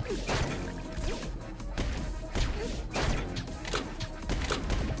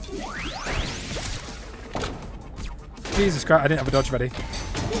 Jesus Christ, I didn't have a dodge ready.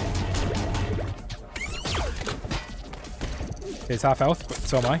 Okay, it's half health, but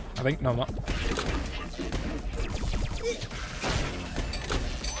so am I think. No, I'm not.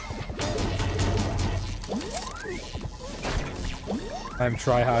 I'm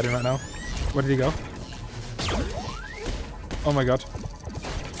try-harding right now. Where did he go? Oh my god.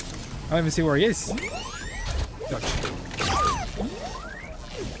 I don't even see where he is. Dodge.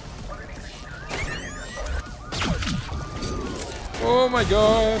 Oh my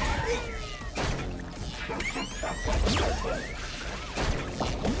god.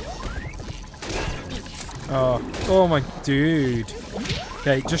 Oh my dude.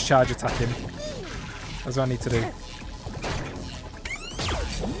 Okay, just charge attack him. That's what I need to do.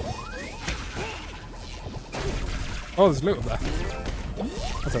 Oh, there's loot up there.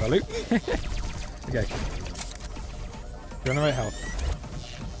 That's all the loot. Okay. You're on the right health.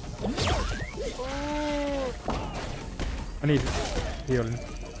 I need healing.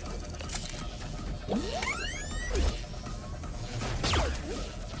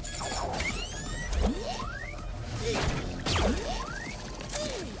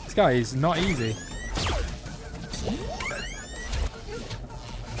 This guy is not easy.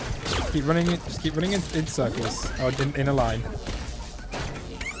 Keep running it. Just keep running in circles or in a line.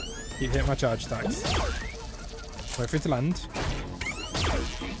 Keep hitting my charge attacks. Wait for it to land.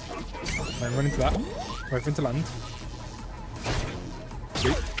 Then run into that. Wait for it to land.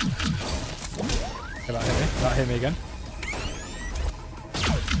 Shoot. Okay, that hit me. That hit me again.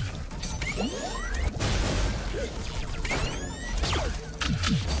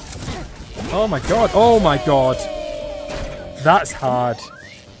 Oh my god. Oh my god. That's hard.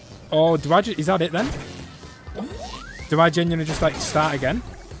 Oh, do I just... Is that it then? Do I genuinely just, like, start again?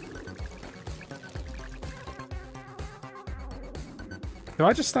 Do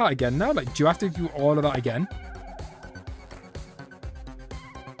I just start again now? Like, do you have to do all of that again?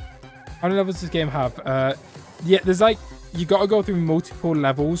 How many levels does this game have? Yeah, there's, like... You got to go through multiple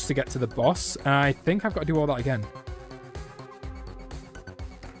levels to get to the boss. And I think I've got to do all that again.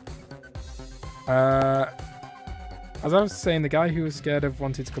 As I was saying, the guy who was scared of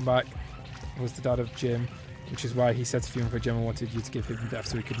wanting to come back was the dad of Jim, which is why he said to Fiona for Jim and wanted you to give him death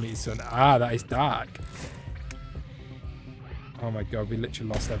so he could meet his son. Ah, that is dark. Oh my god, we literally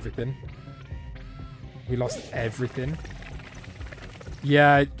lost everything. We lost everything.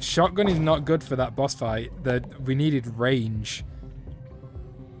 Yeah, shotgun is not good for that boss fight. We needed range.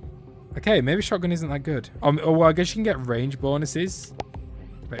 Okay, maybe shotgun isn't that good. Oh, well, I guess you can get range bonuses.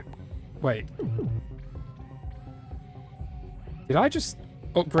 Wait. Did I just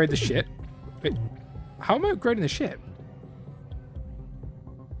upgrade the ship? Wait, how am I upgrading the ship?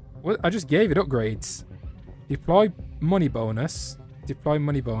 What? I just gave it upgrades. Deploy money bonus. Deploy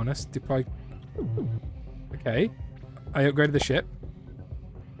money bonus. Deploy... Okay. I upgraded the ship.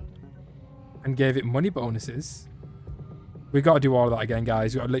 And gave it money bonuses. We got to do all of that again,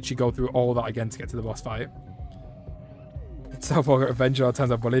 guys. We got to literally go through all that again to get to the boss fight. South Walker Avenger, all the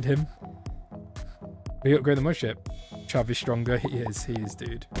times I bullied him. We upgrade the mothership. Travis stronger. He is,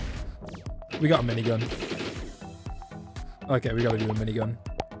 dude. We got a minigun. Okay, we gotta do a minigun.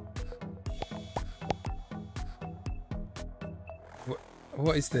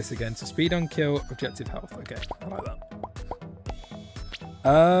 What is this again? So speed on kill, objective health. Okay, I like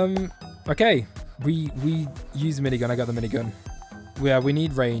that. Okay. We use the minigun. I got the minigun. Yeah, we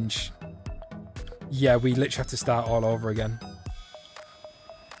need range. Yeah, we literally have to start all over again.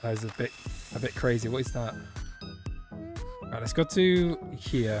 That is a bit crazy. What is that? Right, let's go to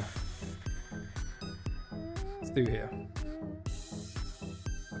here. Let's do here.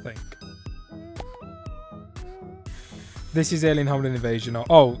 I think. This is Alien Hominid Invasion. I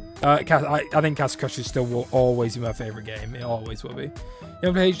think Castle Crashers still will always be my favourite game. It always will be. You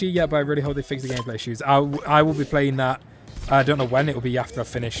haven't played HD yet, but I really hope they fix the gameplay issues. I will be playing that. I don't know when. It will be after I've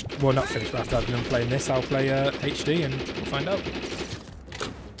finished. Well, not finished, but after I've been playing this, I'll play HD and we'll find out.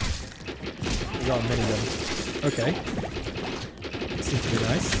 We got a minigun. Okay. Seems to be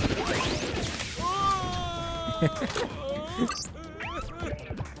nice.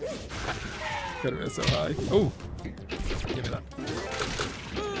 Got it so high. Oh! Give me that.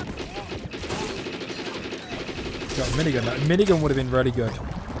 Got a minigun. That minigun would have been really good.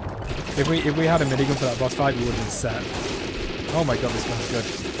 If we had a minigun for that boss fight, we would have been set. Oh my god, this gun's good.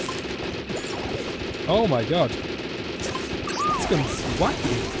 Oh my god. This gun's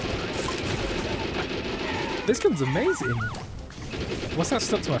wacky. This gun's amazing. What's that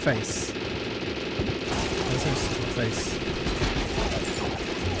stuck to my face? What's that stuck to my face?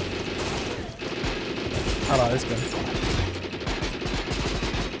 I like this gun.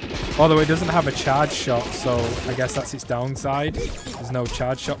 Although it doesn't have a charge shot, so I guess that's its downside. There's no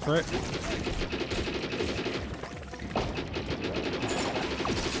charge shot for it.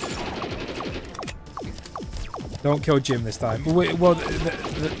 Don't kill Jim this time. Well, we've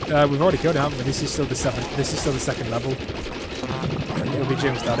already killed him, haven't we? This is still the second level. It'll be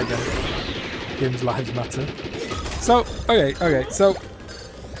Jim's dad again. Jim's lives matter. So, okay. So,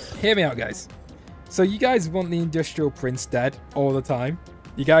 hear me out, guys. So you guys want the Industrial Prince dead all the time.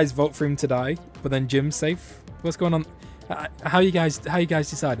 You guys vote for him to die, but then Jim's safe. What's going on? How you guys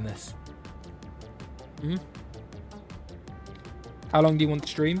deciding this? How long do you want to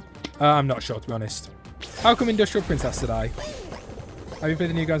stream? I'm not sure, to be honest. How come Industrial Prince has to die? Have you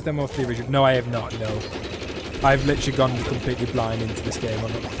played the new guys demo of the original? No, I have not. No, I've literally gone completely blind into this game.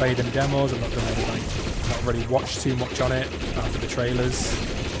 I've not played any demos. I've not done anything. I've not really watched too much on it after the trailers.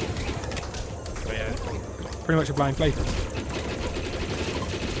 But yeah, pretty much a blind playthrough.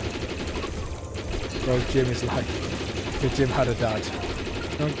 Bro, Jim is like, if Jim had a dad.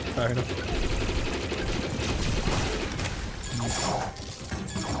 No, fair enough.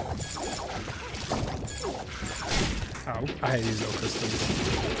 Ow, I hate these little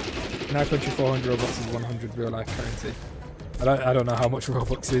crystals. In our country, 400 Robux is 100 real life currency. I don't know how much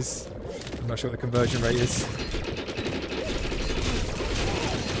Robux is. I'm not sure what the conversion rate is.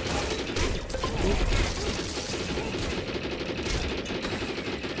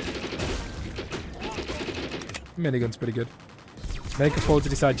 Minigun's pretty good. Make a poll to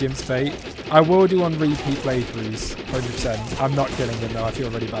decide Jim's fate. I will do on repeat playthroughs, 100%. I'm not killing him though. I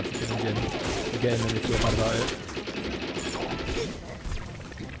feel really bad for killing Jim. Again, then you feel bad about it.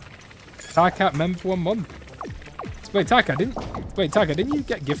 Tarkat member for 1 month. Wait, Tarkat, didn't you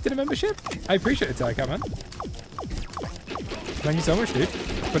get gifted a membership? I appreciate it, Tarkat, man. Thank you so much, dude.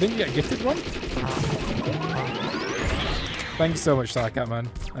 But didn't you get gifted one? Thank you so much, Tarkat, man.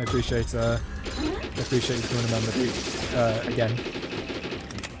 I appreciate you becoming a member, dude. Again.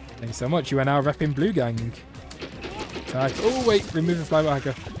 Thank you so much. You are now repping Blue Gang. Oh, wait. Remove the flyby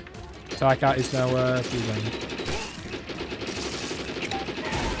hacker. Tarkat is now Blue Gang.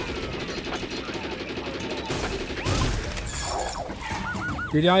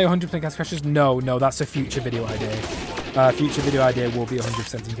 Did I 100% Castle Crashers? No, that's a future video idea. Future video idea will be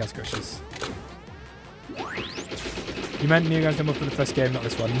 100% in Castle Crashers. You meant New Guns demo for the first game, not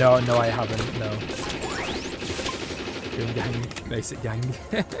this one. No, I haven't. No. Green gang, basic gang.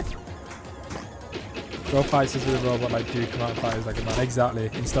 Bro fights us with a robot like dude, come out and fight us like a man. Exactly.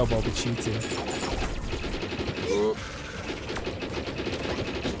 Instead of all be cheating.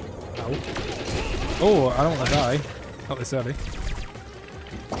 Ow. Oh, I don't want to die. Not this early.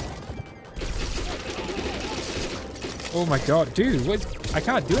 Oh my god, dude, I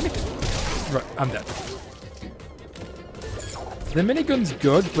can't do anything. Right, I'm dead. The minigun's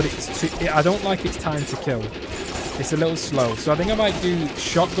good, but I don't like its time to kill. It's a little slow, so I think I might do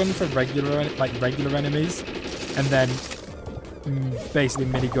shotgun for regular enemies, and then basically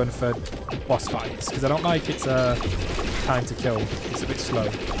minigun for boss fights, because I don't like its time to kill. It's a bit slow.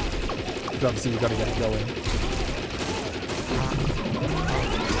 But obviously you've got to get it going.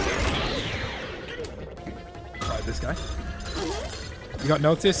 This guy. You got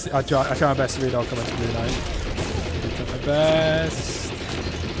noticed? I try my best to read all comments through the night. I try my best.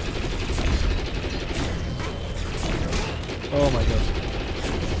 Oh my god.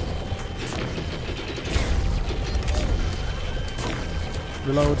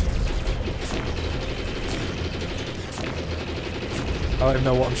 Reload. I don't even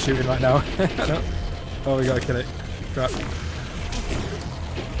know what I'm shooting right now. Oh, we gotta kill it. Crap.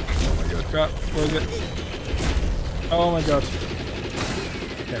 Oh my god, crap. Where is it? Oh my god.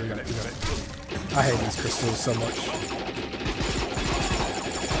 Okay, we got it. I hate these crystals so much.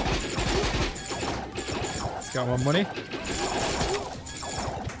 Let's get more money.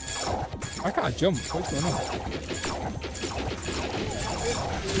 I can't jump. What's going on?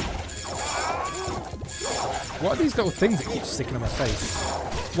 What are these little things that keep sticking on my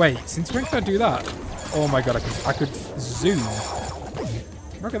face? Wait, since when can I do that? Oh my god, I could zoom.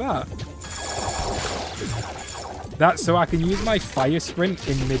 Look at that. That's so I can use my fire sprint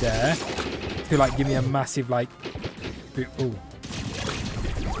in midair to like give me a massive like, ooh,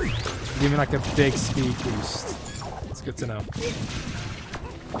 give me like a big speed boost. It's good to know.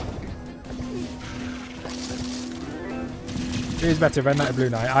 Who's better, Red Knight or Blue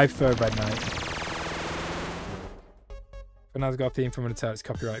Knight? I prefer Red Knight. But now it's got a theme from an attack. It's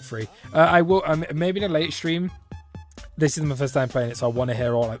copyright free. I will maybe in a late stream. This is my first time playing it, so I want to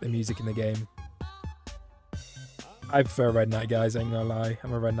hear all like the music in the game. I prefer Red Knight, guys. I ain't gonna lie.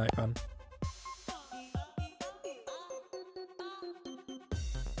 I'm a Red Knight fan.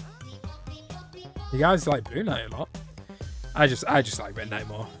 You guys like Blue Knight a lot. I just like Red Knight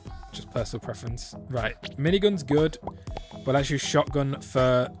more. Just personal preference. Right, minigun's good, but let's use shotgun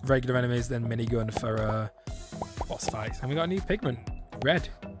for regular enemies, then minigun for boss fights. And we got a new pigment, red.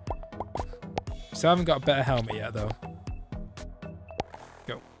 Still haven't got a better helmet yet though.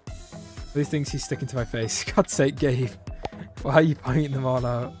 Go. These things he's sticking to my face. God's sake, Gabe. Why are you pointing them all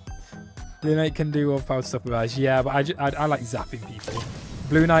out? Blue Knight can do overpowered stuff with eyes. Yeah, but I like zapping people.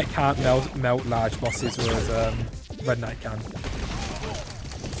 Blue Knight can't melt large bosses, whereas Red Knight can.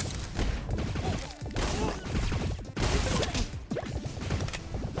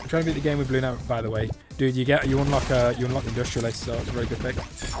 I'm trying to beat the game with Blue Knight, by the way. Dude, you unlock Industrialist, so it's a very good pick.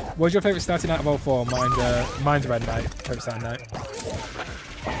 What's your favourite starting knight of all four? Mine's Red Knight. Favourite starting knight.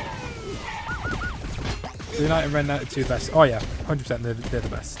 Blue Knight and Red Knight are two best. Oh yeah, 100%. They're the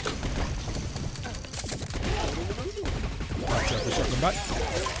best. Right, the shotgun back.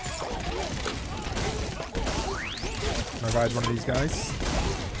 I'm gonna ride one of these guys.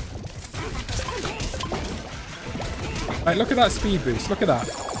 Right, look at that speed boost. Look at that.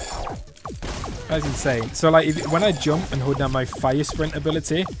 That's insane. So like when I jump and hold down my fire sprint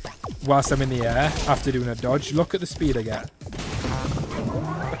ability whilst I'm in the air after doing a dodge, look at the speed I get.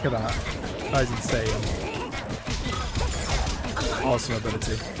 Look at that. That is insane. Awesome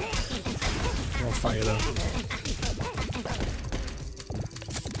ability. More fire though.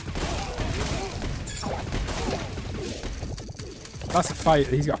 That's a fight.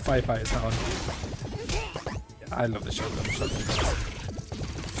 He's got firefighters now on. I love the shotgun.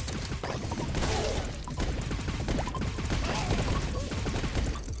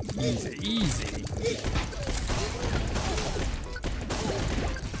 Easy, easy.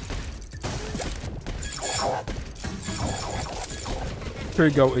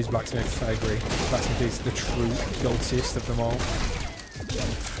 True goat is Blacksmith, I agree. Blacksmith is the true goatiest of them all.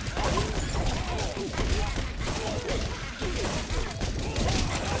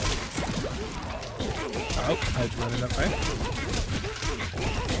 Oh, I was running that way.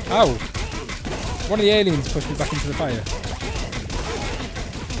 Ow! One of the aliens pushed me back into the fire.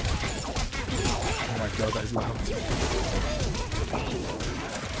 Oh my god, that is loud.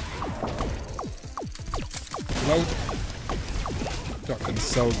 Load. Shotgun's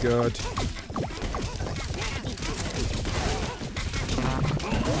so good.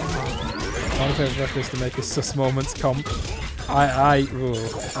 I want to have reference to make a sus moments comp. I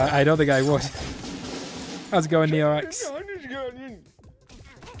don't think I would. How's it going, NeoX?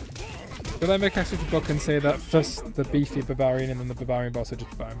 Did I make actually the book and say that first the beefy barbarian and then the barbarian boss, or just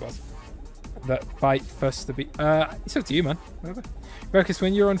barbarian boss? That fight first the it's up to you, man. Whatever. Because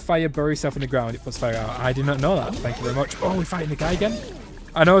when you're on fire, bury yourself in the ground, it puts fire out. I did not know that. Thank you very much. Oh, we're fighting the guy again?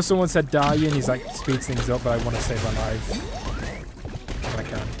 I know someone said die and he's like speeds things up, but I want to save my life. If I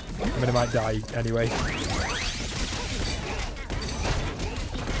can. I mean, I might die anyway.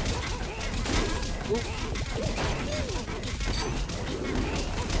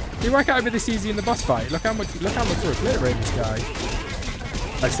 Dude, why can't I be this easy in the boss fight? Look how much we're obliterating this guy.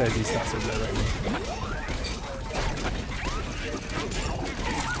 I say these stats are obliterating.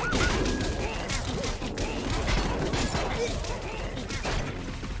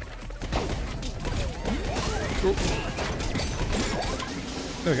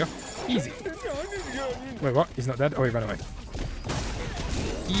 There we go. Easy. Wait, what? He's not dead? Oh, he ran away.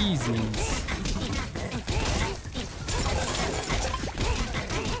 Easies.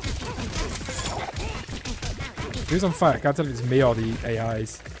 Who's on fire? I can't tell if it's me or the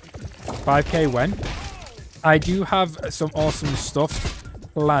AIs. 5k when? I do have some awesome stuff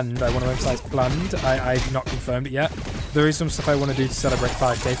planned. I want to emphasize planned. I've not confirmed it yet. there is some stuff I want to do to celebrate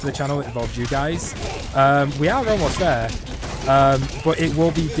 5K for the channel. It involves you guys. We are almost there, but it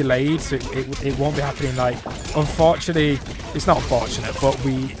will be delayed, so it won't be happening. Like, unfortunately, it's not unfortunate, but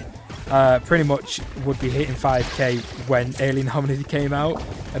we pretty much would be hitting 5K when Alien Hominid came out,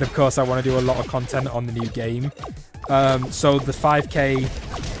 and of course I want to do a lot of content on the new game. So the 5K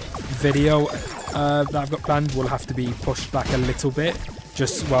video that I've got planned will have to be pushed back a little bit,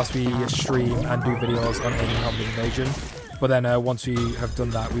 just whilst we stream and do videos on Alien Hominid Invasion. But then once we have done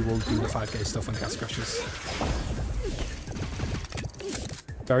that, we will do the 5K stuff on Cast Crashers.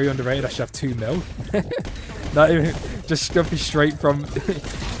 Very underrated. I should have 2 mil. Not even, just scuffy straight from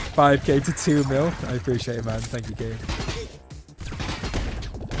 5K to 2 mil. I appreciate it, man. Thank you, Gabe.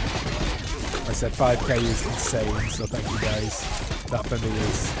 I said 5K is insane, so thank you guys. That for me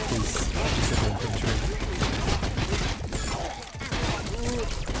is just a dream come true.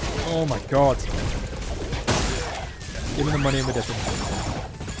 Oh my god. Give me the money and we're different.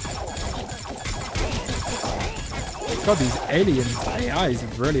 God, these alien AIs are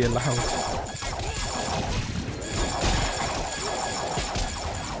really loud.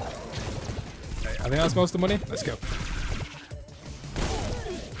 Okay, I think that's most of the money. Let's go.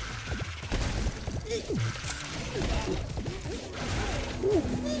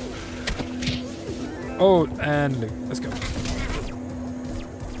 Oh, and loot. Let's go.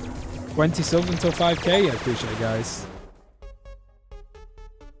 20 silver until 5K. I appreciate it, guys.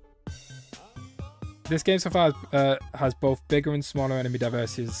 This game so far has both bigger and smaller enemy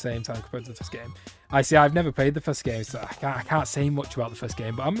diversity at the same time compared to the first game. I see, I've never played the first game, so I can't say much about the first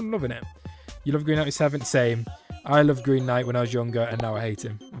game, but I'm loving it. You love Green Knight 7? Same. I loved Green Knight when I was younger, and now I hate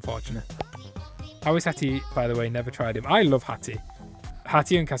him, unfortunately. How is Hattie, by the way? Never tried him. I love Hattie.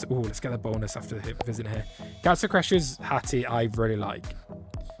 Hattie and Castle... Ooh, let's get the bonus after the visit here. Castle Crashers, Hattie, I really like.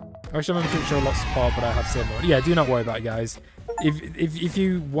 I wish I remember to show lots of support, but I have said more. Yeah, do not worry about it, guys. If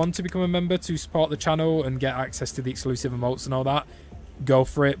you want to become a member to support the channel and get access to the exclusive emotes and all that, go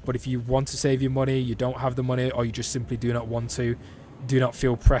for it. But if you want to save your money, you don't have the money, or you just simply do not want to, do not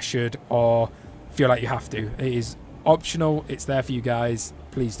feel pressured or feel like you have to. It is optional. It's there for you guys.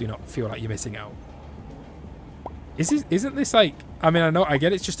 Please do not feel like you're missing out. Isn't this like... I mean, I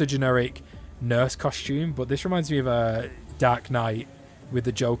get it's just a generic nurse costume, but this reminds me of a Dark Knight with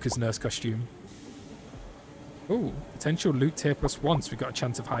the Joker's nurse costume. Ooh, potential loot tier +1, so we got a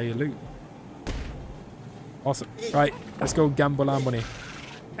chance of higher loot. Awesome. Right, let's go gamble our money.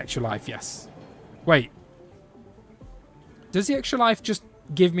 Extra life, yes. Wait. Does the extra life just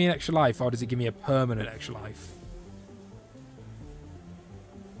give me an extra life, or does it give me a permanent extra life?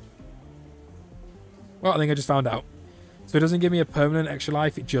 Well, I think I just found out. So it doesn't give me a permanent extra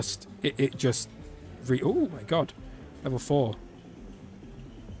life, it just... Oh my god. Level 4.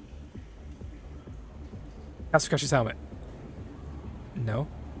 Castle Crash's helmet. No.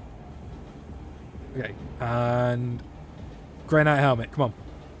 Okay. And... Grey Knight helmet. Come on.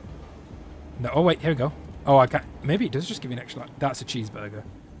 No. Oh, wait. Here we go. Oh, I can't... Maybe it does just give me an extra life. That's a cheeseburger.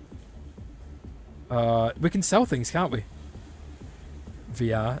 We can sell things, can't we?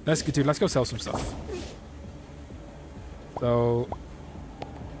 VR. Let's go sell some stuff. So...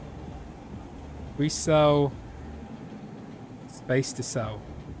 We sell... Space to sell.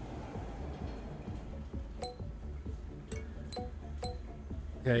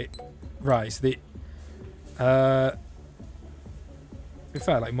 Okay, right, so the... to be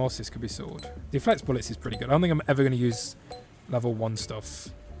fair, like, Morsis could be sold. Deflex bullets is pretty good. I don't think I'm ever going to use level 1 stuff.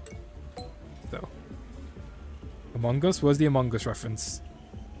 So. Among Us? Where's the Among Us reference?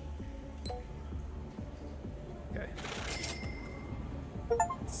 Okay.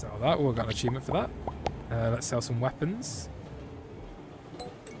 Sell that. We've got an achievement for that. Let's sell some weapons.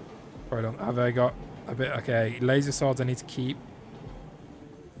 Probably don't... Have I got a bit... Okay, laser swords I need to keep.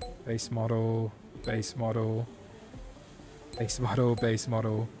 Base model, base model, base model, base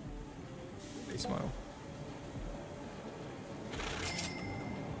model, base model.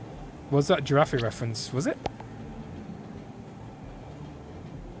 Was that giraffe reference? Was it?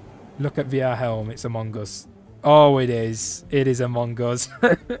 Look at VR helm. It's Among Us. Oh, it is. It is Among Us.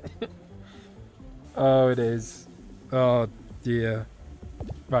 Oh, it is. Oh, dear.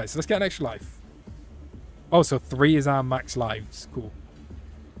 Right, so let's get an extra life. Oh, so 3 is our max lives. Cool.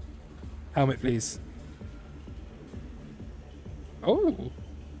 Helmet, please. Oh.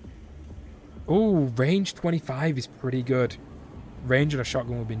 Oh, range 25 is pretty good. Range on a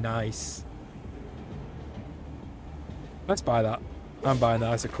shotgun would be nice. Let's buy that. I'm buying that.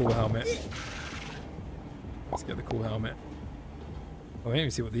 That's a cool helmet. Let's get the cool helmet. Oh, I didn't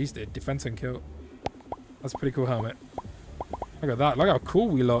even see what these did. Defense and kill. That's a pretty cool helmet. Look at that. Look how cool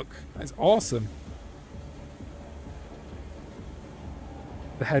we look. That's awesome.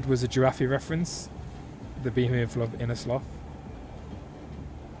 The head was a giraffe reference. The behemoth of inner sloth.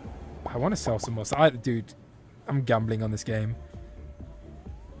 I want to sell some more stuff. Dude, I'm gambling on this game.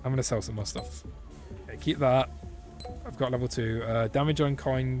 I'm going to sell some more stuff. Okay, keep that. I've got level 2. Damage on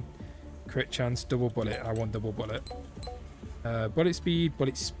coin, crit chance, double bullet. I want double bullet. Bullet speed,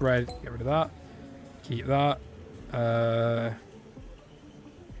 bullet spread. Get rid of that. Keep that.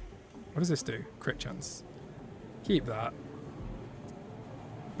 What does this do? Crit chance. Keep that.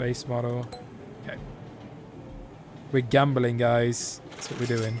 Base model. Okay. We're gambling, guys. That's what we're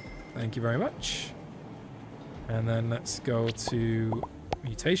doing. Thank you very much. And then let's go to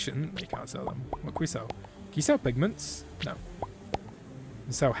mutation. You can't sell them. What can we sell? Can you sell pigments? No.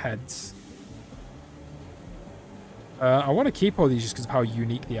 We sell heads. I want to keep all these just because of how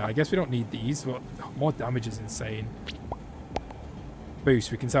unique they are. I guess we don't need these, but more damage is insane.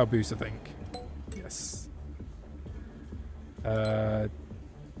 Boost. We can sell boost, I think. Yes. There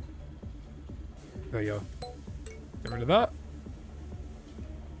you go. Get rid of that.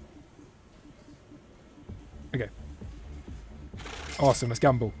 Okay. Awesome. Let's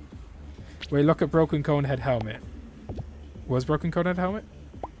gamble. Wait, look at broken cone head helmet. Was broken cone head helmet?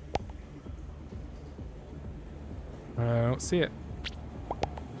 I don't see it.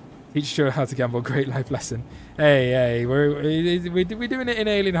 Teach you how to gamble. Great life lesson. Hey, we're doing it in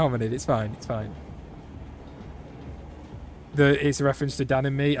Alien Hominid. It's fine. It's fine. It's a reference to Dan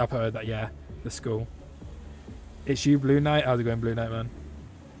and me. I've heard that. Yeah, the school. It's you, Blue Knight. How's it going, Blue Knight,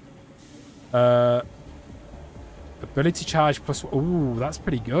 man? Ability charge plus. Ooh, that's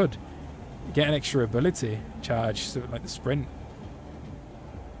pretty good. You get an extra ability charge, so like the sprint.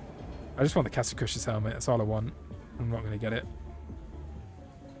 I just want the Castle Crusher's helmet. That's all I want. I'm not going to get it.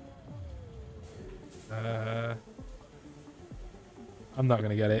 I'm not going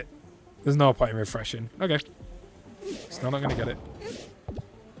to get it. There's no point in refreshing. Okay. Still not going to get it.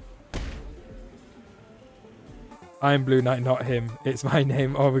 I'm Blue Knight, not him. It's my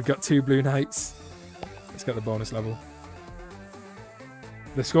name. Oh, we've got 2 Blue Knights. Let's get the bonus level.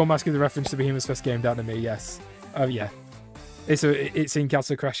 The Skull Mask is a reference to Behemoth's first game down to me. Yes. Oh, yeah. It's in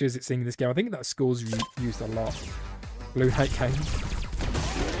Castle Crashers. It's in this game. I think that skull's used a lot. Blue Knight game.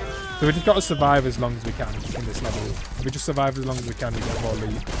 So we just got to survive as long as we can in this level. If we just survive as long as we can, we get more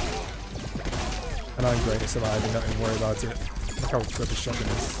loot. And I'm great at surviving. Don't even worry about it. Look how good the shotgun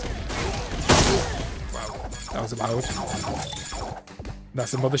is. Wow, that was loud.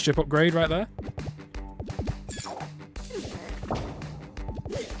 That's a mothership upgrade right there.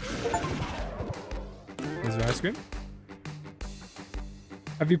 There's your ice cream.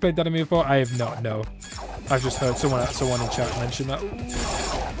 Have you played that anime before? I have not, no. I've just heard someone in chat mention that.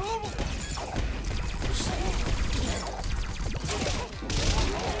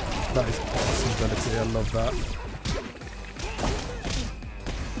 That is awesome ability, I love that.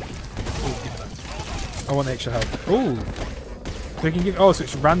 I want the extra health. Ooh! So we can give, oh, so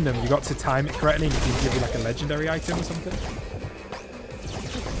it's random. You got to time it correctly and it can give you like a legendary item or something.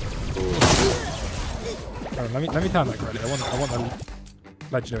 Oh, let me time that correctly. I want a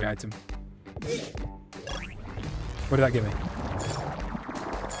legendary item. What did that give me?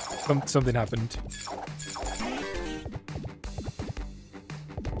 Something happened.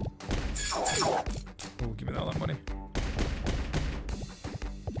 Oh, give me all that money.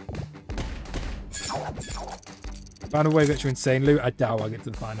 Final wave extra insane loot. I doubt I'll get to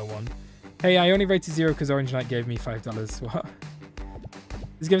the final one. Hey, I only rated 0 because Orange Knight gave me $5. What?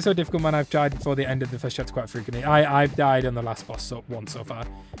 This game is so difficult, man. I've tried before the end of the first chapter quite frequently. I've died on the last boss once so far.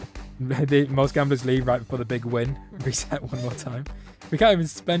 Most gamblers leave right before the big win. Reset one more time. We can't even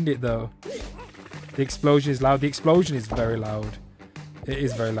spend it though. The explosion is loud. The explosion is very loud. It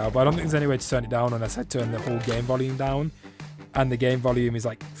is very loud, but I don't think there's any way to turn it down unless I turn the whole game volume down. And the game volume is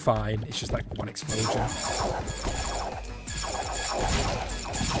like fine. It's just like one explosion.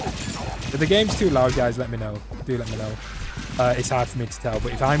 If the game's too loud, guys, let me know. Do let me know. It's hard for me to tell,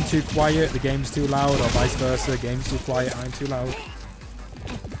 but if I'm too quiet, the game's too loud, or vice versa, game's too quiet, I'm too loud.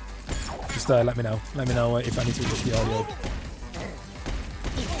 Just let me know. Let me know if I need to adjust the audio.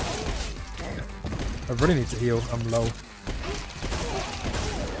 I really need to heal. I'm low.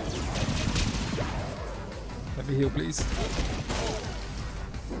 Let me heal, please.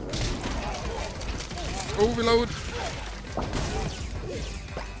 Oh, reload.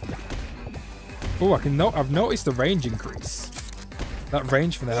 Oh, I've noticed the range increase. That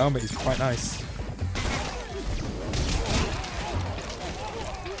range from the helmet is quite nice.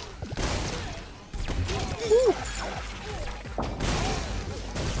 Woo.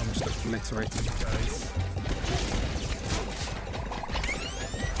 I'm just obliterating you guys.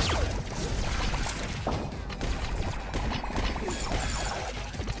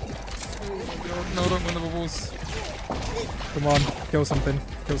 No, don't win the bubbles. Come on, kill something.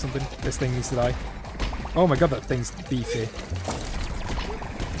 Kill something. This thing needs to die. Oh my god, that thing's beefy.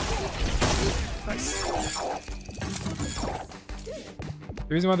 Nice.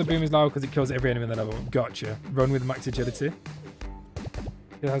 The reason why the boom is loud because it kills every enemy in the level. Gotcha. Run with max agility.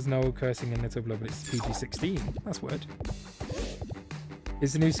 It has no cursing in it, but it's PG-16. That's weird.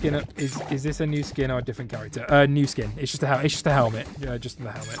 Is the new skin up? Is this a new skin or a different character? New skin. It's just a helmet. Yeah, just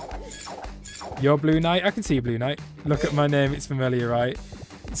the helmet. You're Blue Knight. I can see Blue Knight. Look at my name. It's familiar, right?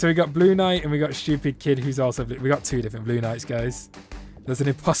 So we got Blue Knight and we got Stupid Kid, who's also we got two different Blue Knights, guys. There's an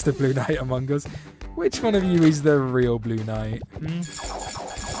imposter Blue Knight among us. Which one of you is the real Blue Knight?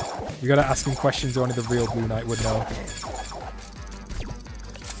 You gotta ask him questions only the real Blue Knight would know.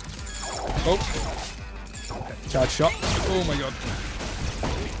 Oh. Charge shot. Oh my god.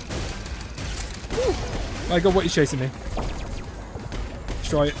 My god, what is chasing me?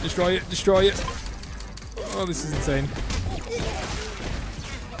 Destroy it, destroy it, destroy it. Oh, this is insane.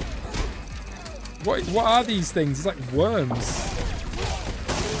 What are these things? It's like worms.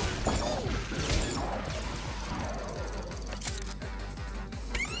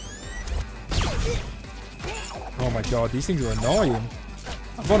 Oh my god, these things are annoying.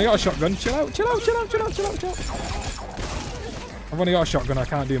 I've only got a shotgun. Chill out, chill out, chill out, chill out, chill out, chill out. I've only got a shotgun, I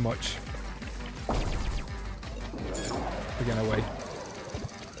can't do much. We're getting away.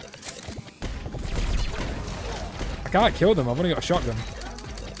 I can't kill them, I've only got a shotgun.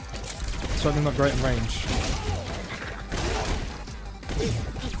 Shotgun's not great in range.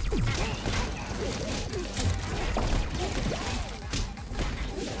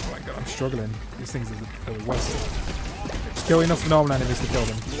 Oh my god, I'm struggling. These things are the worst. Just kill enough normal enemies to kill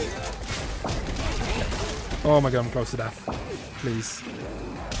them. Oh my god, I'm close to death. Please.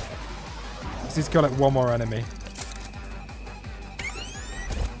 Just need to kill like one more enemy.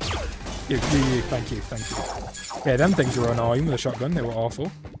 Thank you, thank you. Yeah, them things were annoying with a shotgun. They were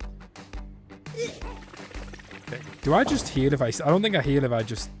awful. Okay. Do I just heal if I don't think I heal if I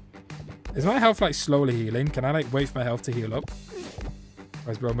just... Is my health like slowly healing? Can I like wait for my health to heal up?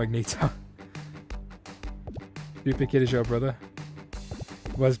 Where's bro Magneto? Stupid Kid is your brother.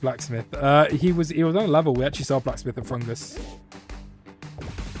 Where's Blacksmith? He was on a level. We actually saw Blacksmith and Fungus.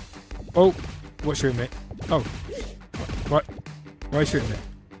 Oh, what's shooting me? Oh, what? Why are you shooting me?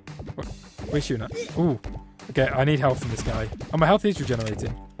 What? Where are you shooting at? Ooh, okay. I need health from this guy. Oh, my health is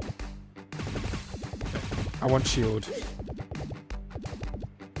regenerating. I want shield.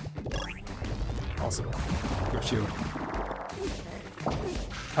 Awesome. Got shield.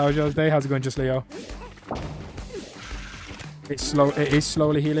 How's your day? How's it going, Just Leo? It's slow. It is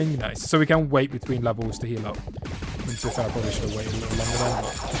slowly healing. Nice. So we can wait between levels to heal up. And to be fair, I probably should have waited a little longer then.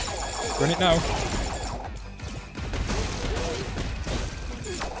 But run it now.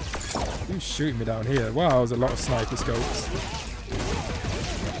 Who's shooting me down here? Wow, there's a lot of sniper scopes.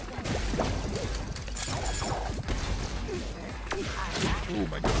 Oh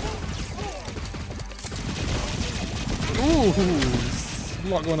my god. Ooh, there's a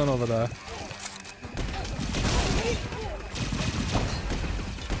lot going on over there.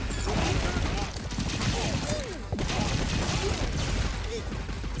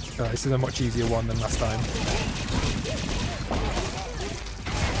 This is a much easier one than last time.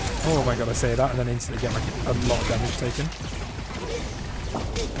 Oh my god, I say that and then instantly get like a lot of damage taken.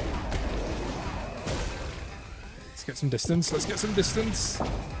 Let's get some distance. Let's get some distance.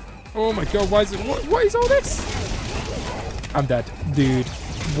 Oh my god, why is it... What is all this? I'm dead. Dude,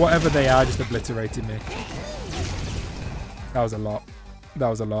 whatever they are just obliterated me. That was a lot. That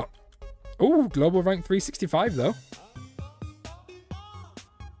was a lot. Oh, global rank 365 though.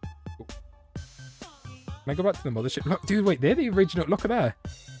 Can I go back to the mothership? Look, dude, wait, they're the original. Look at that.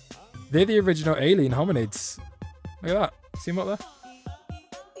 They're the original alien hominids. Look at that. See them up there?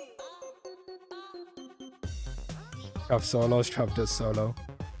 Trav solos. Trav does solo.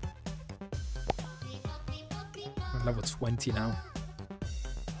 I'm level 20 now.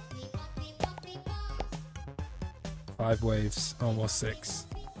 5 waves. Almost 6.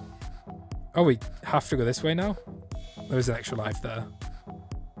 Oh, we have to go this way now? There's an extra life there.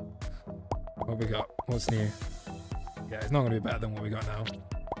 What we got? What's new? Yeah, it's not going to be better than what we got now.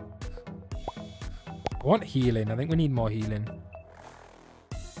 I want healing. I think we need more healing.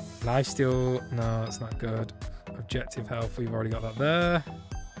 Lifesteal. No, that's not good. Objective health. We've already got that there.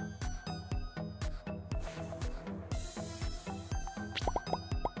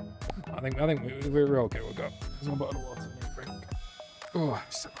 I think we're okay. We'll go. There's one bottle of water. Drink. Oh,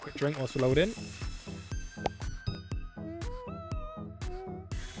 just a quick drink whilst we load in.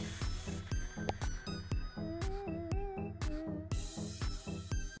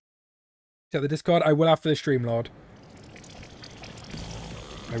 Check the Discord. I will after the stream, Lord.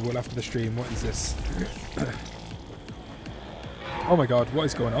 I will after the stream. What is this? Oh my god, what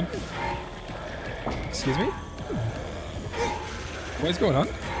is going on? Excuse me? What is going on?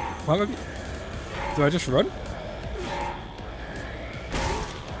 Why am I... Do I just run?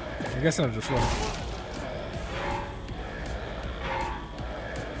 I guess I'll just run.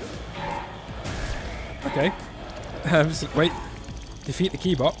 Okay. Wait. Defeat the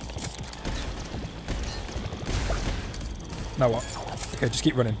keybot. Now what? Okay, just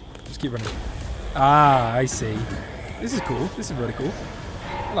keep running. Just keep running. Ah, I see. This is cool. This is really cool.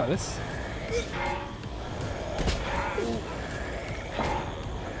 I like this.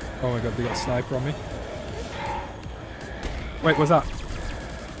 Oh my god, they got a sniper on me. Wait, what's that?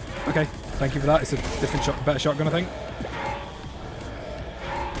 Okay, thank you for that. It's a different shot, better shotgun, I think.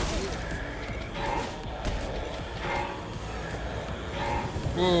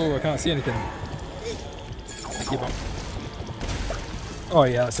 Whoa, I can't see anything. Keep on. Oh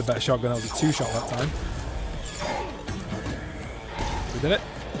yeah, that's a better shotgun. That was a 2-shot that time. We did it.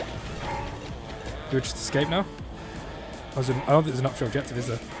 Do we just escape now? I don't think there's an optional objective, is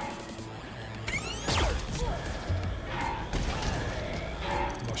there?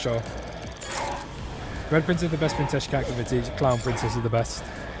 I'm not sure. Red Princess is the best princess character of the Clown Princess is the best.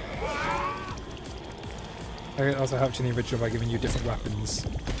 I also helped you in the original by giving you different weapons.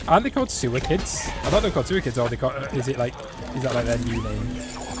 Aren't they called Sewer Kids? I thought they were called Sewer Kids, or they called, is that like their new name?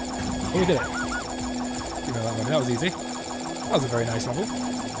 Oh, we did it. Give me that one. That was easy. That was a very nice level.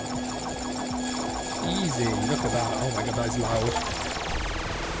 Easy. Look at that. Oh my god, that is loud.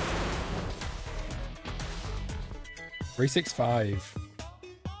 365.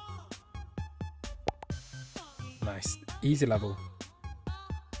 Nice. Easy level.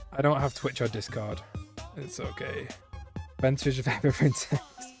 I don't have Twitch or Discord. It's okay. Ben's Fish of Pepper Princess.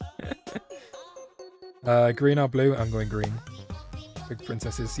 Green or blue? I'm going green. Big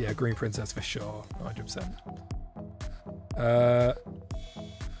princesses. Yeah, green princess for sure. 100%.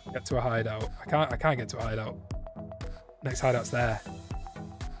 Get to a hideout. I can't get to a hideout. Next hideout's there.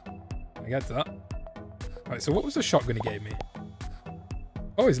 Can I get to that? Right, so what was the shotgun he gave me?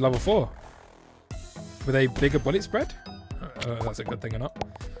 Oh, he's level 4. With a bigger bullet spread? I don't know if that's a good thing or not.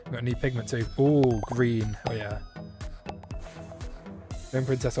 I'm gonna need pigment too. Oh, green. Oh yeah. Green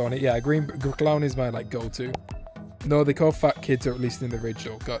princess on it. Yeah, green clown is my like go-to. No, they call fat kids, or at least in the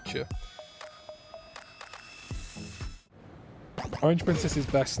original. Gotcha. Orange princess is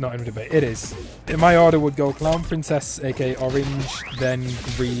best, not in debate. It is. In my order would go clown princess, aka orange, then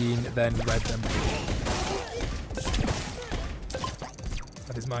green, then red, then blue.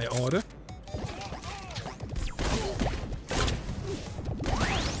 That is my order.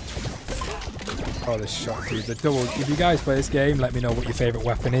 Oh, this shot, dude. The double. If you guys play this game, let me know what your favourite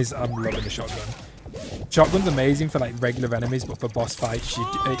weapon is. I'm loving the shotgun. Shotgun's amazing for like regular enemies, but for boss fights,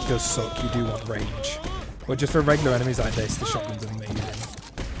 it does suck. You do want range. But just for regular enemies like this, the shotgun's amazing.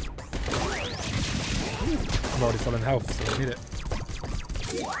 I'm already full in health, so I need it.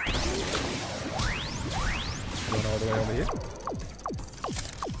 Going all the way over here.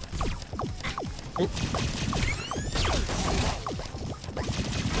 Oh.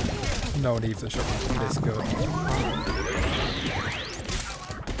 No need for the shotgun. This good.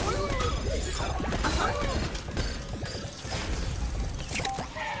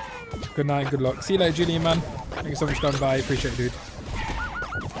 Good night, good luck. See you later, Julian, man. Thank you so much for coming by. Appreciate it, dude.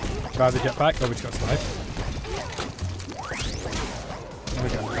 Drive the jetpack. Oh, we just got survived.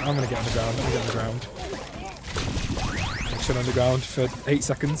 I'm gonna get on the ground. Let me get on the ground. Chill on the ground for 8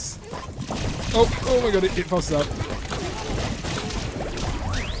 seconds. Oh my god, it passes out.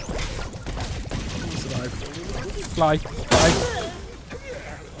 Survive. Fly. Fly.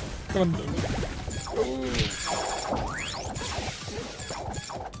 Come on.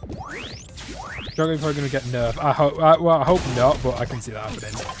 Dragon's probably going to get nerfed. I hope not, but I can see that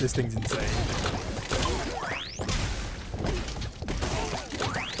happening. This thing's insane.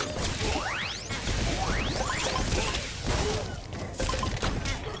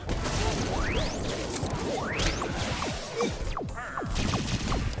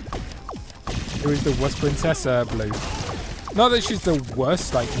 Who is the worst princess? Blue. Not that she's the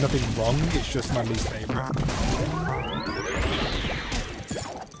worst, like nothing wrong, it's just my least favourite.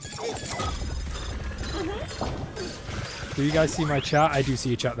 Do you guys see my chat? I do see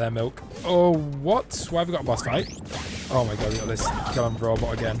your chat there, Milk. Oh, what? Why have we got a boss fight? Oh my god, we got this killing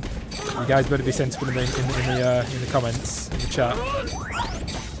robot again. You guys better be sensible in the comments, in the chat.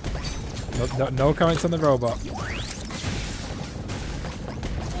 No comments on the robot.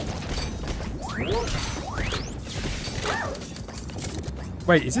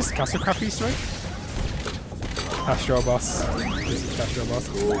 Wait, is this Castle Crap Easter egg? Astro Boss. This is Astro Boss.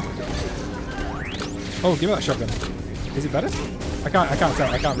 Oh, give me that shotgun. Is it better? I can't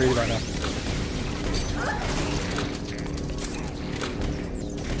tell. I can't read it right now.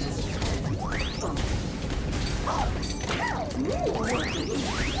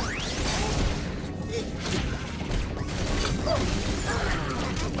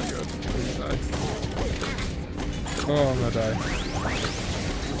 Oh, I'm gonna die.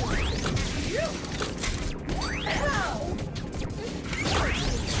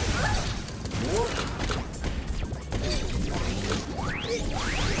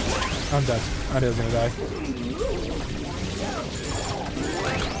 I'm dead. I knew I was gonna die.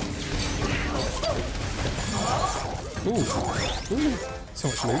 Ooh. Ooh. So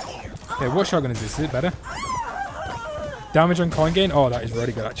much loot. Okay, what shotgun is this? Is it better? Damage on coin gain? Oh, that is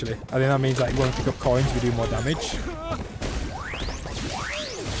really good, actually. I think that means that when we pick up coins, we do more damage.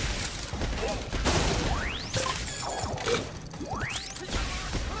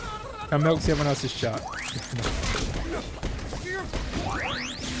 Can milk see everyone else's chat?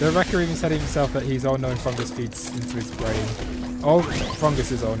 The wrecker even said himself that he's all-knowing fungus feeds into his brain. All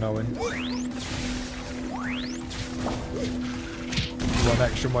fungus is all-knowing. We want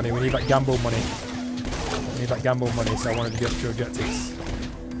extra money. We need that gamble money. We need that gamble money, so I wanted to get extra objectives.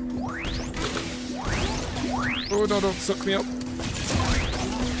 Oh no, don't suck me up.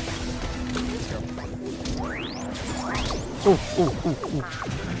 Oh.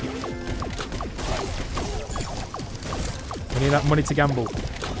 We need that money to gamble.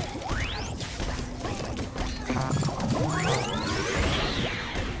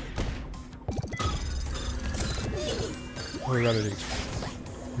 What do we gotta do?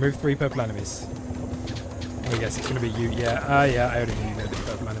 Remove 3 purple enemies. Oh yes, it's gonna be you. Yeah, yeah, I already knew you were the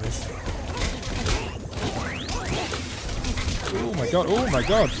purple enemies. Oh my god, oh my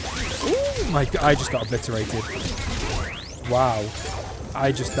god. Oh my god, I just got obliterated. Wow.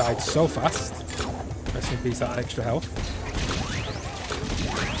 I just died so fast. Rest in peace, that extra health.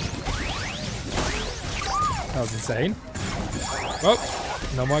 That was insane. Well,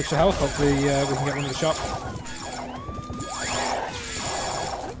 no more extra health. Hopefully we can get one at the shop.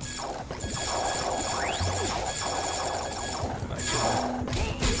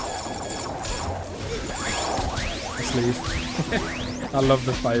 Let's leave. I love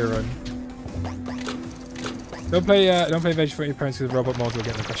the fire run. Don't play Veg for your parents because robot mods will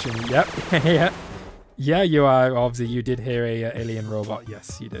get the question. Yep. Yeah. Yeah, you are. Obviously, you did hear a alien robot.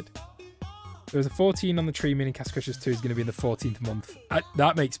 Yes, you did. There was a 14 on the tree, meaning Castle Crashers 2 is going to be in the 14th month.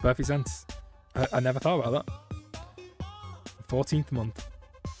 That makes perfect sense. I never thought about that. 14th month.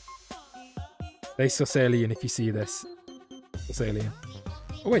 They sus alien if you see this. Sus alien.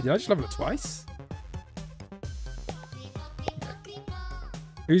 Oh wait, did I just level it twice? Okay.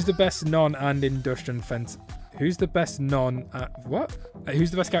 Who's the best non and industrial fence? Who's the best non... what?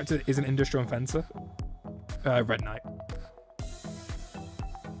 Who's the best character that isn't industrial and fencer? Red Knight.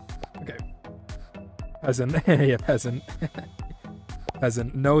 Okay. Peasant. Yeah, peasant.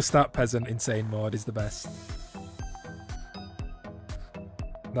 Peasant. No stat peasant insane mode is the best.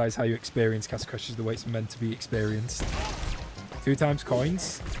 That is how you experience Castle Crashers the way it's meant to be experienced. 2 times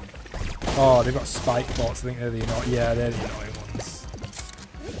coins. Oh, they've got spike bots. I think they're the annoying... Yeah, they're the annoying ones.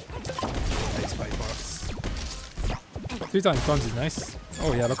 Hey, spike bots. 2 times coins is nice.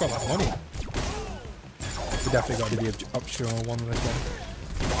 Oh yeah, look at that money. We definitely got to do the optional one with this one.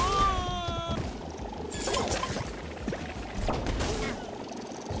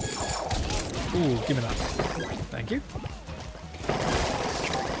 Ooh, give me that. Thank you.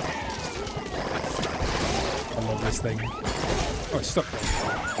 I love this thing. Oh, it's stuck.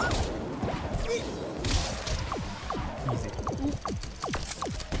 Easy.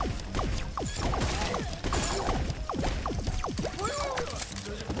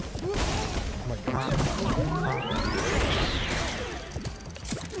 Oh my god.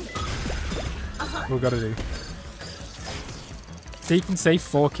 What we gotta do? Deep and safe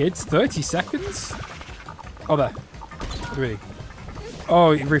 4 kids. 30 seconds? Oh, there. Really?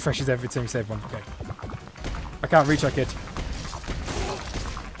 Oh, it refreshes every time you save one. Okay. I can't reach that kid.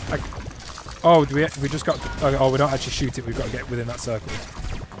 Oh, we just got... Oh, we don't actually shoot it. We've got to get within that circle.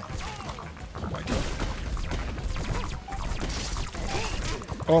 Oh my god.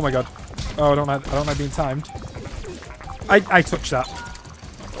 Oh my god. Oh, I don't like being timed. I touched that.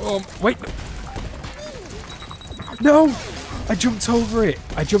 Oh, wait. No! I jumped over it.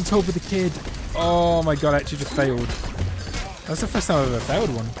 I jumped over the kid. Oh my god, I actually just failed. That's the first time I've ever failed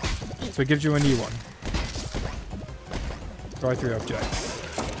one. So it gives you a new one. Try 3 objects.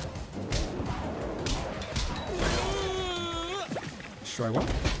 destroy one.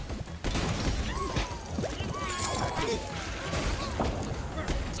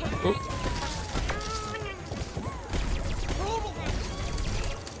 Oh.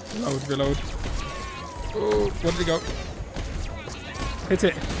 Reload. Oh, where did it go? Hit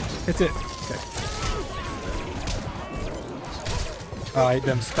it. Hit it. Okay. Alright,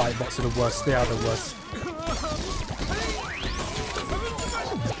 them spike bots are the worst. They are the worst.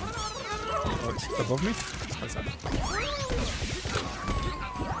 Oh, it's above me? What's that?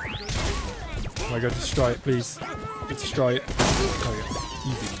 Oh my god, destroy it, please. Destroy it. Oh yeah,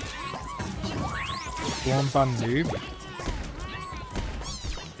 easy. One band noob.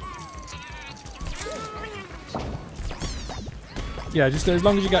 Yeah, just as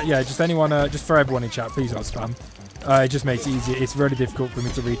long as you got, yeah, just anyone, just for everyone in chat, please don't spam. It just makes it easier. It's really difficult for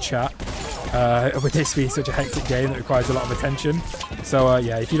me to read chat with this being such a hectic game that requires a lot of attention. So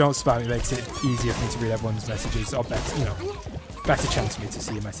yeah, if you don't spam, it makes it easier for me to read everyone's messages, or better, you know, better chance for me to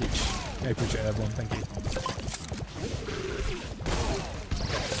see a message. I appreciate everyone. Thank you.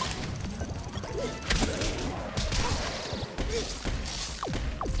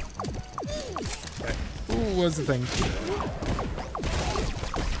 Okay. Ooh, what's the thing?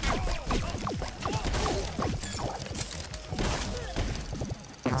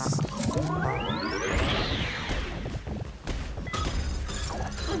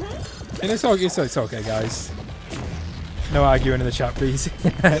 And it's okay, guys. No arguing in the chat, please.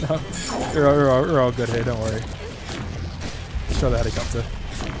 No, we're all good here, don't worry. Show the helicopter.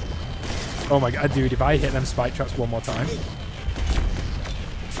 Oh my god, dude, if I hit them spike traps one more time.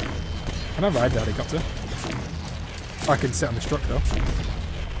 Can I ride the helicopter? I can sit on the truck, though.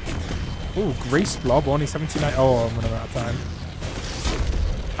 Ooh, Grease Blob, only 79. Oh, I'm running out of time.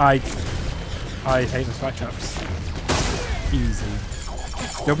 I hate the spike traps. Easy.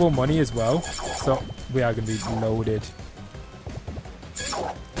 Double money as well, so we are going to be loaded.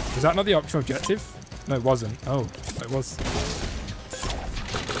 Was that not the optional objective? No, it wasn't. Oh, it was.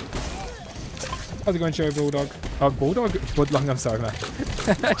 How's it going, Cherry Bulldog? Oh, Bulldog? Budlong, I'm sorry, man.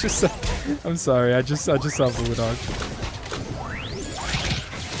 I'm sorry, I just saw Bulldog.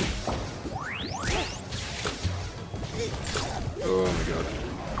 Oh my god.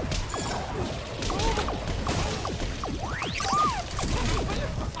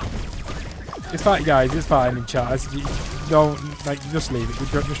 It's fine, guys. It's fine in chat. Don't just leave it.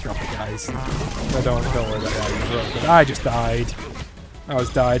 Just drop it, guys. No, don't worry about that. I just died. I was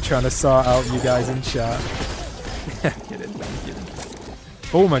trying to sort out you guys in chat. Kidding.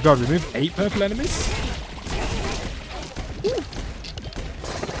 Oh my god! Remove 8 purple enemies.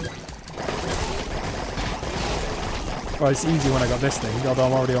 Well, it's easy when I got this thing. Although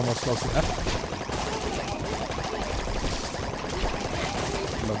I'm already almost close to death.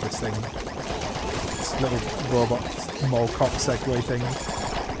 Love this thing. Little robot mole cop segway thing.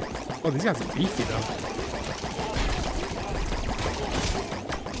 Oh, these guys are beefy though.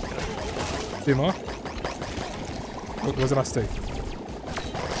 2 more. What was the last 2?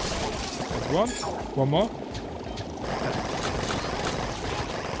 There's 1 more.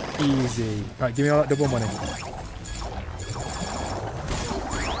 Easy. Right, give me all that double money.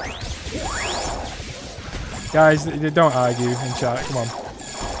 Guys, don't argue in chat. Come on.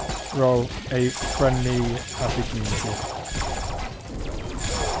 We're all a friendly, happy community.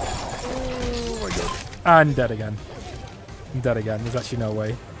 Oh my god. And dead again. I'm dead again. There's actually no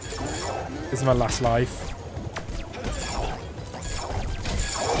way. This is my last life.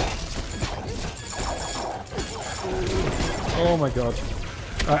 Oh my god.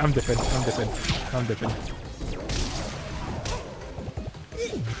 Right, I'm dipping.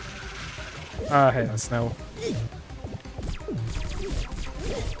 I hate that snow.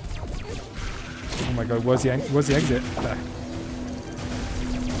 Oh my god, where's the exit? There.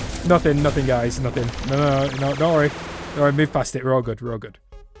 Nothing, guys, nothing. No, don't worry. Don't worry, move past it. We're all good.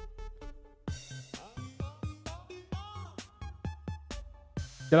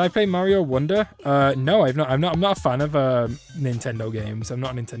 Did I play Mario Wonder? No, I've not. I'm not a fan of Nintendo games. I'm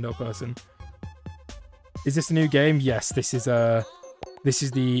not a Nintendo person. Is this a new game? Yes, this is the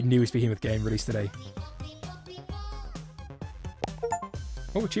newest Behemoth game released today.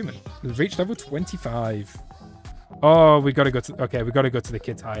 Oh, achievement. We've reached level 25. Oh, we gotta go to the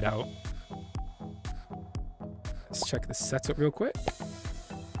kids' hideout. Let's check the setup real quick.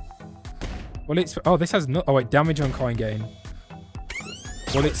 This has no. Oh wait, damage on coin gain.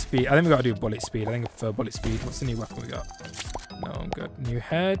 Bullet speed. I think we gotta do bullet speed. I think I prefer bullet speed. What's the new weapon we got? No, I'm good. New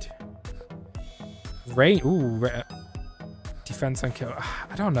head. Rain. Ooh, defense and kill.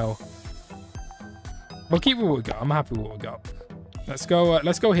 I don't know. We'll keep with what we got. I'm happy with what we got. Let's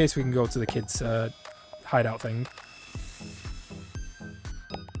go here so we can go to the kids' hideout thing.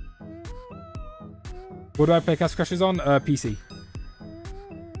 What do I play Castle Crashers on? PC.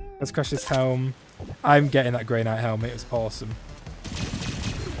 Castle Crashers helm. I'm getting that Grey Knight helmet. It's awesome.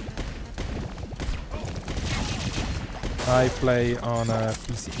 I play on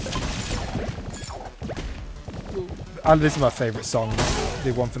PC. This is my favourite song.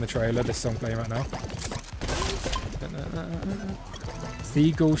 The one from the trailer. This song playing right now.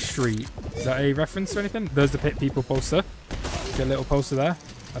 Seagull Street. Is that a reference or anything? There's the Pit People poster. Get a little poster there.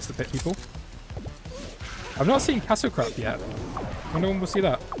 That's the Pit People. I've not seen Castle Crap yet. Wonder when we'll see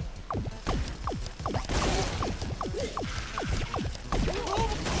that.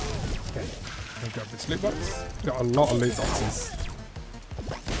 Okay. Let me grab this loot box. Got a lot of loot boxes.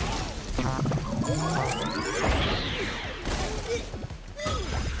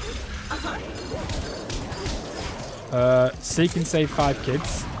 Seek and save 5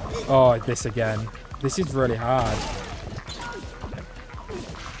 kids. Oh, this again. This is really hard.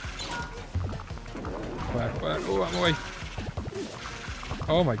 Where? Oh, I'm away.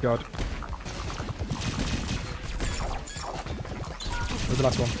 Oh my god. Where's the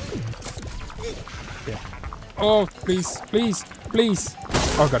last one? Yeah. Oh, please, please, please.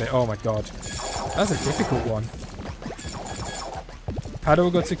 Oh, got it. Oh my god. That's a difficult one. How do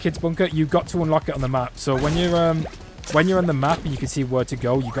we go to Kids Bunker? You got to unlock it on the map. So when you're on the map and you can see where to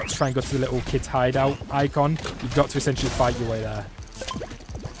go, you got to try and go to the little kids hideout icon. You've got to essentially fight your way there.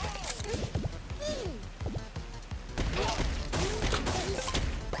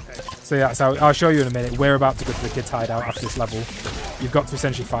 So yeah, so I'll show you in a minute. We're about to go to the kids hideout after this level. You've got to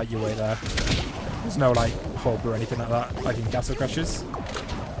essentially fight your way there. There's no like hub or anything like that, like in Castle Crashers.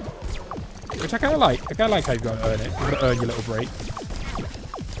 Which I kind of like. I kind of like how you've got to earn it. You've got to earn your little break.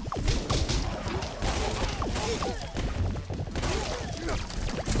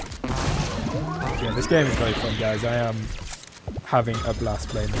 Yeah, this game is very fun, guys. I am having a blast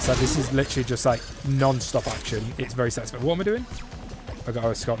playing this. This is literally just like non-stop action. It's very satisfying. What am I doing? I got to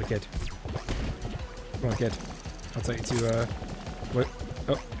escort the kid. Come on, kid. I'll take you to what?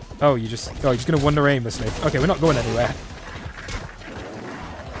 Oh, you're just gonna wander aimlessly. Okay, we're not going anywhere.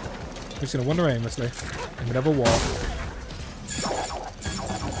 We're just gonna wander aimlessly. I'm gonna have a walk.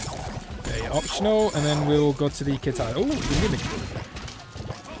 Okay, optional, and then we'll go to the kids' hide. Oh, give me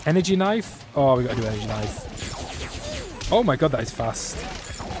energy knife. Oh, we gotta do energy knife. Oh my god, that is fast.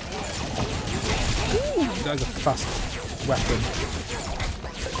 Ooh, that is a fast weapon.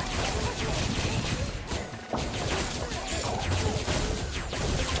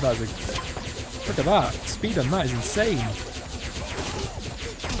 That is a, look at that. Speed on that is insane.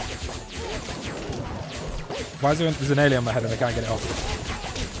 Why is there's an alien on my head and I can't get it off?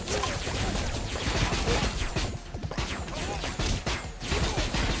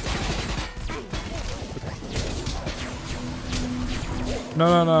 Okay. No.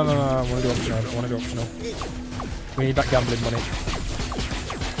 I want to do optional. I want to do optional. We need that gambling money.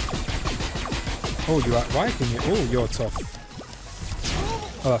 Oh, you are. Why can you? Oh, you're tough.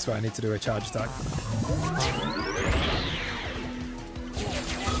 Oh, that's right. I need to do a charge attack.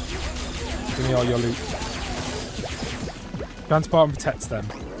 Give me all your loot. Transport and protects them.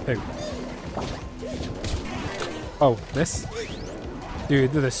 Who? Oh, this?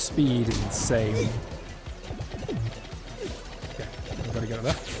 Dude, the speed is insane. Okay, I've got to get up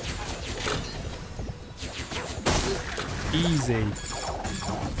there. Easy.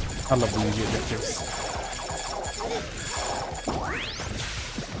 I love the easy objectives.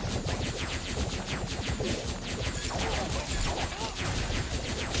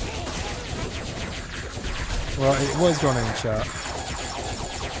 Well, it was going in the chat.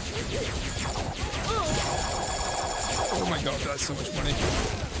 Oh my god, that's so much money.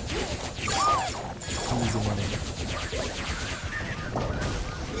 Easy money.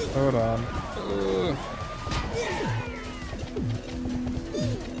 Hold on.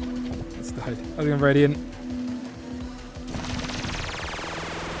 Let's die. I think I'm Radiant.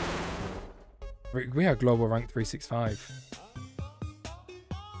 We are global rank 365.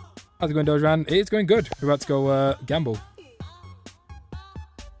 How's it going, Dogeman? It's going good. We're about to go gamble.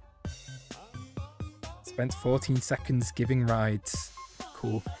 Spent 14 seconds giving rides.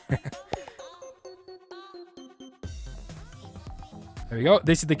 Cool. There we go.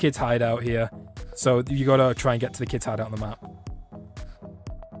 This is the kids' hideout here. So you gotta try and get to the kids' hideout on the map.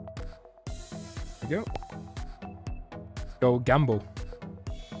 There we go. Go gamble.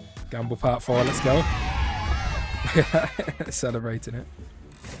 Gamble part 4. Let's go. Celebrating it.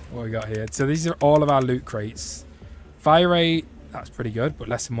 What we got here? So these are all of our loot crates. Fire rate, that's pretty good, but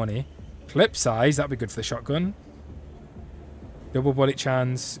less money. Clip size, that'd be good for the shotgun. Double bullet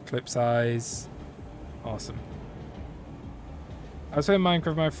chance, clip size. Awesome. I was playing Minecraft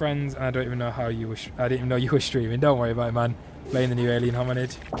with my friends, and I don't even know how you were. I didn't even know you were streaming. Don't worry about it, man. Playing the new Alien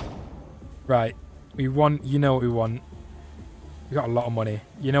Hominid. Right. We want. You know what we want. We got a lot of money.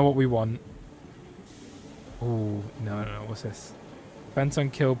 You know what we want. Oh no. What's this? Defense on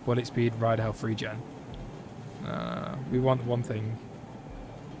kill, bullet speed, rider health, regen. We want one thing.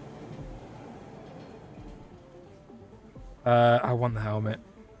 I want the helmet.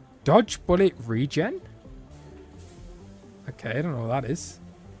 Dodge, bullet, regen? Okay, I don't know what that is.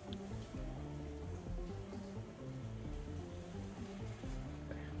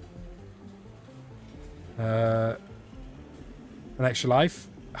 An extra life?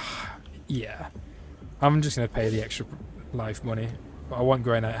 Yeah. I'm just going to pay the extra life money. But I want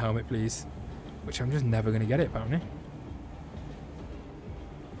Grey Knight helmet, please. Which I'm just never going to get it, apparently.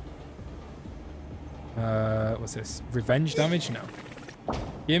 What's this? Revenge damage? No.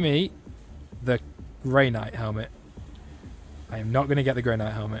 Give me the Grey Knight helmet. I am not going to get the Grey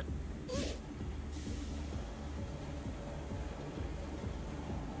Knight helmet.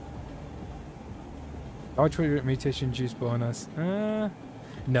 Dodge mutation juice bonus. No,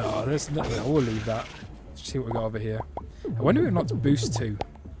 we'll leave that. Let's see what we got over here. I wonder if it not boost to.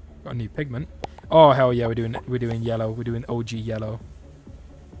 Got a new pigment. Oh hell yeah, we're doing yellow. We're doing OG yellow.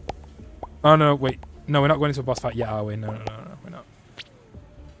 Oh no, wait. No, we're not going into a boss fight yet, are we? No, we're not.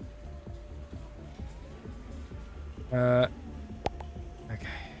 Okay.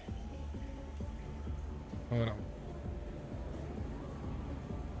 Hold on.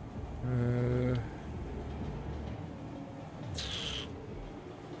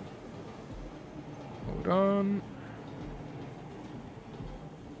 Hold on.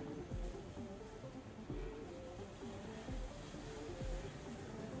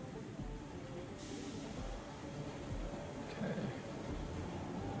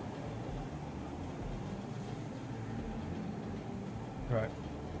 Right.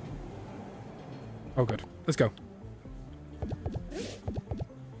 Oh, good. Let's go.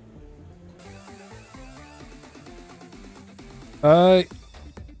 I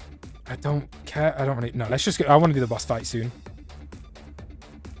don't care. I don't really... No, let's just go. I want to do the boss fight soon.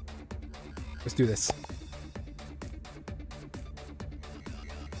 Let's do this.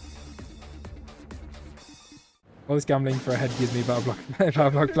 All this gambling for a head gives me battle block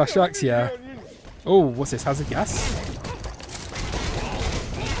flashbacks, yeah. Oh, what's this? Hazard gas?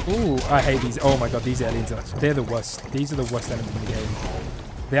 Ooh, I hate these. Oh my god, these aliens they're the worst. These are the worst enemies in the game.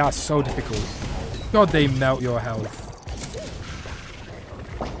 They are so difficult. God, they melt your health.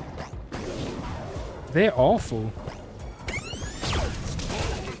 They're awful.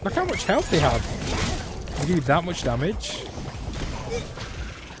 Look how much health they have. They do that much damage.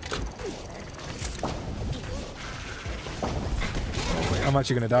 Oh, wait, I'm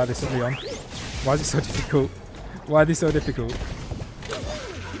actually going to die this early on. Why is it so difficult? Why are they so difficult?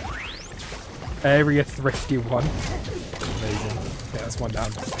 Area thrifty one. Amazing. Okay, that's one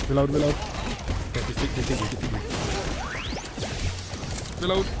down. Reload. Okay, defeat.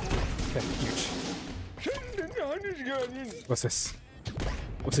 Reload. Okay, huge. What's this?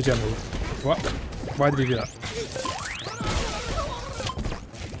 What's the general? What? Why did he do that?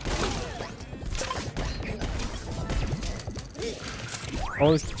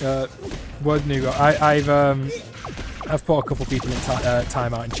 All this, word new. I've put a couple people in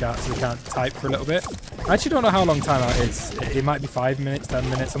timeout in chat, so we can't type for a little bit. I actually don't know how long timeout is. It might be 5 minutes, 10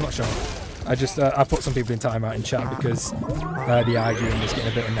 minutes. I'm not sure. I just I put some people in timeout in chat because the arguing was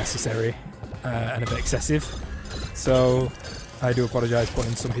getting a bit unnecessary and a bit excessive. So I do apologise for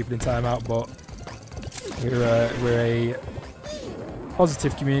putting some people in timeout, but we're a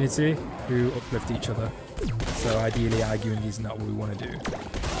positive community who uplift each other. So ideally, arguing is not what we want to do.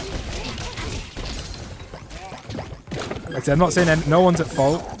 Like I said, I'm not saying no one's at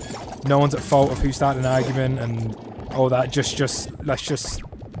fault. No one's at fault of who started an argument and all that. Let's just,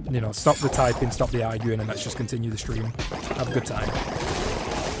 you know, stop the typing, stop the arguing, and let's just continue the stream. Have a good time.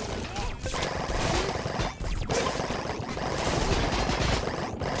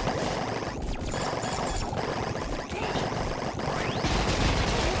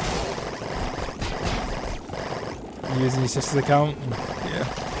 Using your sister's account? Yeah.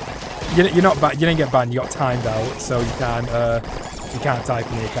 You're not banned. You didn't get banned. You got timed out, so you can't type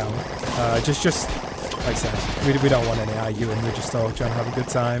in the account. Just like I said, we don't want any arguing. We're just all trying to have a good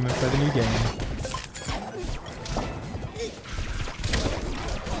time and play the new game.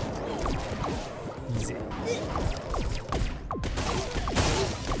 Easy.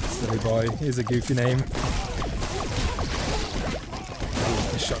 Silly boy. Here's a goofy name.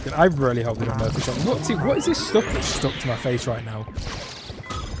 Shotgun. I really hope they don't nerf the shotgun. What is this stuff that's stuck to my face right now?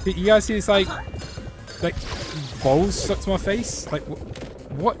 You guys see this like balls stuck to my face? Like,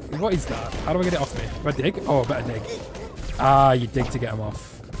 what is that? How do I get it off me? Do I dig? Oh, I better dig. Ah, you dig to get them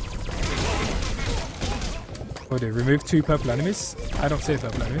off. What do? Remove 2 purple enemies? I don't see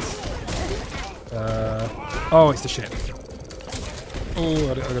purple enemies. Oh, it's the ship.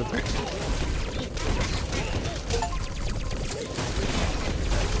 Oh, I gotta pick.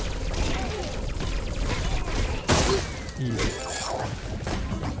 Easy.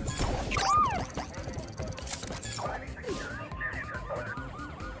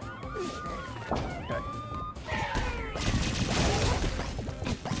 Okay.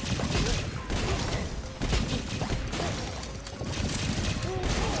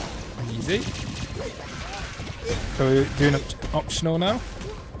 Easy. So we're doing an optional now.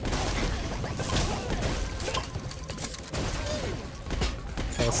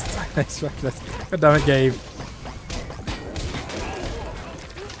 God damn it, Gabe.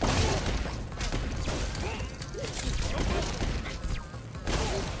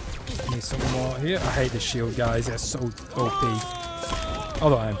 Need some more here. I hate the shield, guys. They're so OP.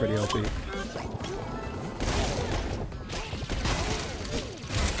 Although I am pretty OP.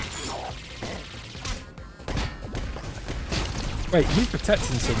 Wait, he's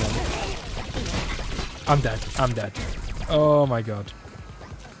protecting someone. I'm dead. I'm dead. Oh my god.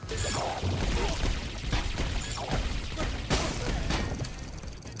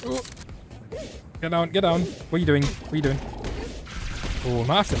 Oh. Get down, get down. What are you doing? What are you doing? Oh, I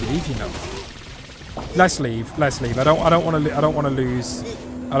might have to leave, you know. Let's leave. Let's leave. I don't want to lose. I don't want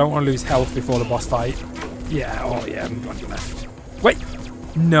to lose health before the boss fight. Yeah. Oh yeah. I'm glad you left. Wait.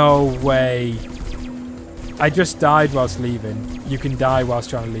 No way. I just died whilst leaving. You can die whilst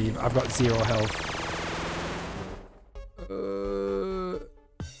trying to leave. I've got 0 health.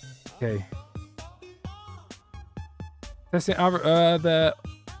 Okay. Testing the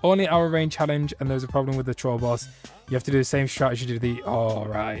only hour range challenge, and there's a problem with the troll boss. You have to do the same strategy to the. Oh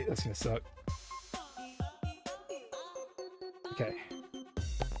right, that's gonna suck. Okay.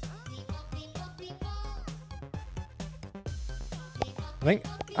 I think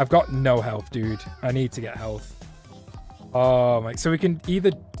I've got no health, dude. I need to get health. Oh my! So we can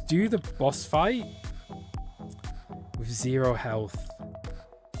either do the boss fight with 0 health,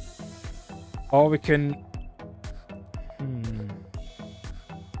 or we can. Don't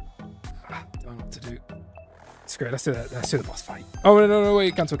know what to do. Screw it. Let's do that. Let's do the boss fight. Oh no!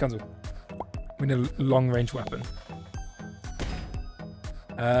 Wait! Cancel! We need a long range weapon.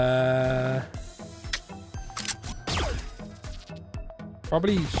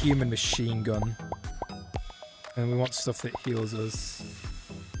 Probably human machine gun. And we want stuff that heals us.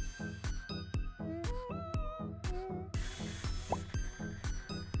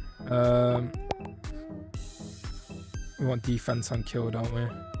 We want defense on kill, don't we?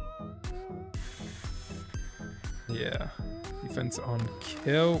 Yeah. Defense on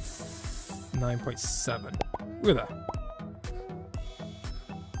kill. 9.7. Look at that.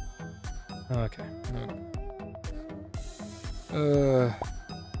 Okay.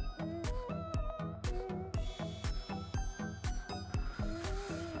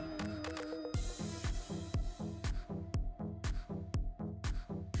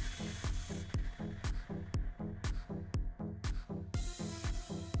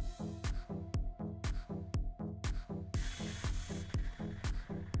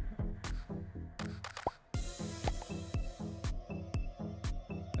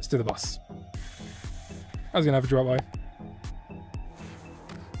 Let's do the boss. I was gonna have a drop by.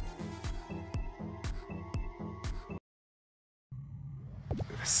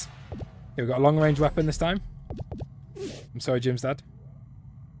 Yes. Okay, we've got a long range weapon this time. I'm sorry, Jim's dad.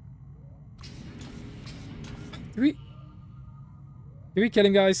 Did we kill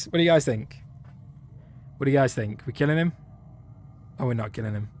him, guys? What do you guys think? What do you guys think? We killing him? Oh, we're not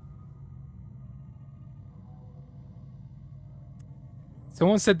killing him.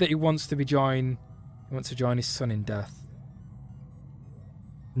 Someone said that he wants to join his son in death.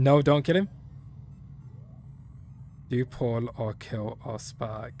 No, don't kill him. Do pull or kill or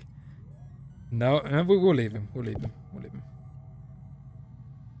spark. No, we'll leave him. We'll leave him.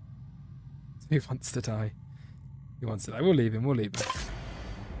 He wants to die. We'll leave him.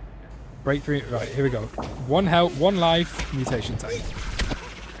 Breakthrough. Right, here we go. 1 health, 1 life, mutation tank.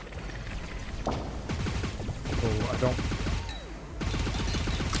 Oh,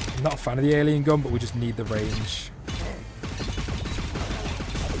 I'm not a fan of the alien gun, but we just need the range.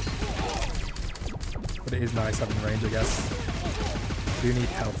 But it is nice having range, I guess. We do need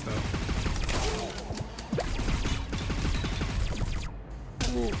health, though.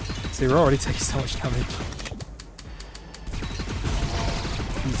 Ooh. See, we're already taking so much damage.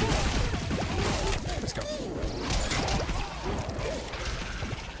 Easy. Let's go.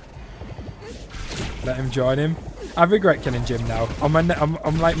 Let him join him. I regret killing Jim now. On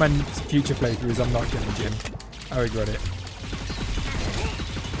like my future playthroughs, I'm not killing Jim. I regret it.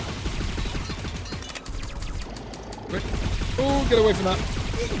 Wait. Oh, get away from that.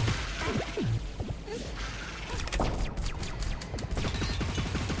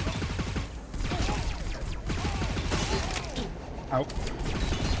 Ow.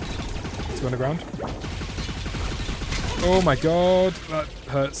 Two on the ground. Oh my god, that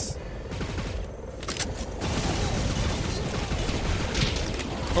hurts.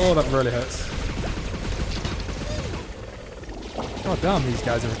 Oh, that really hurts. Oh damn, these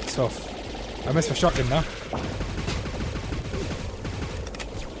guys are tough. I missed my shotgun now.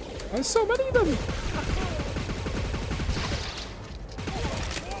 There's so many of them.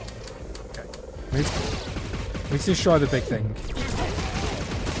 Okay. We need to destroy the big thing.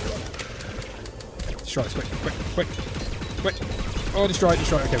 Destroy this, quick. Oh, destroy it.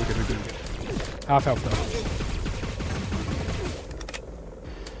 Okay, we're good. Half health though.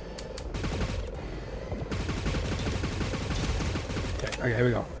 Okay, here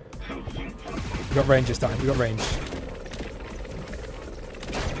we go. We got range this time. We got range.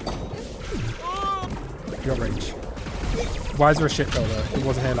 Why is there a ship though? It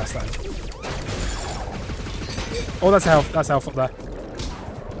wasn't here last time. Oh, that's health. That's health up there.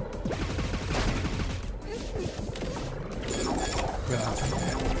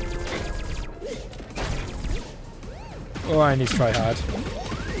 Oh, I need to try hard.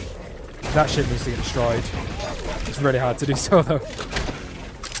 That ship needs to get destroyed. It's really hard to do so though.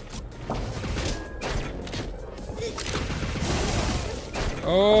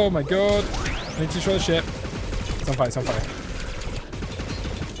 Oh my god. I need to destroy the ship. It's on fire.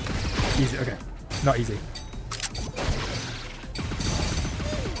 Easy, okay. Not easy.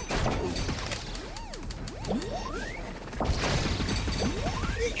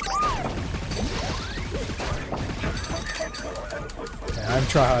 Okay, I'm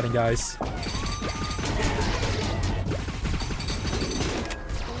tryharding, guys.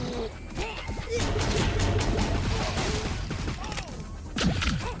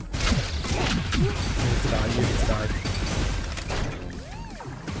 You need to die.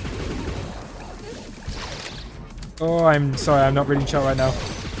 Oh, I'm sorry, I'm not reading chat right now.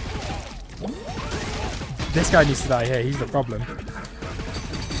 This guy needs to die here, he's the problem.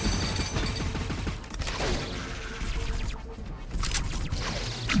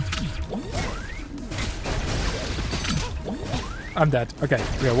 I'm dead. Okay,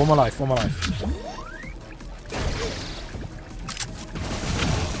 we got one more life.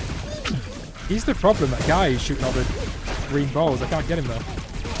 He's the problem, that guy who's shooting all the green balls. I can't get him though.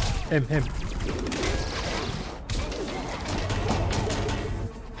 Him.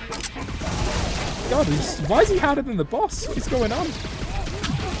 God, why is he harder than the boss? What's going on?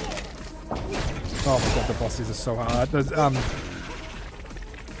 Oh my god, the bosses are so hard. There's,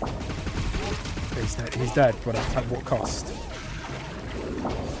 he's dead, but at what cost?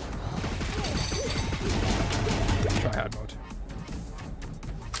 Try hard mode.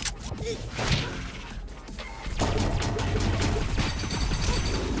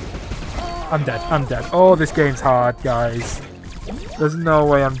 I'm dead. Oh, this game's hard, guys. There's no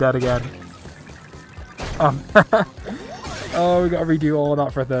way I'm dead again. Oh, we gotta redo all of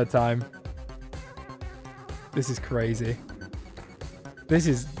that for a third time. This is crazy. This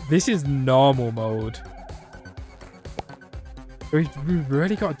is normal mode. We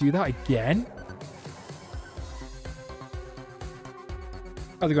really gotta do that again?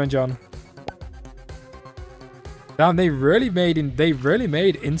 How's it going, John? Damn, they really made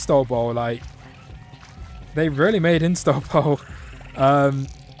install ball like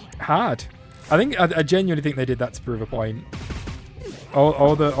hard. I genuinely think they did that to prove a point.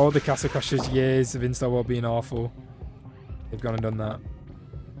 All the Castle Crashers years of install ball being awful, they've gone and done that.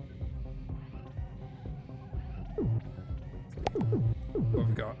 What have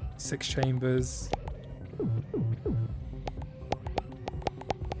we got? 6 chambers.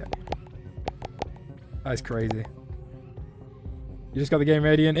 Okay. That is crazy. You just got the game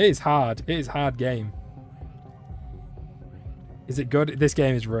ready, and it is hard. It is a hard game. Is it good? This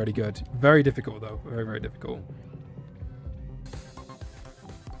game is really good. Very difficult though. Very, very difficult.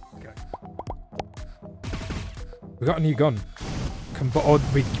 Okay. We got a new gun.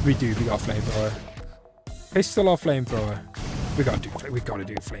 We do. We got a flamethrower. Pistol or flamethrower? We gotta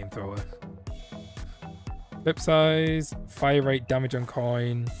do flamethrower. Flip size, fire rate, damage on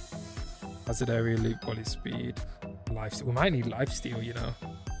coin, hazard area, loot, bullet speed, life. We might need lifesteal, you know.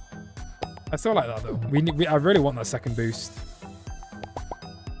 I still like that though. I really want that second boost.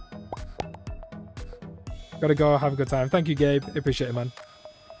 Gotta go. Have a good time. Thank you, Gabe. Appreciate it, man.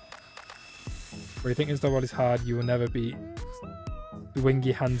 Where you think install is hard, you will never beat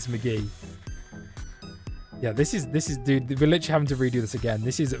Wingy Hands McGee. Yeah, this is dude, we're literally having to redo this again.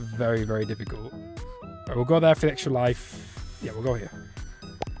 This is very, very difficult. Right, we'll go there for the extra life. Yeah, we'll go here.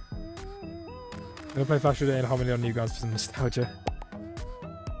 I'm gonna play Flash Alien Hominid on new grounds for some nostalgia.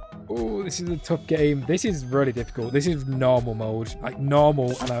 Oh, this is a tough game. This is really difficult. This is normal mode, like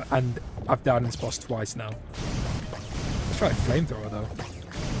normal, and I've died in this boss twice now. Let's try a flamethrower though.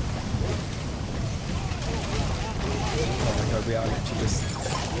 Oh my god, we are actually just.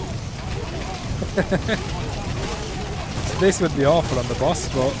 This would be awful on the boss,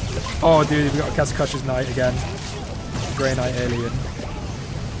 but oh dude, we got to cast Crusher's Knight again. Grey Knight Alien.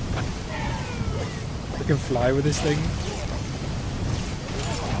 We can fly with this thing.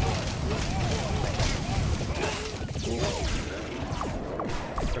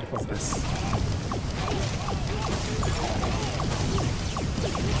 What's this?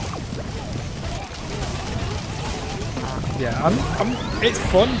 Yeah, it's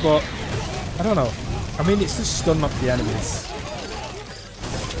fun, but I don't know. I mean, it's just stun up the enemies.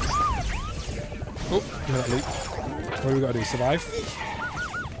 Oh, give me that loot. What do we got to do? Survive?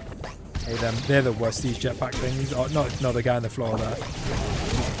 Hey, them. They're the worst, these jetpack things. Oh, no, the guy on the floor there.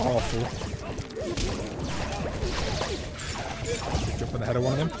 He's awful. Jump on the head of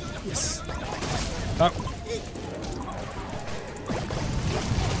one of them. Yes. Oh.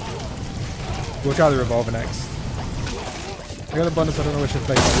 We'll try the revolver next. I got the bundle, so I don't know which one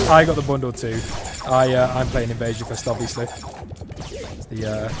to play. I got the bundle too. I'm playing Invasion first, obviously. It's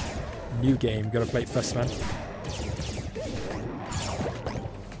the new game. Gotta play it first, man.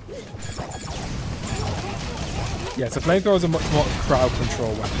 Yeah, so flamethrower is a much more crowd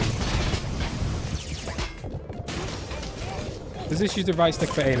control weapon. Does this use the right stick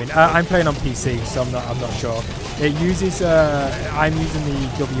for aiming? I'm playing on PC, so I'm not sure. It uses I'm using the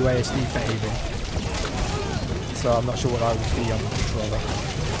WASD for aiming, so I'm not sure what that would be on the controller.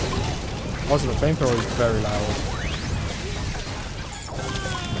 Also, the flamethrower is very loud.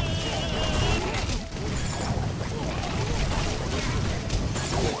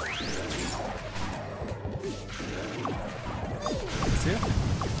 See it?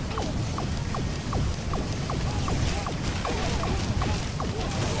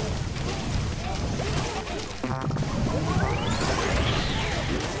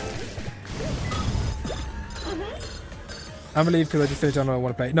 I'm relieved because I just finished on what I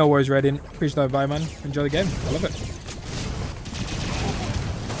want to play. No worries, Radiant. Appreciate that, bye, man. Enjoy the game. I love it.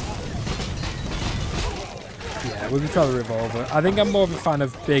 Yeah, we'll try the revolver. I think I'm more of a fan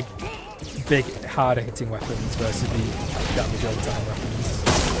of big, harder hitting weapons versus the damage over time weapons.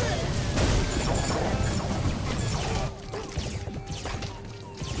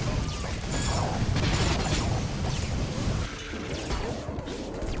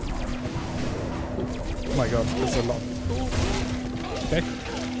 Oh my god, there's a lot. Okay.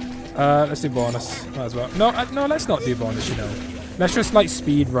 Let's do bonus. Might as well. No, no, let's not do bonus, you know. Let's just like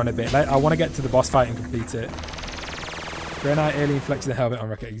speed run a bit. Like, I want to get to the boss fight and complete it. Grey Knight Alien flexing the helmet on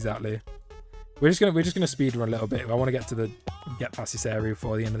Rocket, exactly. We're just gonna speed run a little bit. I want to get past this area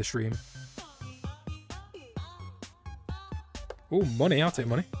before the end of the stream. Oh, money! I'll take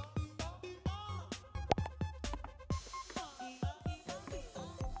money.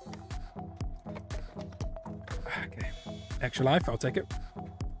 Extra life, I'll take it.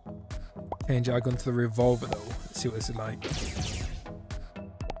 Change our gun to the revolver though. Let's see what this is like. Let's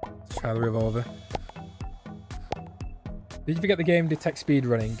try the revolver. Did you forget the game detects speed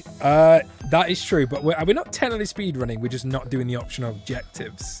running? That is true, but we're not technically speed running. We're just not doing the optional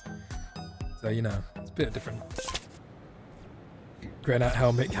objectives. So you know, it's a bit different. Grey Knight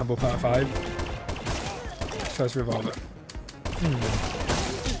helmet, Campbell Part 5. First revolver.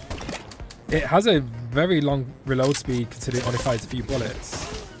 It has a very long reload speed considering it only fires a few bullets.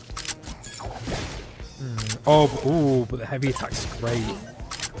 Oh, but the heavy attack's great.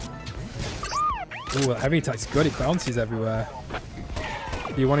 Oh, the heavy attack's good. It bounces everywhere.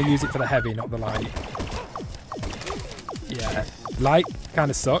 You want to use it for the heavy, not the light. Yeah, light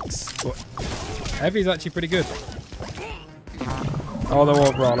kind of sucks, but heavy is actually pretty good. Although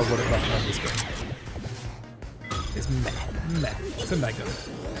overall, I wouldn't recommend this gun. It's meh. It's a mega.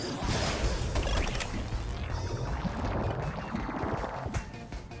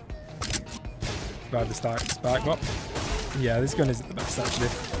 Grab the spark bot. Yeah, this gun isn't the best actually.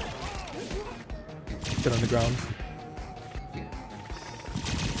 Get on the ground.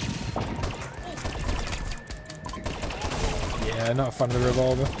 Yeah, not a fan of the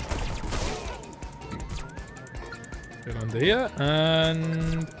revolver. Get under here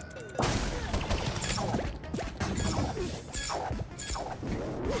and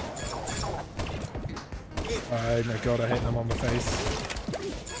Oh my god, I hate them on my face.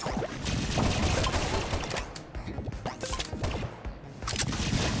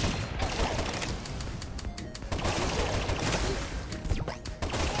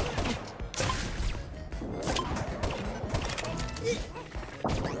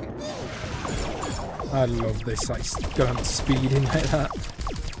 I love this, like, going up speeding like that.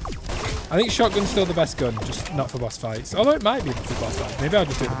 I think shotgun's still the best gun, just not for boss fights. Although it might be for boss fights. Maybe I'll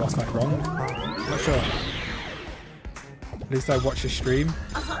just do the boss fight wrong. I'm not sure. At least I watch the stream.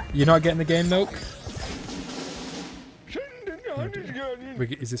 You're not getting the game, Milk?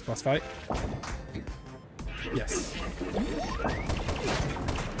 Is this boss fight? Yes.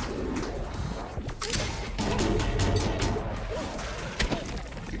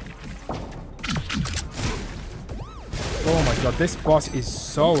 Oh my god, this boss is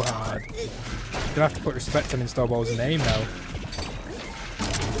so hard. You're gonna have to put respect on Installball's name now.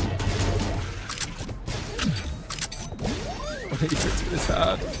 I think it's this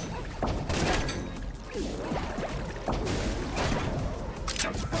hard.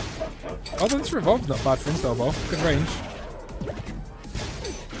 Although this revolve's not bad for Installball. Good range.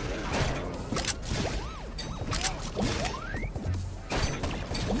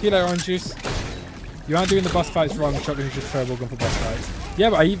 See you later, Orange Juice. You aren't doing the boss fights wrong. Shotgun is just a terrible gun for boss fights.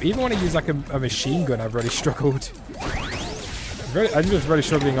 Yeah, but even when I use like a machine gun, I've really struggled. I'm just really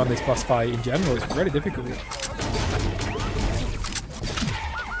struggling on this boss fight in general. It's really difficult.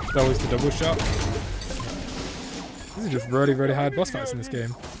 It's always the double shot. These are just really, really hard boss fights in this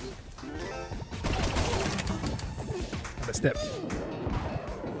game. Let's step.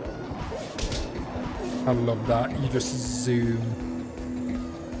 I love that. You just zoom.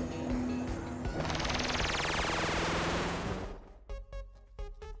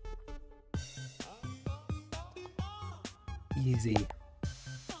 Easy.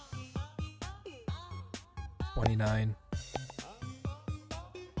 29.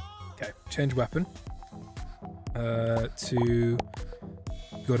 Okay, change weapon. To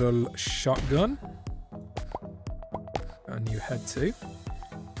good old shotgun. A new head too.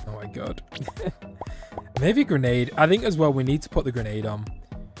 Oh my god. Maybe grenade. I think as well we need to put the grenade on.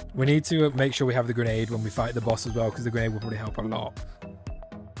 We need to make sure we have the grenade when we fight the boss as well, because the grenade will probably help a lot.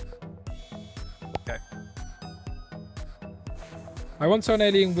 Okay. I once saw an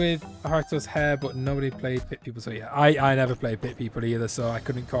alien with Haruto's hair, but nobody played Pit People, so yeah. I never played Pit People either, so I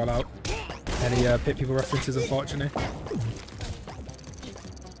couldn't call out any Pit People references, unfortunately.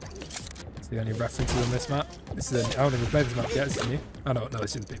 It's the only references on this map. This is I don't think we played this map yet, this is new. Oh no,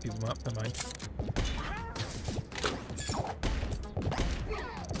 this isn't Pit People map, never mind.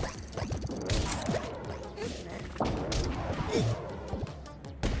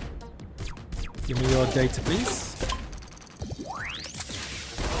 Give me your data, please.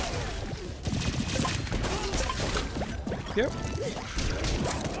 Yep.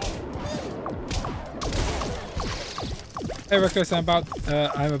 Hey Reckless, I'm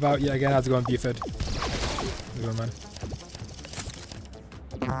about yet again. How's it going, Buford? How's it going, man?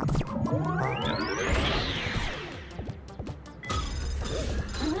 Yeah.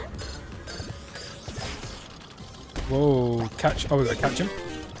 Whoa, catch. Oh, we gotta catch him.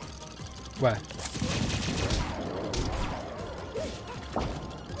 Where?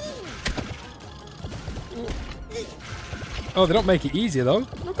 Oh, they don't make it easier though.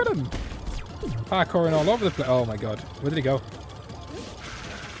 Look at him. Parkouring all over the place. Oh my god. Where did he go?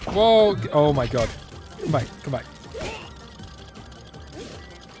 Whoa. Oh my god. Come back. Come back.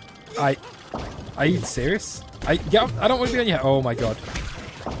 Are you serious? Get off. I don't want to be on your head. Oh my god.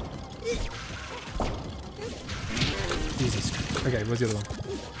 Jesus. Okay, where's the other one?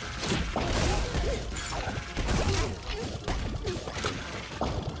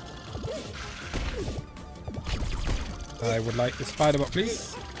 I would like the spider bot,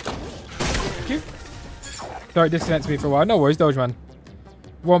 please. Thank you. Sorry, it disconnected me for a while. No worries, Dogeman.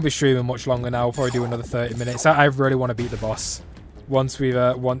 Won't be streaming much longer now. We'll probably do another 30 minutes. I really want to beat the boss. Once we've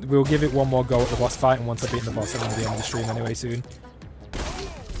we'll give it one more go at the boss fight, and once I've beaten the boss, I'm going to be on the stream anyway soon.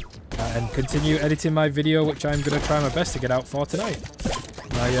 And continue editing my video, which I'm going to try my best to get out for tonight.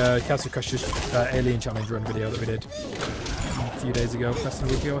 My Castle Crashers Alien Challenge run video that we did a few days ago, less than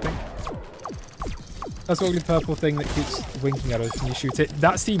a week ago, I think. That's the ugly purple thing that keeps winking at us. Can you shoot it?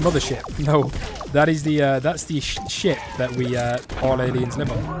 That's the mothership. No, that is the that's the ship that we all aliens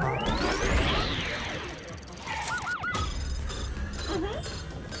live on.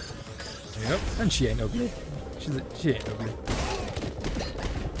 Yep, and she ain't ugly. She ain't ugly.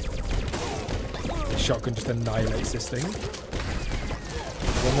 The shotgun just annihilates this thing.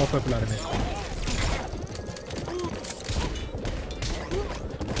 One more purple enemy.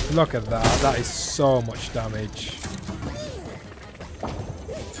 Look at that. That is so much damage.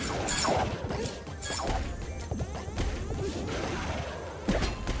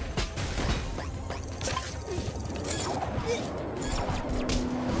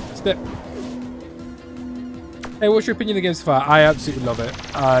 Step. Hey, what's your opinion of the game so far? I absolutely love it.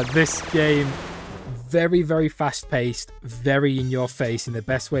 This game, very, very fast-paced, very in your face in the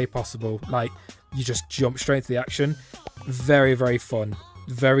best way possible. Like, you just jump straight into the action. Very, very fun.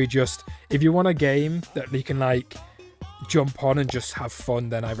 Very just, if you want a game that you can, like, jump on and just have fun,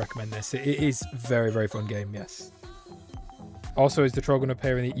 then I recommend this. It is very, very fun game, yes. Also, is the troll going to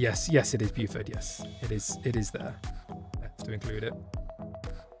appear in the... Yes, it is Buford, yes. It is there. I have to include it.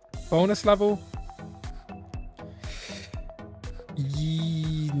 Bonus level?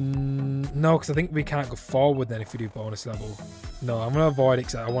 No, because I think we can't go forward then if we do bonus level. No, I'm going to avoid it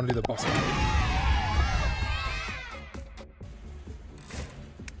because I want to do the boss level.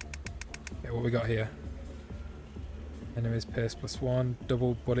 Okay, what we got here? Enemies pierce +1,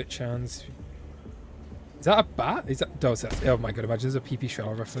 double bullet chance. Is that a bat? Is that... Oh my god, imagine there's a PP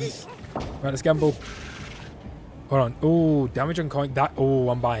Shaw reference. Right, let's gamble. Hold on. Oh, damage on coin. That. Oh,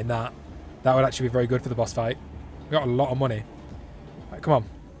 I'm buying that. That would actually be very good for the boss fight. We got a lot of money. Right, come on.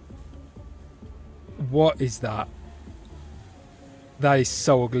 What is that? That is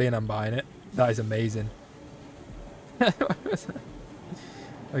so ugly and I'm buying it. That is amazing.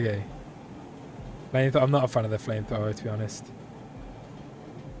 Okay. I'm not a fan of the flamethrower, to be honest.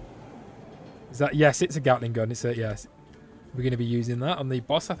 Is that... Yes, it's a Gatling gun. It's a... Yes. We're going to be using that on the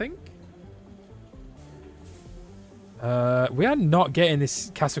boss, I think. We are not getting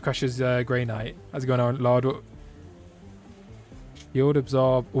this Castle Crasher's Grey Knight. How's it going on, Lord? Shield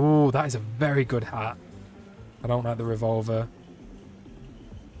absorb. Oh, that is a very good hat. I don't like the revolver.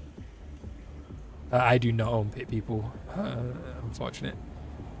 I do not own pit people. Unfortunate.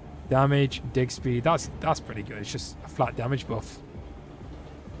 Damage, dig speed. That's pretty good. It's just a flat damage buff.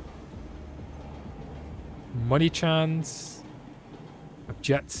 Money chance.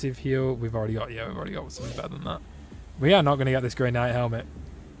 Objective heal. We've already got... Yeah, we've already got something better than that. We are not going to get this Grey Knight helmet.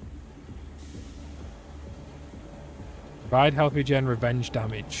 Provide health regen, revenge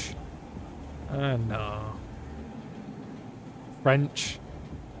damage. No. French.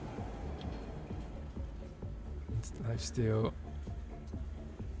 Lifesteal.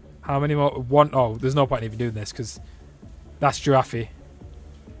 How many more? One. Oh, there's no point in even doing this because that's Giraffe.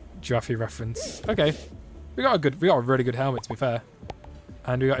 Giraffe reference. Okay. We got a really good helmet, to be fair.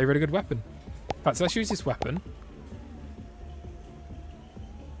 And we got a really good weapon. In fact, so let's use this weapon.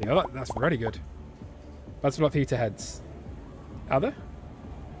 Yeah, that's really good. That's a lot of heater heads. Are there?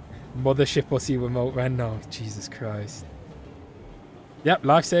 Mothership or see remote run? No, Jesus Christ. Yep,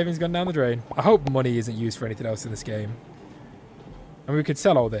 life saving's gone down the drain. I hope money isn't used for anything else in this game. And we could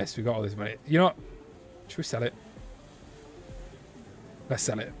sell all this. We've got all this money. You know what? Should we sell it? Let's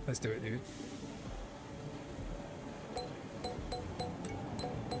sell it. Let's do it, dude.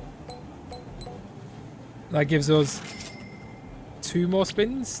 That gives us 2 more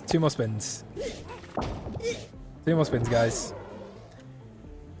spins? 2 more spins. 2 more spins, guys.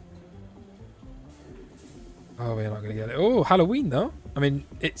 Oh, we're not going to get it. Oh, Halloween, though. I mean,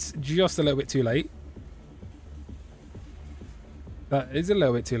 it's just a little bit too late. That is a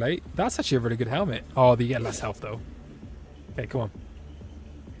little bit too late. That's actually a really good helmet. Oh, you get less health, though. Okay, come on.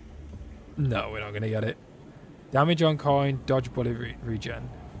 No, we're not going to get it. Damage on coin, dodge bullet regen.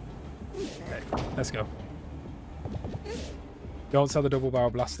 Okay, let's go. Don't sell the double barrel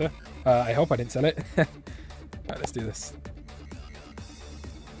blaster. I hope I didn't sell it. Right, let's do this.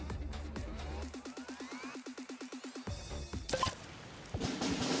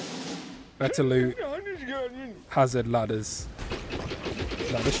 Better loot. Hazard ladders.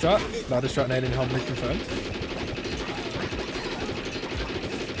 Ladder strat. Ladder strat and Alien Hominid confirmed.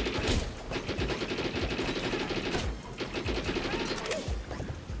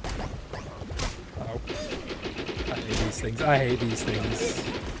 Oh. I hate these things. I hate these things.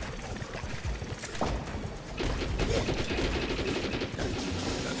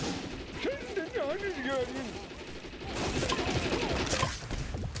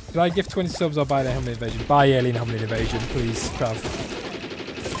 Did I give 20 subs or buy the Hominid Invasion? Buy Alien Hominid Invasion, please, Trav.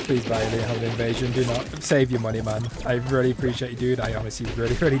 Please buy Alien Hominid Invasion. Do not save your money, man. I really appreciate you, dude. I honestly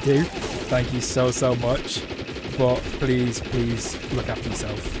really, really do. Thank you so, so much. But please, please look after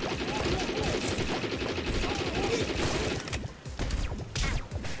yourself.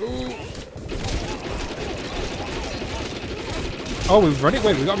 Ooh. Oh, we're running?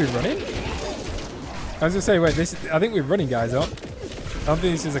 Wait, we gotta be running? I was gonna say, wait, this. I think we're running, guys, up. I don't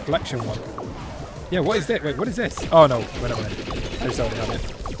think this is a collection one. Yeah, what is this? Wait, what is this? Oh no, wait a minute. I just already have it.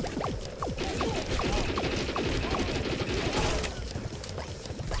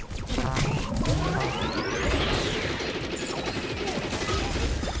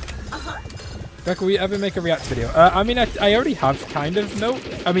 Beck, will we ever make a react video? I mean, I already have kind of, no.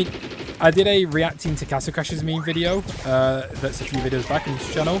 I mean, I did a reacting to Castle Crashers meme video. That's a few videos back on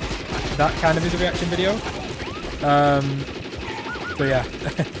this channel. That kind of is a reaction video. So yeah,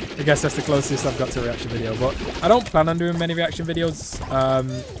 I guess that's the closest I've got to a reaction video. But I don't plan on doing many reaction videos.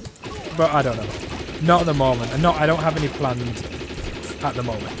 But I don't know. Not at the moment. And I don't have any planned at the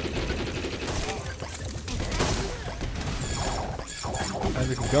moment. And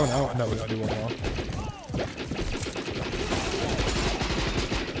we can go now. No, we gotta do one more.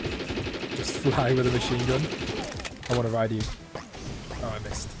 Just fly with a machine gun. I want to ride you. Oh, I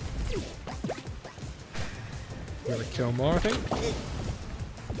missed. We gotta kill more, I think.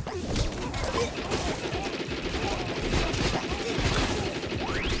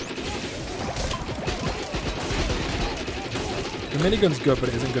 The minigun's good, but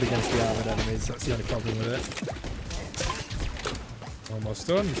it isn't good against the armored enemies. That's the only problem with it. Almost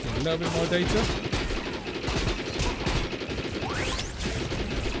done. Just need a little bit more data.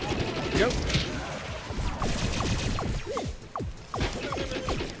 There we go.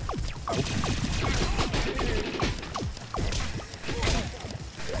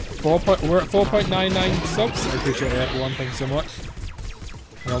 We're at 4.99 subs. I appreciate it, everyone. Thank you so much.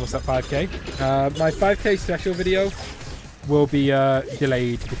 We're almost at 5k. My 5k special video will be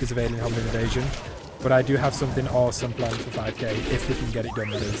delayed because of Alien Hominid Invasion. But I do have something awesome planned for 5k, if we can get it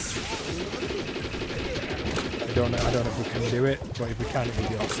done, that is. I don't know if we can do it, but if we can, it will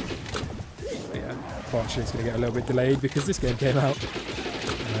be awesome. But yeah, unfortunately it's going to get a little bit delayed because this game came out.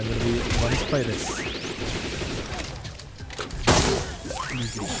 And I'm going to be wanting to play this.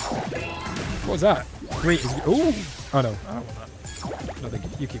 Easy. What was that? Wait, ooh! Oh no, I don't want that. No,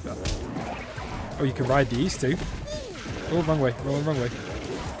 you keep that. Oh, you can ride these too. Oh, wrong way, wrong way.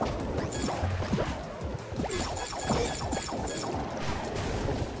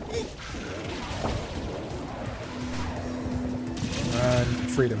 And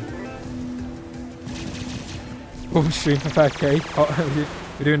freedom. Oh, stream for 5k.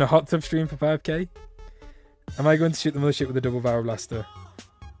 We're doing a hot tub stream for 5k. Am I going to shoot the mothership with a double barrel blaster?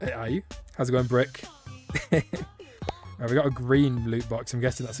 Hey, are you? How's it going, Brick? Right, we got a green loot box. I'm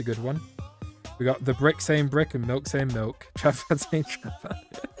guessing that's a good one. We got the brick saying brick and milk saying milk. Trafad saying Trafad.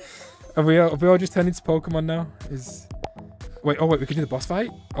 Have we all just turned into Pokemon now? Wait, we can do the boss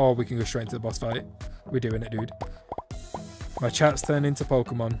fight? Or we can go straight into the boss fight. We're doing it, dude. My chat's turned into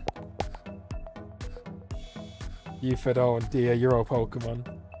Pokemon. You fed oh dear, you're all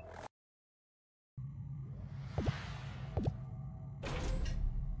Pokemon.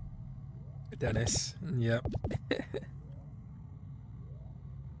 Dennis. Yep.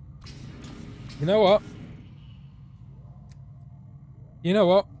 You know what? You know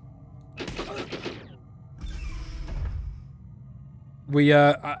what?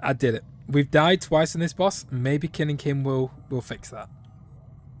 I did it. We've died twice in this boss. Maybe killing him will fix that.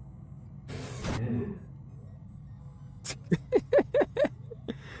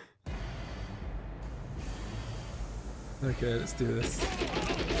 Okay, let's do this.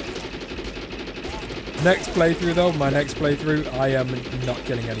 Next playthrough though, my next playthrough, I am not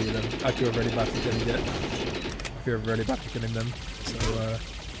killing any of them. I feel really bad for killing it. I feel really bad for killing them. So,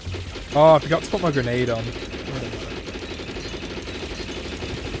 oh, I forgot to put my grenade on.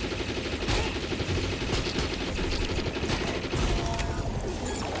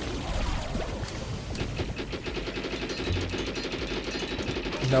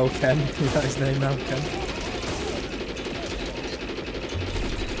 No, Ken. Is that his name now, Ken?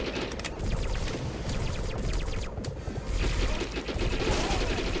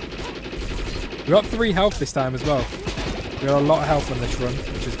 We got 3 health this time as well. We got a lot of health on this run,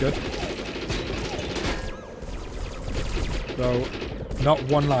 which is good. So, not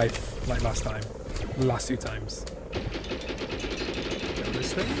 1 life like last time. The last 2 times. Get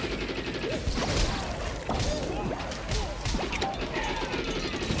this thing.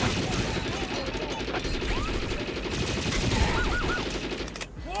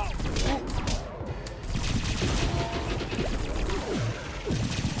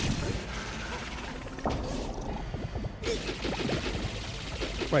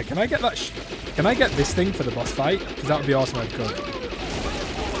 Wait, can I get that? Can I get this thing for the boss fight? Because that would be awesome if I could.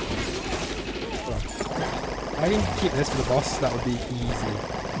 I can keep this for the boss. That would be easy.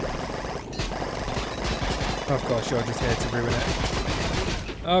 Of course, you're just here to ruin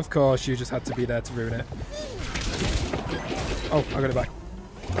it. Of course, you just had to be there to ruin it. Oh, I got it back.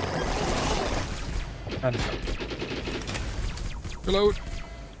 And it's out. Reload.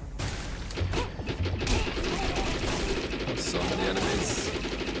 There's so many enemies.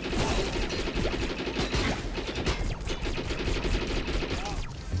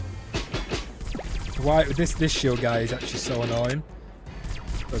 Why this shield guy is actually so annoying.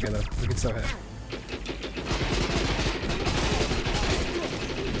 Okay though, we can still hit.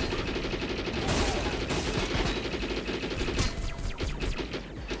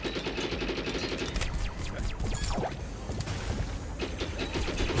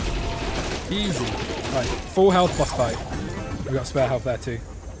 Easy. Right, full health boss fight. We've got spare health there too.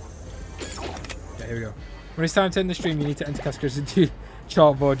 Okay, here we go. When it's time to end the stream, you need to enter categories into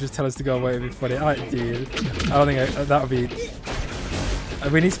chartboard. Just tell us to go away. It'd be funny. Dude, I don't think that would be.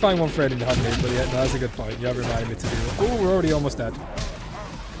 We need to find one for Alien Hominid, but yeah, no, that's a good point. You have reminded me to do that. Oh, we're already almost dead.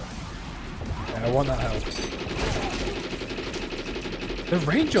 Yeah, I want that health. The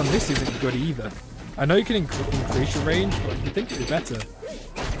range on this isn't good either. I know you can increase your range, but you'd think it'd be better.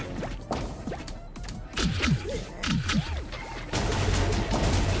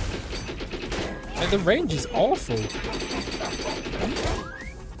 The range is awful.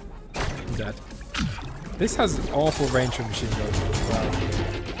 I'm dead. This has awful range from machine guns as well.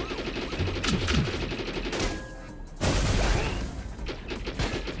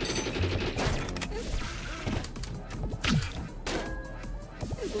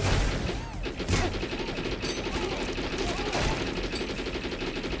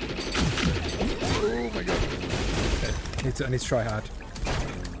 Oh my god. Okay. I need to try hard.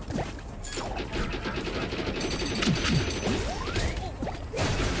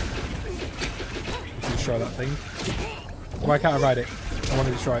 Destroy that thing. Why can't I ride it? I want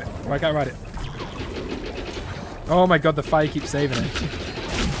to destroy it. Why can't I ride it? Oh my god, the fire keeps saving it.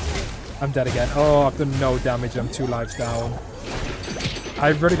 I'm dead again. Oh, I've done no damage. I'm 2 lives down. I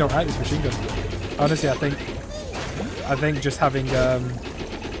really don't like this machine gun. Honestly, I think just having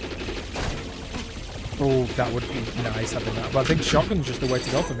oh, that would be nice having that. But I think shotgun's just the way to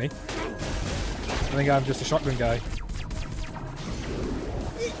go for me. I think I'm just a shotgun guy.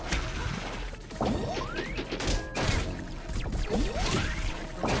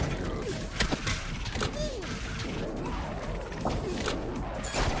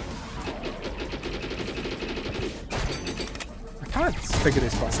 I can't figure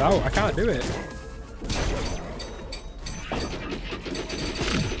this boss out. I can't do it.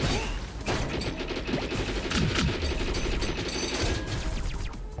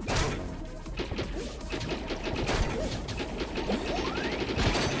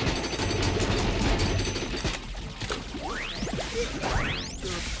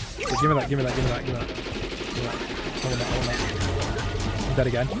 Give me that, give me that, give me that, give me that. Give me that. I want that, I want that. I'm dead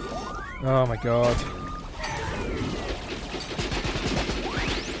again. Oh my god.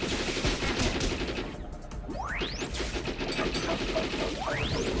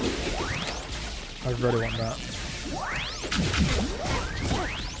 I really want that.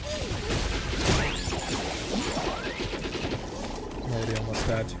 I'm already almost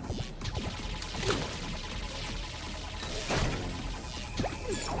dead.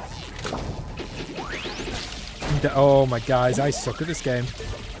 Oh my guys, I suck at this game.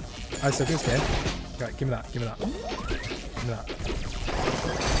 I suck at this game. Right, give me that, give me that. Give me that.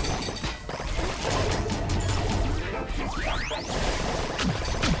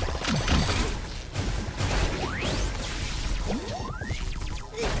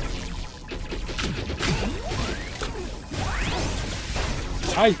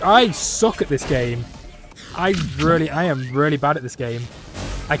 I suck at this game. I am really bad at this game.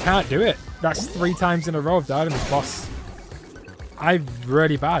 I can't do it. That's 3 times in a row I've died in this boss. I'm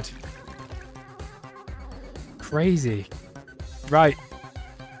really bad. Crazy. Right.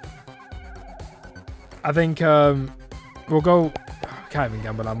 I think we'll go. Can't even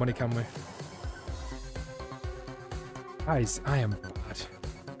gamble our money, can we? Guys, I am bad.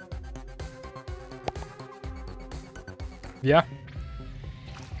 Yeah.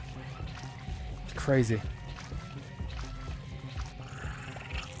 It's crazy.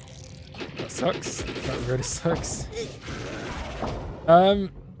 That sucks. That really sucks. Do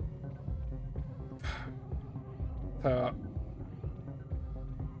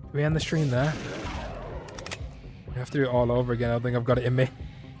we end the stream there? We have to do it all over again. I don't think I've got it in me.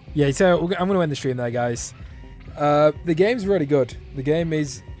 Yeah, so I'm going to end the stream there, guys. The game's really good. The game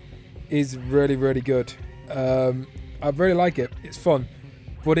is really, really good. I really like it. It's fun,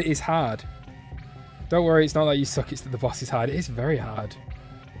 but it is hard. Don't worry, it's not like you suck. It's that the boss is hard. It is very hard.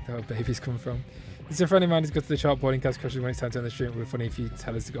 Where babies come from. It's a friend of mine who's got to the chalkboarding cast crushes when it's time to end the stream. It would be funny if you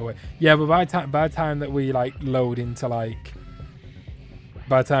tell us to go away. Yeah, but by the time that we like load into like,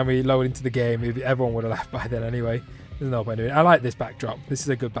 by the time we load into the game, everyone would have left by then anyway. There's no point doing it. I like this backdrop. This is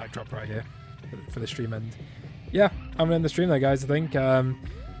a good backdrop right here for the stream end. Yeah, I'm gonna end the stream there, guys. I think I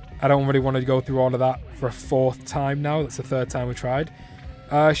don't really want to go through all of that for a 4th time now. That's the 3rd time we tried.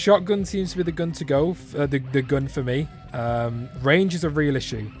 Shotgun seems to be the gun to go. The gun for me. Range is a real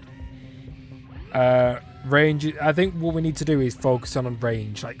issue. Range, I think what we need to do is focus on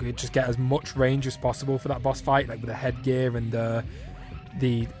range. Like, we just get as much range as possible for that boss fight, like with the headgear and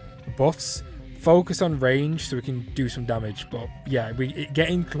the buffs. Focus on range so we can do some damage. But yeah,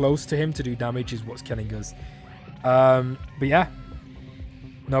 getting close to him to do damage is what's killing us. But yeah,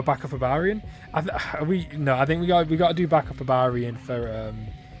 no backup barbarian. I think we got to do backup barbarian for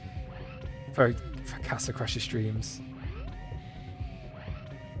Castle Crusher streams.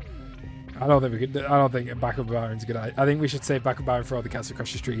 I don't think backup barbarian's a good idea. I think we should save backup barbarian for all the Castle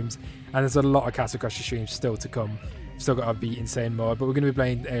Crusher streams. And there's a lot of Castle Crusher streams still to come. We've still got to beat insane mode, but we're going to be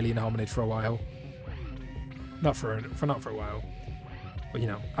playing Alien Hominid for a while. Not for a while. But you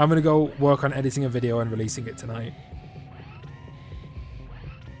know, I'm going to go work on editing a video and releasing it tonight.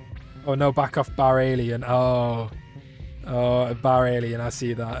 Oh no, back off Bar Alien. Oh, Bar Alien. I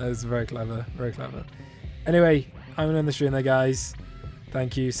see that. It's very clever. Very clever. Anyway, I'm going to end the stream there, guys.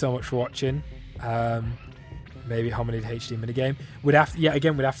 Thank you so much for watching. Maybe Hominid HD minigame. We'd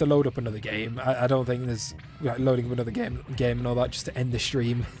have to load up another game. I don't think there's like loading up another game and all that just to end the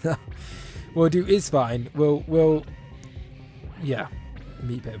stream. We'll do. It's fine. We'll yeah.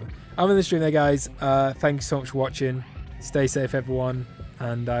 Meat paper. I'm in the stream there, guys. Thank you so much for watching. Stay safe, everyone,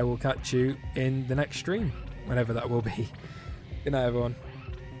 and I will catch you in the next stream, whenever that will be. Good night, everyone.